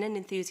has. There's been an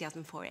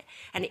enthusiasm for it,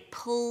 and it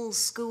pulls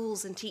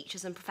schools and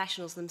teachers and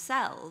professionals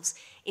themselves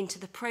into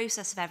the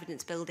process of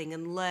evidence building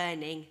and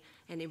learning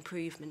and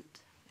improvement.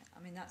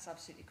 I mean, that's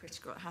absolutely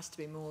critical. It has to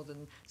be more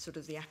than sort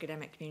of the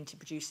academic community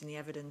producing the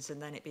evidence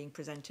and then it being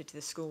presented to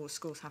the schools.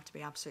 Schools have to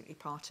be absolutely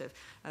part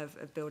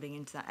of building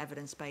into that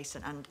evidence base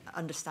and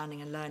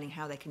understanding and learning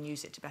how they can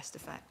use it to best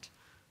effect.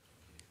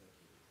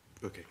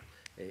 Okay.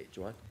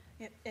 Joanne?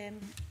 Yep,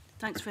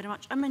 thanks very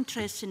much. I'm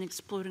interested in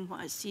exploring what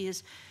I see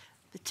as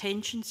the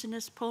tensions in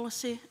this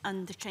policy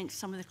and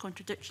some of the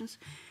contradictions,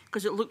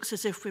 because it looks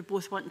as if we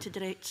both want to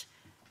direct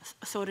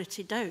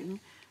authority down,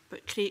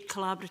 but create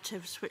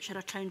collaboratives which are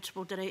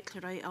accountable directly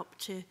right up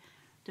to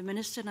the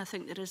Minister, and I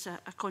think there is a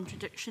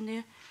contradiction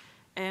there.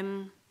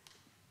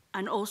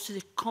 And also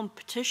the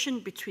competition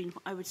between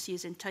what I would see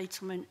as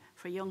entitlement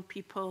for young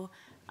people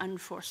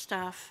and for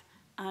staff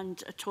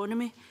and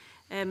autonomy.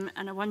 And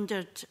I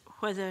wondered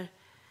whether,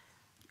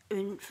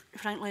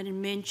 Frank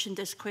Lennon mentioned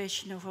this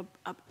question of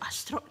a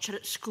structure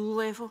at school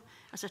level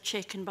as a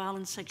check and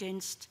balance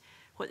against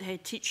what the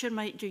head teacher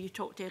might do. You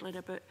talked earlier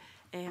about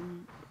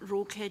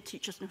rogue head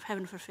teachers, and if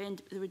heaven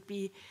forfend there would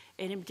be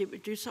anybody that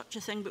would do such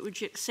a thing, but would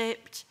you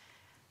accept,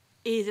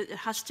 A, that there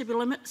has to be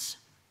limits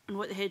on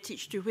what the head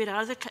teachers do? Where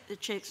are the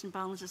checks and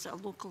balances at a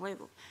local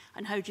level,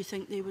 and how do you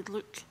think they would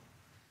look?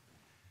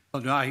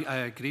 Well, no, I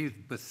agree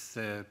with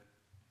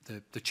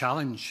the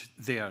challenge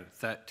there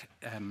that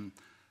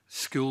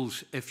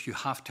schools, if you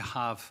have to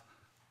have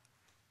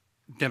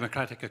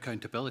democratic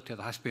accountability,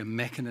 there has to be a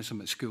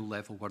mechanism at school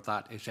level where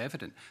that is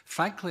evident.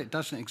 Frankly, it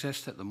doesn't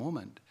exist at the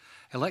moment.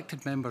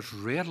 Elected members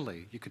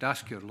rarely, you could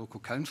ask your local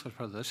councillor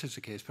whether this is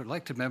the case, but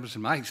elected members,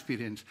 in my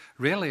experience,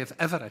 rarely if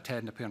ever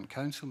attend a parent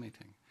council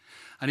meeting.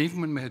 And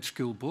even when we had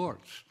school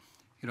boards,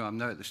 you know, I'm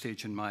now at the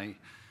stage in my,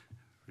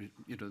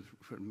 you know,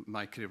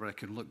 my career where I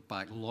can look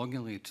back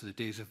longingly to the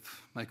days of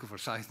Michael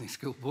Forsyth's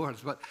school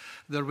boards, but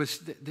there was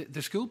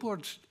the school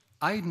boards,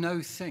 I now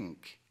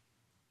think,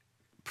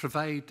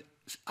 provide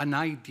an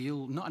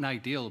ideal, not an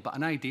ideal, but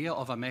an idea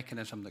of a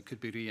mechanism that could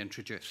be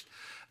reintroduced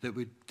that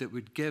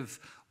would give,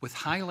 with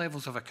high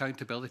levels of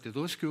accountability,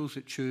 those schools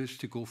that choose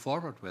to go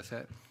forward with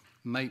it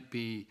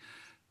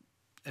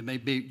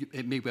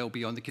it may well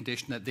be on the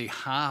condition that they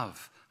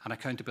have an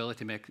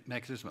accountability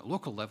mechanism at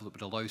local level that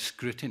would allow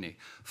scrutiny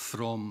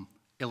from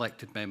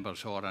elected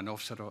members or an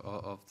officer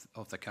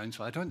of the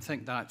council. I don't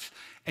think that's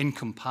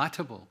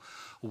incompatible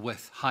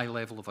with high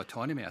level of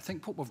autonomy. I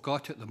think what we've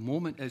got at the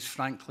moment is,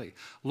 frankly,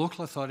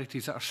 local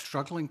authorities that are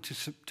struggling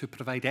to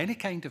provide any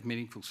kind of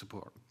meaningful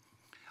support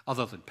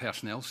other than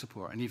personnel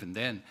support. And even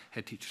then,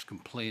 head teachers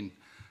complain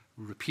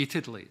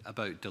repeatedly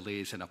about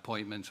delays in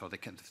appointments, or they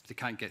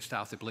can't get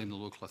staff, they blame the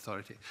local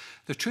authority.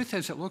 The truth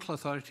is that local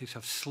authorities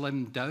have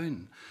slimmed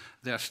down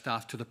their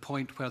staff to the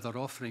point where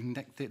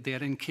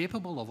they're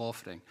incapable of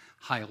offering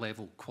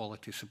high-level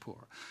quality support.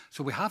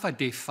 So we have a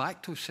de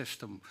facto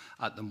system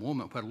at the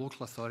moment where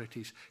local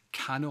authorities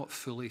cannot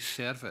fully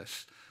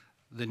service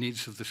the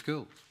needs of the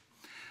schools.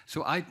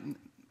 So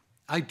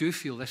I do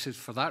feel this is,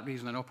 for that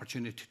reason, an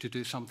opportunity to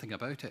do something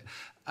about it.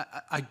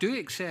 I do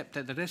accept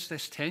that there is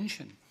this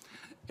tension.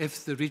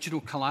 If the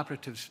regional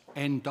collaboratives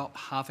end up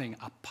having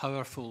a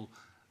powerful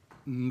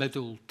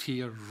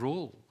middle-tier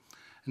role,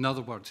 in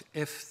other words,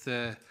 if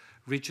the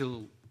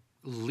regional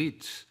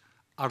leads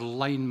are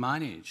line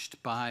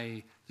managed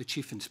by the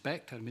chief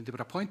inspector, I mean, they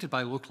were appointed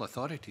by local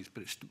authorities,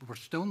 but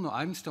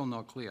I'm still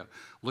not clear,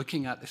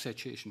 looking at the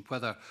situation,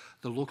 whether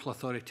the local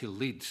authority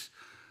leads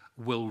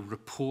will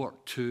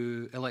report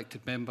to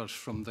elected members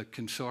from the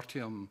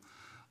consortium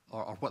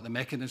or what the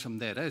mechanism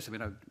there is. I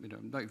mean, I'm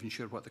not even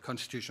sure what the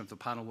constitution of the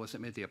panel was that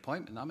made the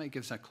appointment. That might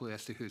give us a clue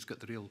as to who's got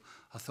the real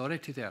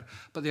authority there.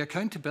 But the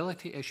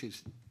accountability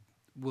issues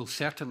will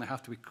certainly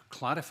have to be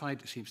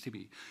clarified, it seems to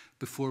be,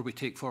 before we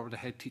take forward a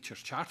head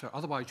teacher's charter.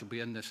 Otherwise, you'll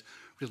be in this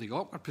really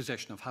awkward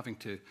position of having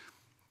to,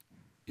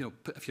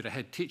 if you're a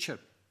head teacher,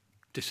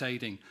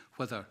 deciding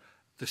whether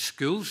the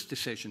school's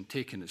decision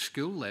taken at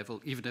school level,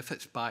 even if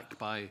it's backed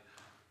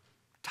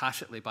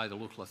tacitly by the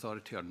local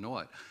authority or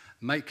not,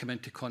 might come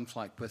into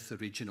conflict with the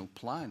regional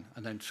plan,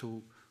 and then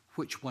so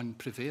which one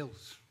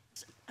prevails?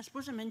 I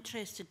suppose I'm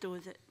interested, though,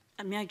 that,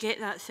 I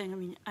get that thing. I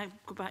mean, I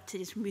go back to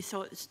this when we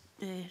thought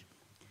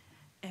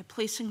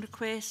placing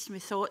requests, and we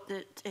thought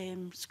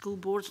that school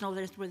boards and all the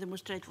rest were the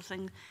most dreadful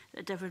thing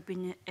that had ever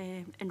been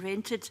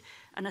invented.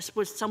 And I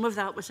suppose some of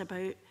that was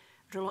about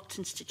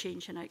reluctance to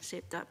change, and I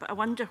accept that. But I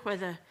wonder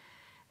whether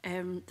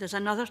there's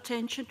another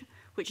tension,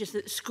 which is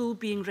that the school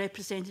being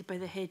represented by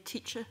the head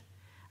teacher,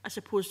 as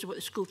opposed to what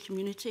the school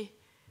community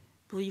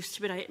believes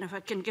to be right. And if I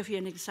can give you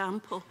an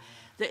example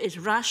that is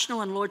rational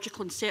and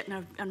logical and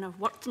certain, and I've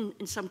worked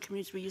in some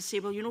communities where you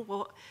say, well, you know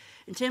what,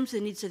 in terms of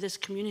the needs of this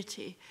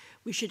community,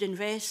 we should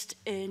invest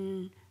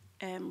in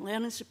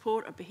learning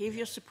support or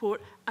behaviour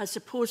support as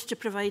opposed to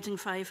providing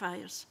 5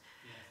 hires.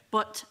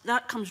 But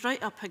that comes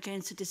right up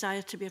against the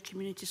desire to be a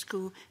community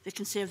school that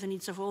can serve the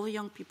needs of all the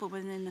young people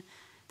within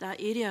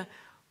that area.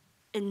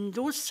 In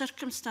those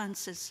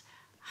circumstances,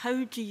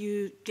 how do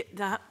you get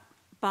that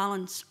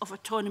balance of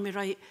autonomy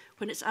right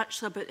when it's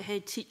actually about the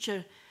head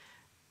teacher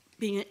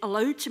being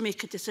allowed to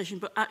make a decision,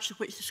 but actually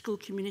which the school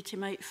community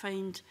might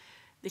find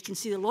they can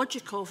see the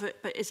logic of it,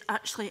 but it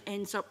actually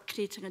ends up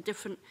creating a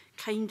different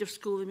kind of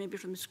school than maybe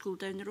from the school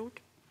down the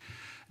road?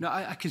 No,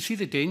 I can see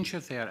the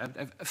danger there.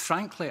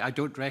 Frankly, I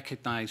don't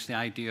recognise the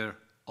idea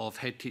of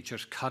head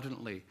teachers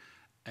currently,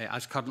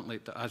 as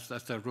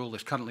their role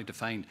is currently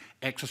defined,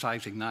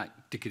 exercising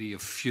that degree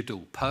of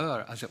feudal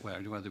power, as it were,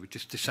 where they would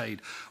just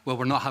decide, well,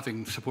 we're not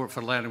having support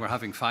for learning, we're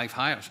having 5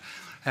 hires.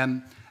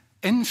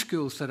 In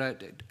schools,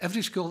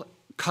 every school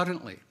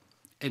currently,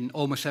 in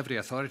almost every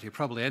authority,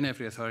 probably in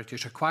every authority,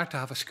 is required to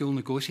have a school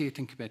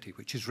negotiating committee,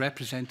 which is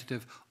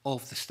representative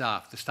of the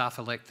staff. The staff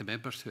elect the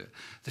members to it.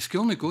 The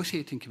school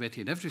negotiating committee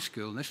in every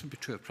school, and this would be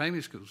true of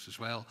primary schools as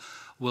well,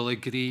 will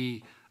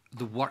agree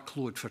the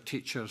workload for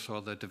teachers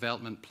or the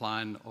development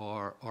plan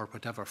or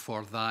whatever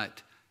for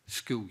that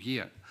school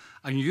year.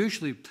 And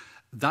usually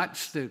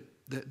that's the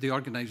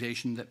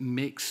organisation that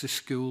makes the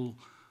school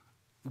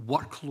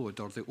workload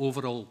or the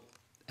overall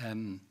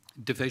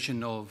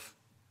division of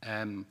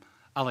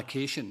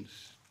allocations,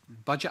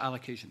 budget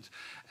allocations,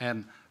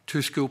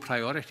 to school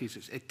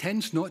priorities. It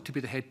tends not to be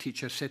the head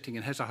teacher sitting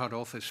in his or her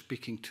office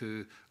speaking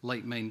to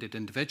like-minded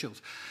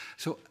individuals.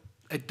 So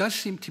it does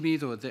seem to me,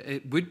 though, that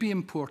it would be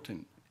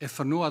important, if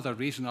for no other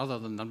reason other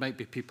than there might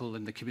be people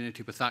in the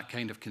community with that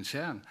kind of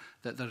concern,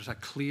 that there's a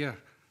clear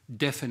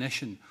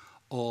definition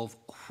of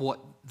what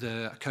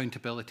the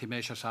accountability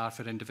measures are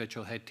for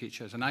individual head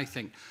teachers. And I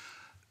think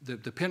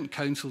the parent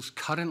councils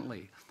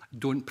currently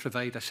don't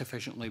provide a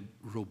sufficiently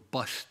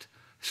robust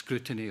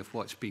scrutiny of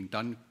what's being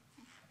done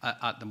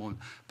at the moment.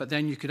 But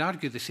then you could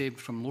argue the same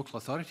from local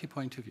authority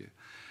point of view,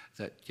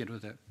 that,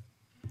 that...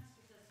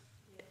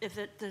 If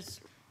there's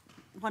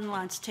one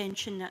last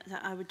tension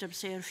that I would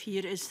observe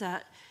here is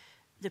that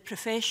the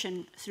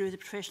profession, through the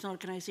professional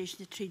organisation,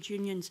 the trade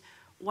unions,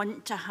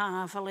 want to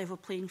have a level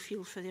playing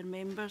field for their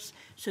members.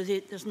 So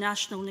there's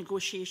national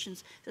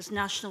negotiations, there's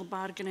national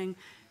bargaining.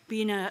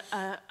 Being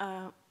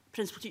a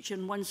principal teacher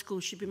in one school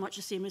should be much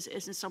the same as it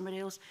is in somewhere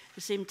else,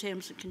 the same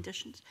terms and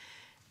conditions.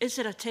 Is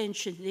there a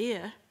tension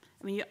there?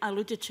 I mean, you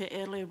alluded to it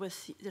earlier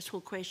with this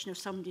whole question of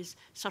somebody's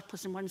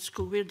surplus in one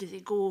school. Where do they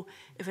go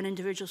if an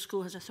individual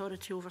school has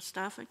authority over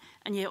staffing?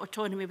 And yet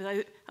autonomy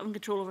without having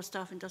control over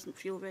staffing doesn't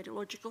feel very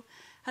logical.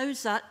 How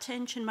is that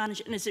tension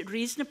managed? And is it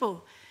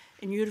reasonable,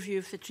 in your view,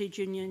 of the trade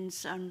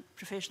unions and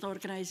professional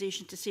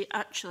organisations to say,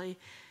 actually,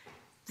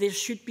 there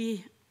should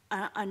be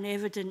an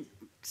evident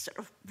sort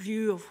of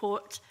view of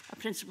what a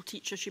principal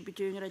teacher should be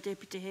doing or a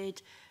deputy head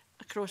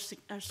across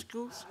our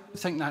schools? I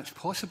think that's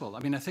possible. I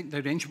mean, I think the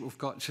arrangement we've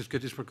got is as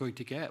good as we're going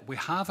to get. We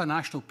have a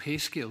national pay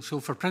scale. So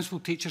for principal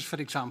teachers, for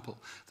example,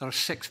 there are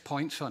 6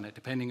 points on it,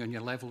 depending on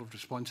your level of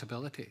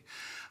responsibility.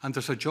 And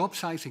there's a job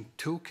sizing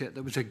toolkit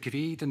that was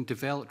agreed and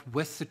developed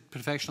with the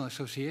professional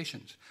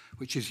associations,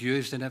 which is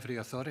used in every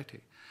authority.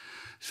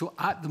 So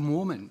at the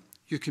moment,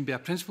 you can be a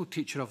principal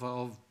teacher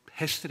of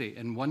history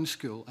in one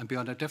school and be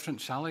on a different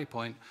salary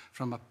point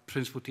from a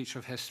principal teacher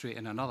of history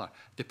in another,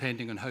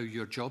 depending on how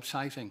your job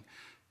sizing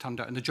turned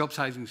out. And the job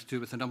sizing is to do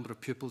with the number of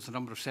pupils, the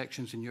number of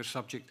sections in your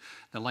subject,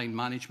 the line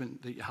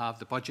management that you have,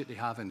 the budget they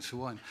have, and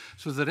so on.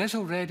 So there is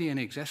already in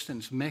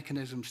existence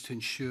mechanisms to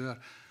ensure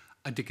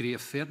a degree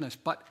of fairness.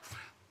 But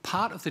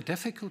part of the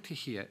difficulty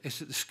here is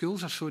that the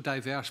schools are so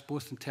diverse,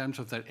 both in terms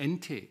of their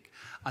intake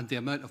and the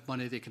amount of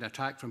money they can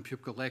attract from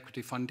pupil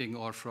equity funding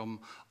or from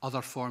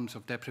other forms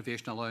of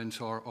deprivation allowance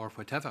or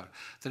whatever,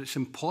 that it's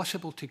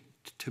impossible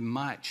to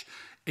match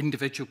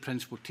individual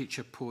principal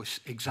teacher posts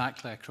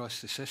exactly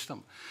across the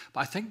system.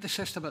 But I think the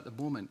system at the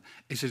moment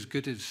is as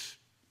good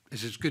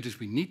as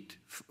we need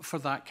for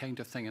that kind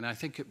of thing. And I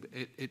think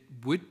it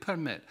would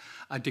permit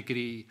a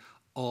degree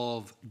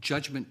of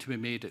judgment to be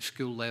made at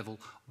school level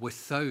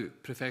without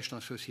professional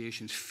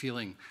associations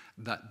feeling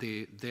that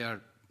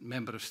their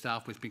member of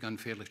staff was being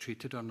unfairly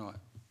treated or not.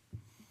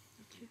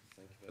 Thank you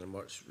very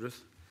much.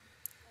 Ruth?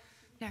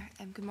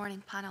 Good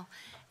morning, panel.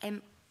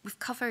 We've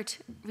covered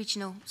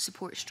regional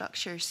support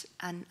structures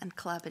and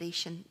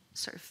collaboration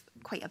sort of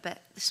quite a bit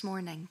this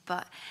morning,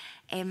 but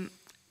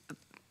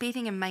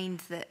bearing in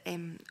mind that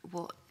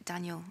what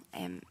Danielle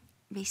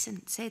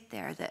Mason said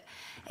there, that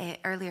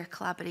earlier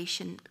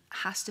collaboration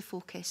has to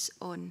focus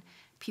on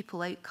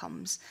pupil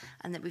outcomes,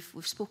 and that we've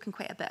spoken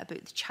quite a bit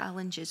about the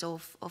challenges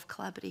of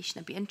collaboration.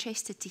 I'd be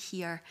interested to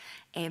hear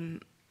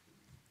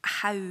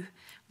how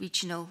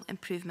regional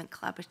improvement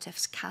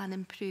collaboratives can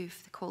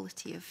improve the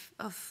quality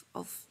of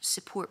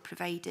support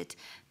provided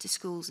to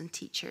schools and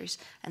teachers,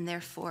 and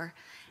therefore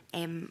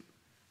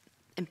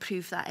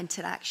improve that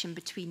interaction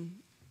between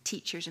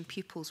teachers and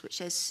pupils,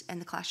 which is in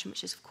the classroom,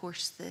 which is of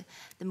course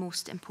the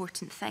most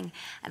important thing.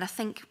 And I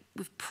think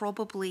we've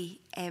probably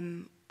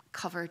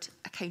covered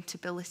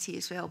accountability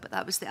as well, but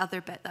that was the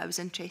other bit that I was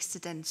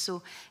interested in.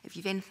 So if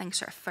you've anything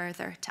sort of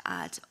further to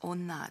add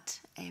on that,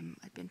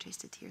 I'd be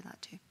interested to hear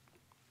that too.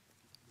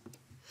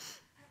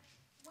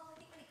 Well, I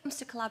think when it comes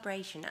to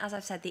collaboration, as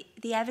I've said,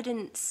 the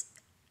evidence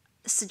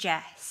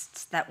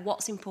suggests that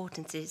what's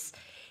important is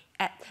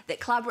that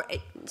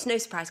it's no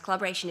surprise,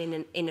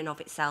 collaboration in and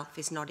of itself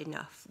is not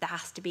enough. There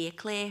has to be a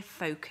clear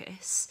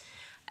focus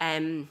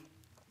and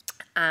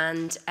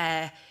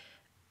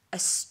a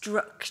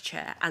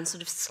structure and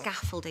sort of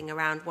scaffolding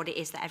around what it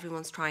is that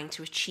everyone's trying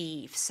to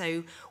achieve.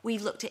 So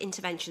we've looked at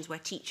interventions where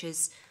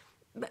teachers,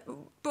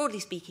 broadly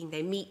speaking,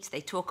 they meet,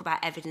 they talk about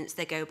evidence,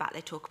 they go back,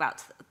 they talk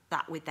about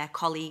that with their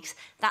colleagues.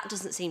 That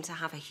doesn't seem to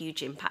have a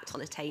huge impact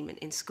on attainment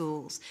in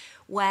schools.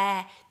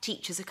 Where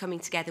teachers are coming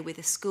together with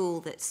a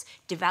school that's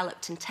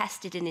developed and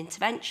tested an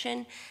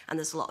intervention, and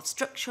there's a lot of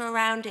structure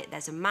around it,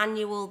 there's a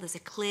manual, there's a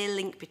clear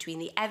link between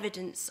the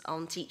evidence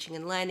on teaching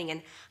and learning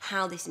and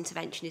how this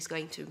intervention is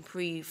going to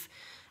improve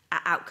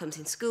outcomes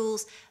in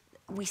schools,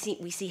 we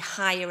see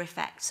higher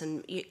effects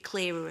and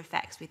clearer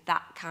effects with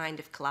that kind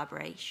of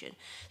collaboration.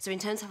 So in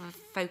terms of a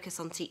focus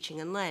on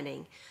teaching and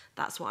learning,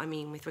 that's what I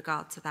mean with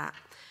regard to that.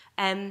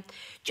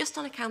 Just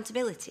on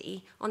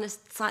accountability, on a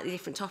slightly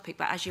different topic,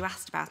 but as you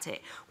asked about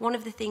it, one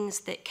of the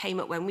things that came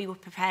up when we were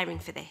preparing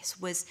for this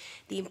was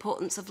the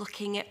importance of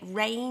looking at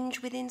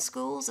range within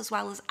schools as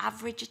well as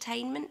average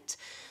attainment.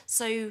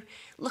 So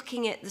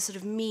looking at the sort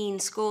of mean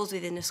scores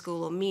within a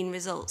school or mean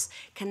results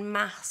can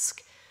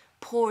mask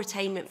poor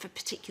attainment for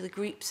particular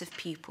groups of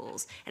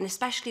pupils, and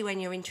especially when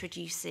you're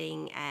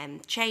introducing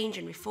change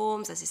and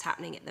reforms, as is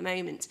happening at the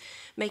moment,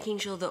 making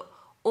sure that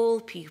all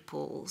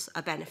pupils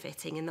are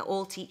benefiting and that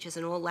all teachers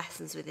and all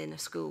lessons within a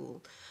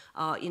school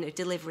are,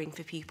 delivering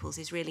for pupils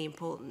is really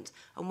important.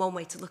 And one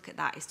way to look at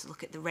that is to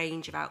look at the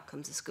range of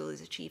outcomes a school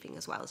is achieving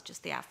as well as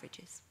just the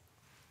averages.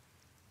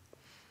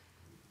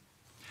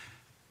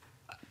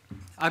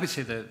 I would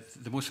say the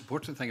most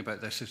important thing about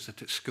this is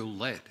that it's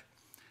school-led.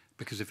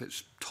 Because if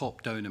it's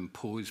top-down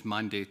imposed,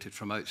 mandated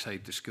from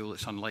outside the school,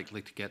 it's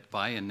unlikely to get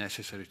buy-in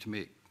necessary to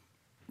make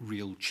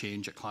real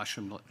change at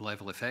classroom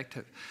level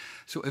effective.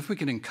 So if we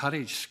can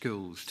encourage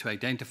schools to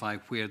identify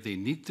where they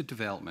need the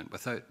development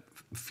without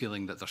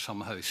feeling that they're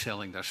somehow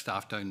selling their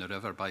staff down the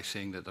river by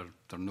saying that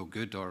they're no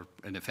good or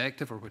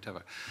ineffective or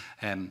whatever.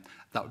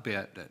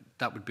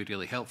 That would be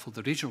really helpful.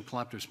 The regional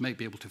collaboratives might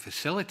be able to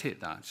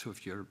facilitate that. So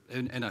if you're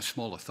in a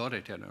small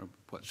authority, I don't know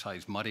what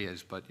size Murray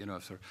is, but you know,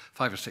 if there are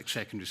 5 or 6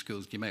 secondary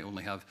schools, you might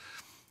only have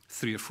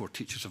 3 or 4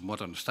 teachers of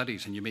modern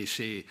studies, and you may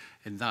say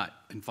in that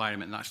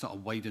environment that's not a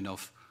wide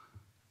enough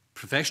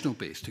professional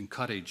base to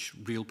encourage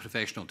real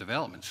professional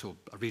development. So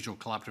a regional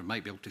collaborative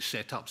might be able to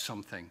set up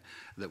something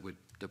that would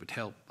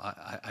help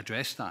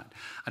address that.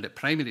 And at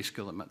primary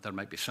school, there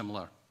might be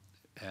similar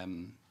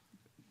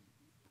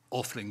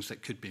offerings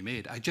that could be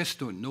made. I just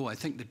don't know. I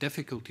think the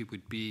difficulty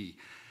would be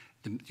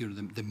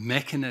the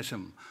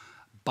mechanism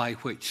by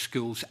which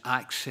schools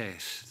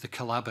access the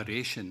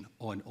collaboration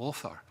on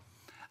offer.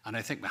 And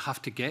I think we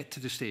have to get to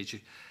the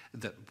stage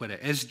that where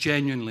it is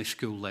genuinely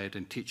school-led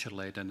and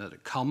teacher-led, and that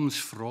it comes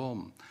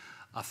from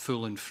a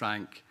full and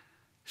frank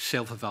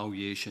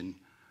self-evaluation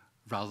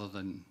rather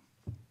than,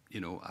 you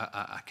know,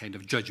 a kind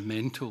of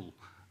judgmental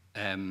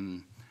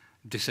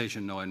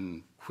decision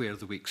on where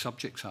the weak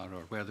subjects are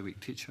or where the weak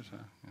teachers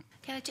are. Yeah.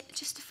 Can I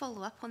just to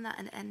follow up on that,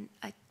 and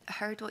I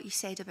heard what you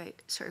said about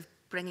sort of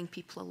bringing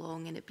people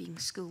along and it being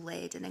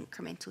school-led and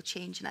incremental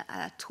change, and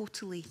I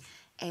totally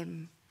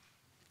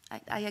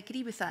I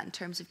agree with that in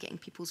terms of getting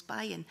people's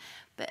buy-in,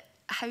 but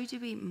how do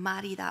we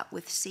marry that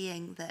with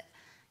saying that,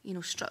 you know,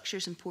 structure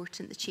is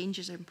important, the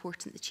changes are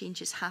important, the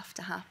changes have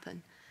to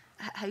happen?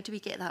 How do we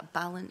get that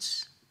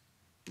balance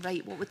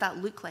right? What would that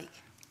look like?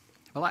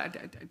 Well, I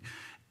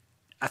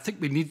think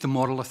we need the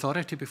moral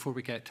authority before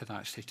we get to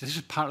that stage. This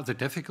is part of the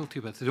difficulty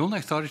with it. The only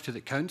authority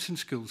that counts in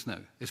schools now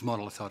is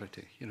moral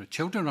authority. You know,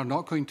 children are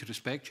not going to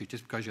respect you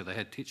just because you're the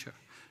head teacher.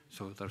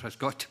 So there has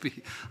got to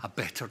be a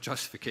better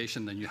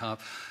justification than you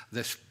have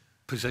this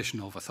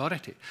position of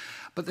authority.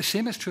 But the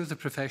same is true of the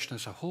profession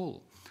as a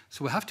whole.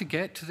 So we have to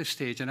get to the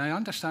stage, and I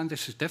understand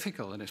this is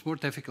difficult, and it's more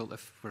difficult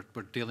if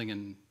we're dealing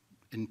in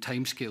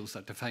timescales that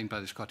are defined by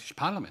the Scottish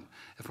Parliament.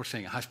 If we're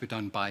saying it has to be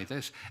done by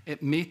this,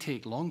 it may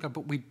take longer,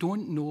 but we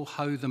don't know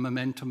how the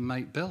momentum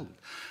might build.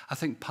 I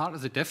think part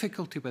of the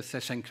difficulty with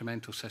this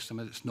incremental system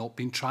is it's not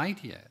been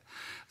tried yet,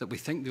 that we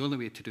think the only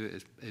way to do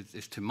it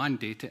is to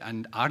mandate it,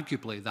 and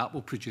arguably that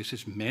will produce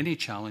as many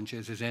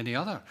challenges as any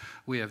other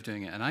way of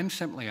doing it. And I'm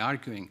simply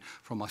arguing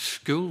from a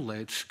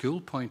school-led,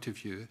 school point of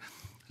view,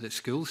 that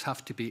schools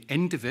have to be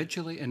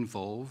individually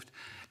involved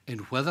in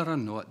whether or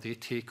not they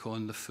take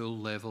on the full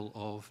level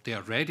of, they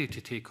are ready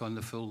to take on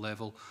the full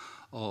level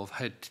of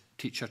head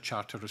teacher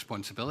charter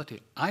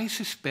responsibility. I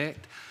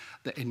suspect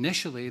that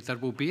initially there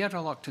will be a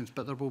reluctance,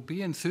 but there will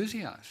be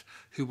enthusiasts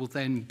who will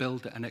then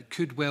build it, and it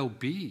could well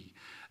be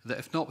that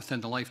if not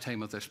within the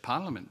lifetime of this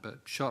Parliament, but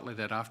shortly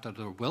thereafter,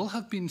 there will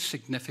have been a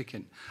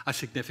significant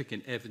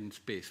evidence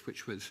base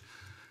which was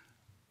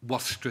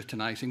worth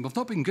scrutinising. We've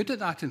not been good at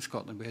that in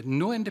Scotland. We had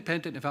no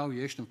independent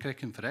evaluation of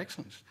curriculum for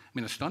excellence. I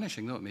mean,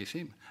 astonishing though it may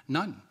seem.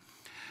 None.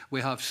 We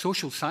have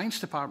social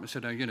science departments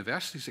in our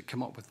universities that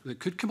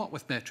could come up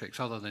with metrics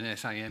other than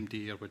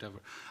SIMD or whatever.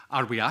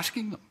 Are we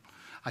asking them?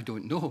 I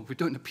don't know. We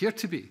don't appear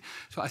to be.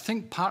 So I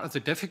think part of the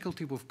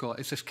difficulty we've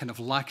got is this kind of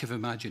lack of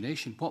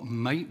imagination. What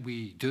might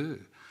we do?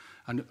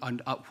 And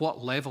at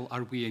what level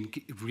are we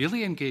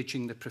really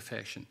engaging the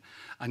profession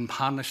and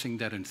harnessing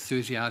their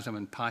enthusiasm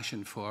and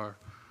passion for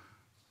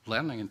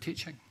learning and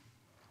teaching?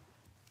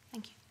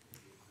 Thank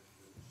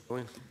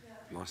you.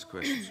 Last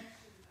questions.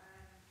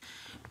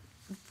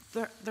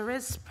 There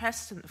is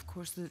precedent, of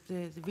course,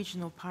 the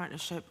regional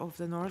partnership of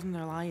the Northern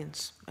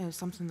Alliance is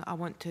something that I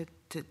want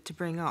to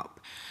bring up.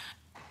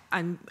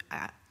 And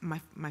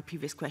my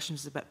previous question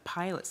was about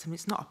pilots. I mean,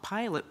 it's not a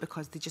pilot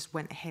because they just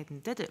went ahead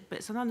and did it, but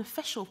it's an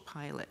unofficial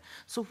pilot.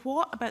 So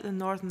what about the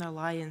Northern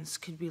Alliance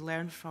could we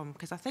learn from?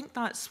 Because I think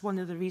that's one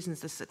of the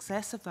reasons, the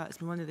success of that has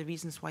been one of the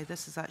reasons why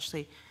this has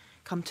actually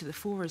come to the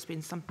fore as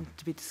being something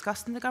to be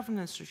discussed in the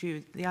governance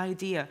review. The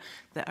idea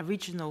that a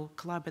regional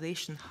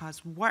collaboration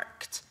has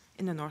worked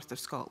in the north of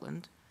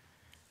Scotland,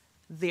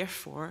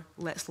 therefore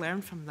let's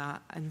learn from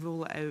that and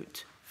roll it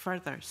out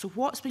further. So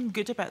what's been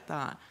good about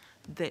that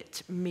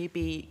that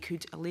maybe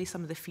could allay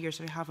some of the fears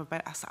we have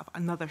about a sort of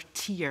another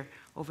tier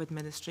of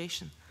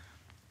administration?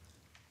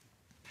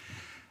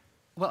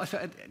 Well,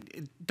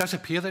 it does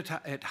appear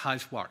that it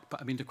has worked,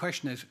 but I mean the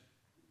question is,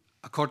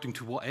 according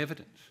to what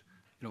evidence?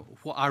 You know,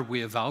 what are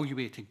we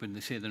evaluating when they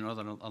say the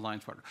Northern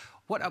Alliance worked?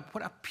 What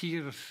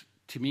appears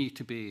to me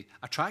to be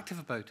attractive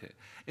about it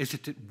is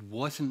that it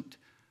wasn't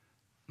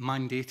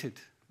mandated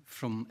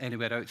from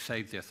anywhere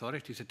outside the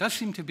authorities. It does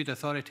seem to be the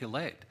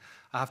authority-led,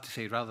 I have to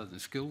say, rather than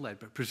school-led,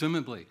 but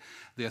presumably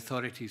the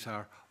authorities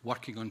are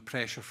working on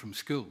pressure from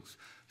schools.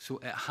 So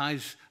it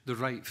has the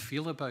right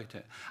feel about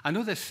it. I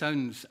know this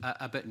sounds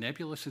a bit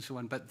nebulous and so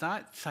on, but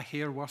that's a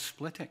hair worth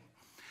splitting.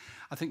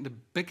 I think the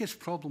biggest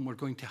problem we're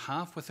going to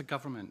have with the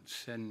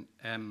governments in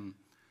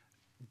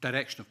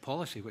direction of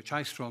policy, which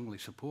I strongly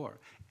support,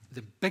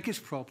 the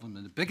biggest problem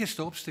and the biggest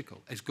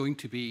obstacle is going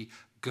to be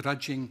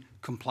grudging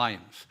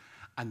compliance.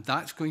 And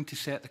that's going to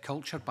set the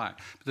culture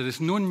back. But there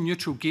is no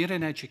neutral gear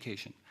in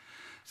education.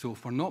 So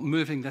if we're not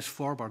moving this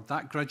forward,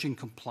 that grudging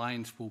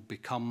compliance will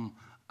become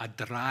a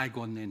drag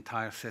on the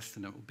entire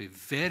system. It will be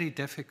very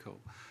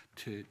difficult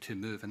to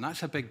move. And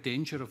that's a big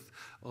danger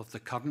of the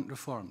current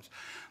reforms.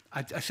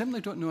 I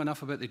simply don't know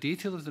enough about the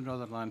detail of the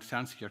Northern Ireland to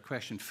answer your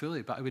question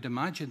fully, but I would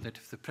imagine that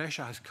if the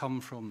pressure has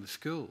come from the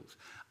schools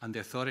and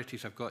the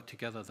authorities have got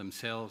together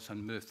themselves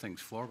and moved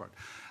things forward,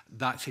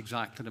 that's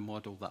exactly the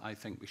model that I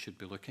think we should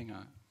be looking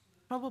at.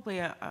 Probably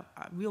a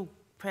real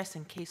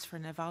pressing case for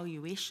an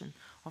evaluation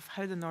of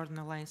how the Northern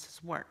Alliance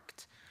has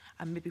worked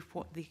and maybe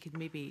what they could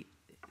maybe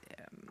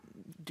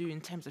do in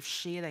terms of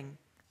sharing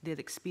their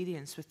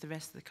experience with the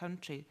rest of the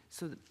country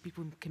so that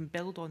people can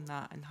build on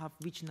that and have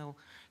regional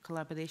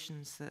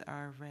collaborations that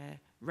are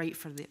right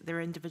for their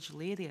individual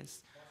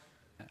areas.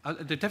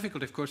 The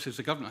difficulty, of course, is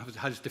the government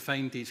has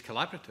defined these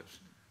collaboratives.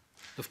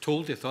 They've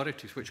told the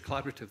authorities which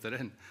collaborative they're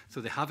in, so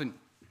they haven't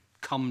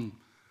come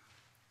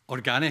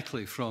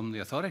organically from the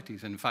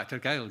authorities. In fact,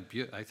 Argyll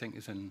Butte, I think,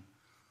 is in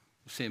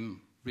the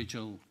same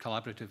regional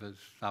collaborative as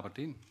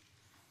Aberdeen.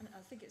 And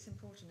I think it's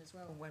important as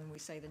well when we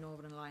say the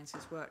Northern Alliance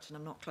has worked, and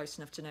I'm not close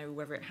enough to know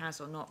whether it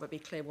has or not, but be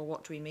clear, well,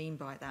 what do we mean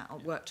by that? Or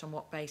worked on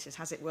what basis?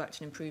 Has it worked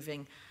in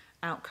improving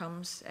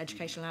outcomes,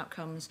 educational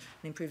outcomes,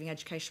 and improving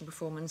educational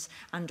performance,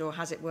 and or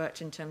has it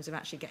worked in terms of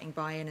actually getting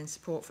buy-in and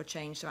support for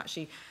change? So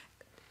actually,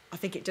 I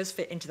think it does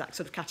fit into that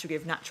sort of category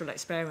of natural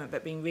experiment,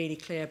 but being really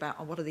clear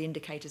about what are the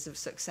indicators of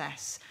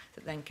success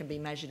that then can be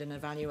measured and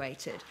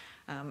evaluated,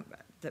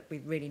 that we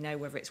really know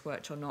whether it's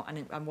worked or not,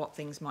 and what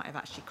things might have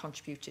actually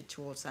contributed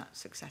towards that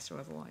success or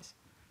otherwise.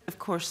 Of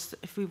course,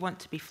 if we want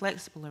to be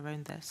flexible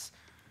around this,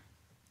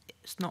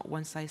 it's not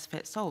one size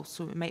fits all.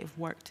 So it might have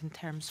worked in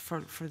terms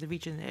for the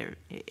region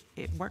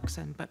it works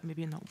in, but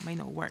maybe might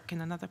not work in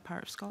another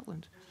part of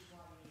Scotland.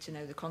 To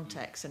know the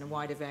context and a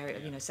wider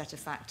set of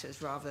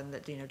factors, rather than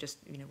that, just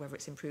whether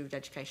it's improved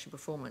educational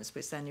performance,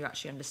 but then you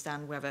actually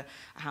understand whether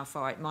how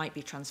far it might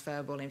be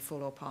transferable in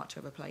full or part to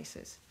other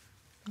places.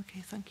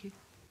 Okay, thank you.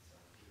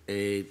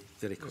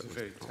 Very quick. A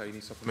very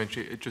tiny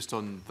supplementary. Just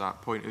on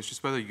that point, it's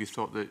just whether you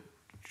thought that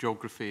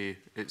geography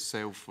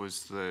itself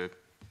was the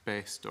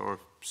best or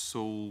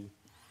sole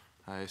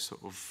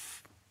sort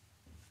of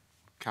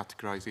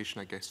categorisation,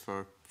 I guess,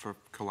 for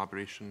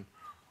collaboration,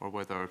 or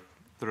whether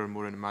there are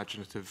more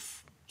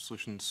imaginative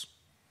solutions.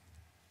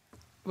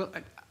 Well,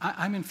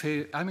 I'm in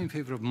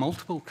favour of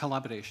multiple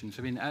collaborations.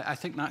 I mean, I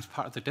think that's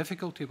part of the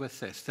difficulty with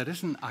this. There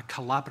isn't a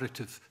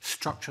collaborative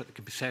structure that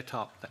can be set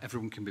up that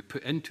everyone can be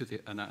put into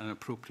an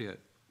appropriate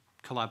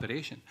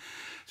collaboration.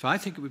 So I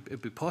think it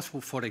would be possible,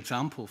 for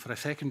example, for a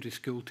secondary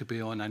school to be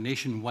on a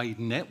nationwide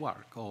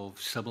network of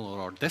similar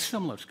or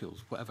dissimilar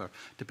schools, whatever,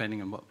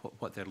 depending on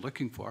what they're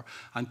looking for,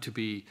 and to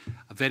be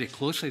very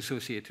closely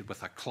associated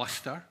with a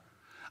cluster,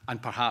 and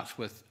perhaps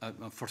with,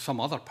 for some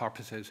other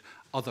purposes,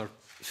 other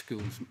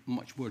schools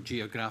much more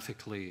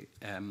geographically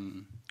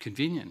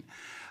convenient.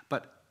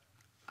 But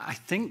I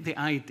think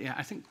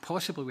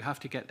possibly we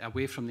have to get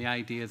away from the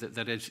idea that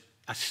there is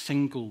a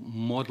single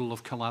model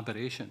of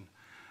collaboration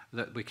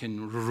that we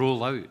can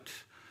roll out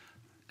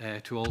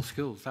to all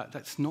schools.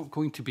 That's not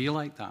going to be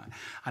like that.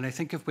 And I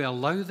think if we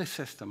allow the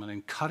system and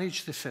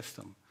encourage the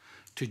system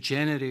to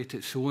generate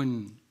its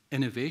own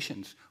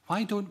innovations,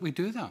 why don't we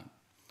do that?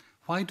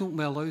 Why don't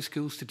we allow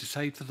schools to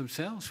decide for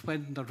themselves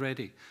when they're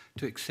ready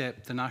to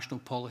accept the national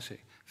policy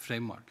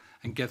framework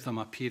and give them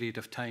a period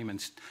of time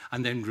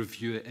and then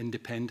review it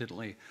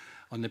independently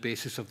on the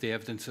basis of the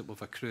evidence that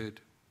we've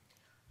accrued?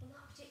 On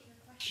that particular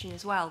question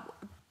as well,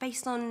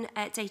 based on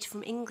data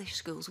from English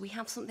schools, we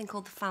have something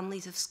called the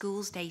Families of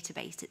Schools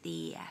database at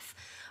the EF.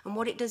 And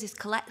what it does is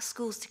collect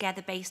schools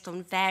together based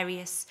on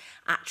various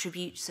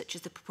attributes, such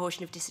as the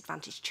proportion of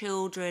disadvantaged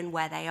children,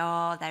 where they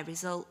are, their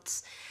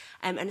results.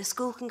 And a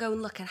school can go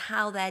and look at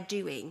how they're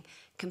doing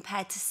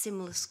compared to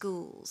similar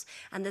schools.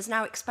 And there's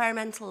now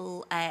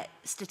experimental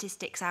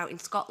statistics out in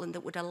Scotland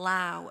that would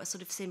allow a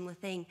sort of similar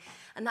thing.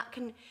 And that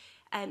can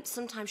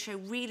sometimes show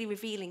really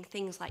revealing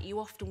things, like you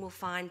often will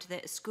find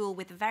that a school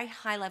with a very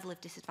high level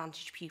of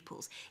disadvantaged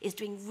pupils is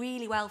doing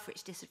really well for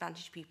its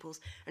disadvantaged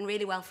pupils and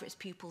really well for its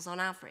pupils on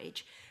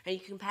average. And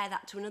you compare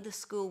that to another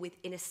school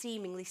in a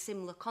seemingly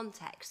similar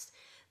context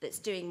that's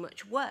doing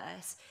much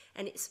worse,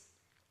 and it's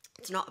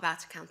not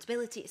about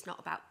accountability, it's not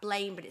about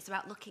blame, but it's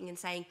about looking and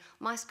saying,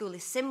 my school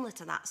is similar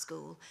to that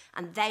school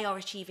and they are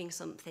achieving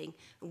something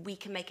and we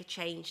can make a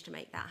change to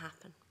make that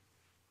happen.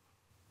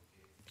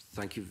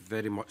 Thank you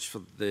very much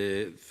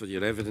for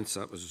your evidence.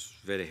 That was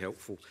very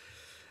helpful.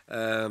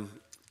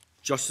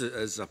 Just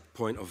as a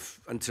point of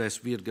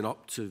interest, we're going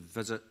up to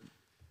visit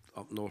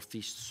up North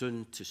East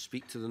soon to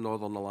speak to the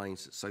Northern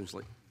Alliance. It sounds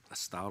like a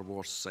Star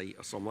Wars site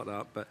or something like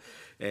that,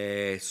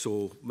 but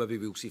so maybe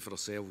we'll see for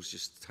ourselves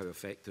just how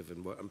effective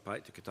and what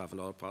impact it could have in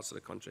other parts of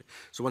the country.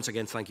 So once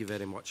again, thank you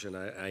very much, and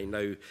I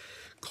now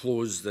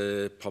close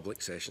the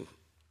public session.